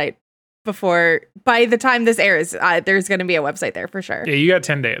website by the time this airs. There's going to be a website there for sure. Yeah, you got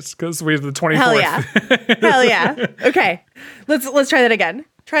 10 days because we have the 24th. Hell yeah. Hell yeah. Okay. Let's try that again.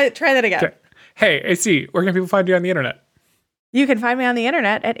 Try that again. Okay. Hey, AC, where can people find you on the internet? You can find me on the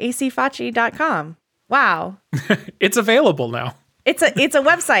internet at acfachi.com. Wow. It's available now. It's a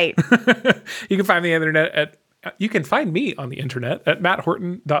website. You can find the internet you can find me on the internet at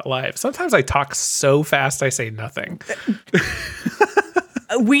matthorton.live. Sometimes I talk so fast I say nothing.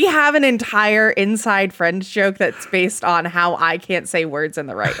 We have an entire inside friends joke that's based on how I can't say words in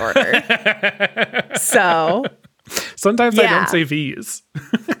the right order. So sometimes I don't say V's.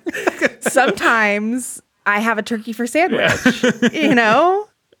 Sometimes I have a turkey for sandwich, you know?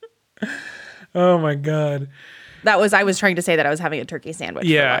 Oh my God. I was trying to say that I was having a turkey sandwich.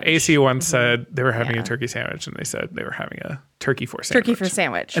 Yeah, AC once said they were having a turkey sandwich, and they said they were having a turkey for sandwich. Turkey for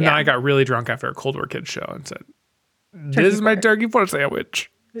sandwich. And then I got really drunk after a Cold War Kids show and said, "This is my turkey for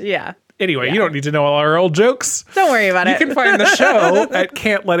sandwich." Yeah. Anyway, you don't need to know all our old jokes. Don't worry about it. You can find the show at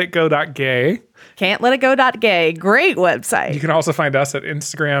can'tletitgo.gay. Can'tletitgo.gay. Great website. You can also find us at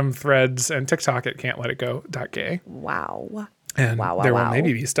Instagram, Threads, and TikTok at can'tletitgo.gay. Wow. And there will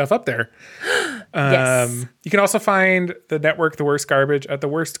maybe be stuff up there. Yes. You can also find the network, The Worst Garbage, at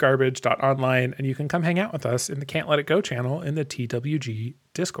theworstgarbage.online, and you can come hang out with us in the Can't Let It Go channel in the TWG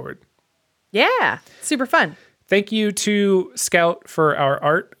Discord. Yeah. Super fun. Thank you to Scout for our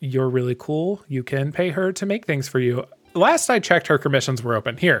art. You're really cool. You can pay her to make things for you. Last I checked, her commissions were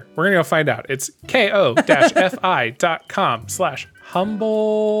open. Here, we're going to go find out. It's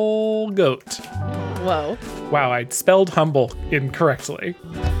ko-fi.com/humblegoat. Whoa. Wow, I spelled humble incorrectly.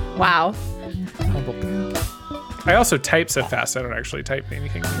 Wow. Humble goat. I also type so fast I don't actually type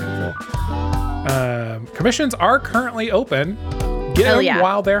anything meaningful. Commissions are currently open. Get them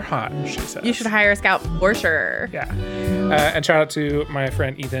while they're hot, she says. You should hire a Scout for sure. Yeah. And shout out to my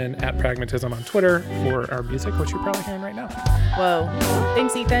friend Ethan at Pragmatism on Twitter for our music, which you're probably hearing right now. Whoa.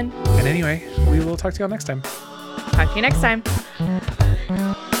 Thanks, Ethan. And anyway, we will talk to you all next time. Talk to you next time.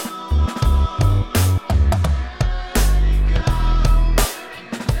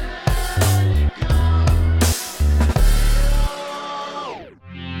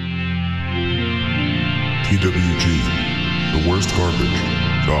 TWG, the worst garbage.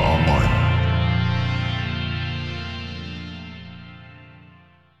 Online.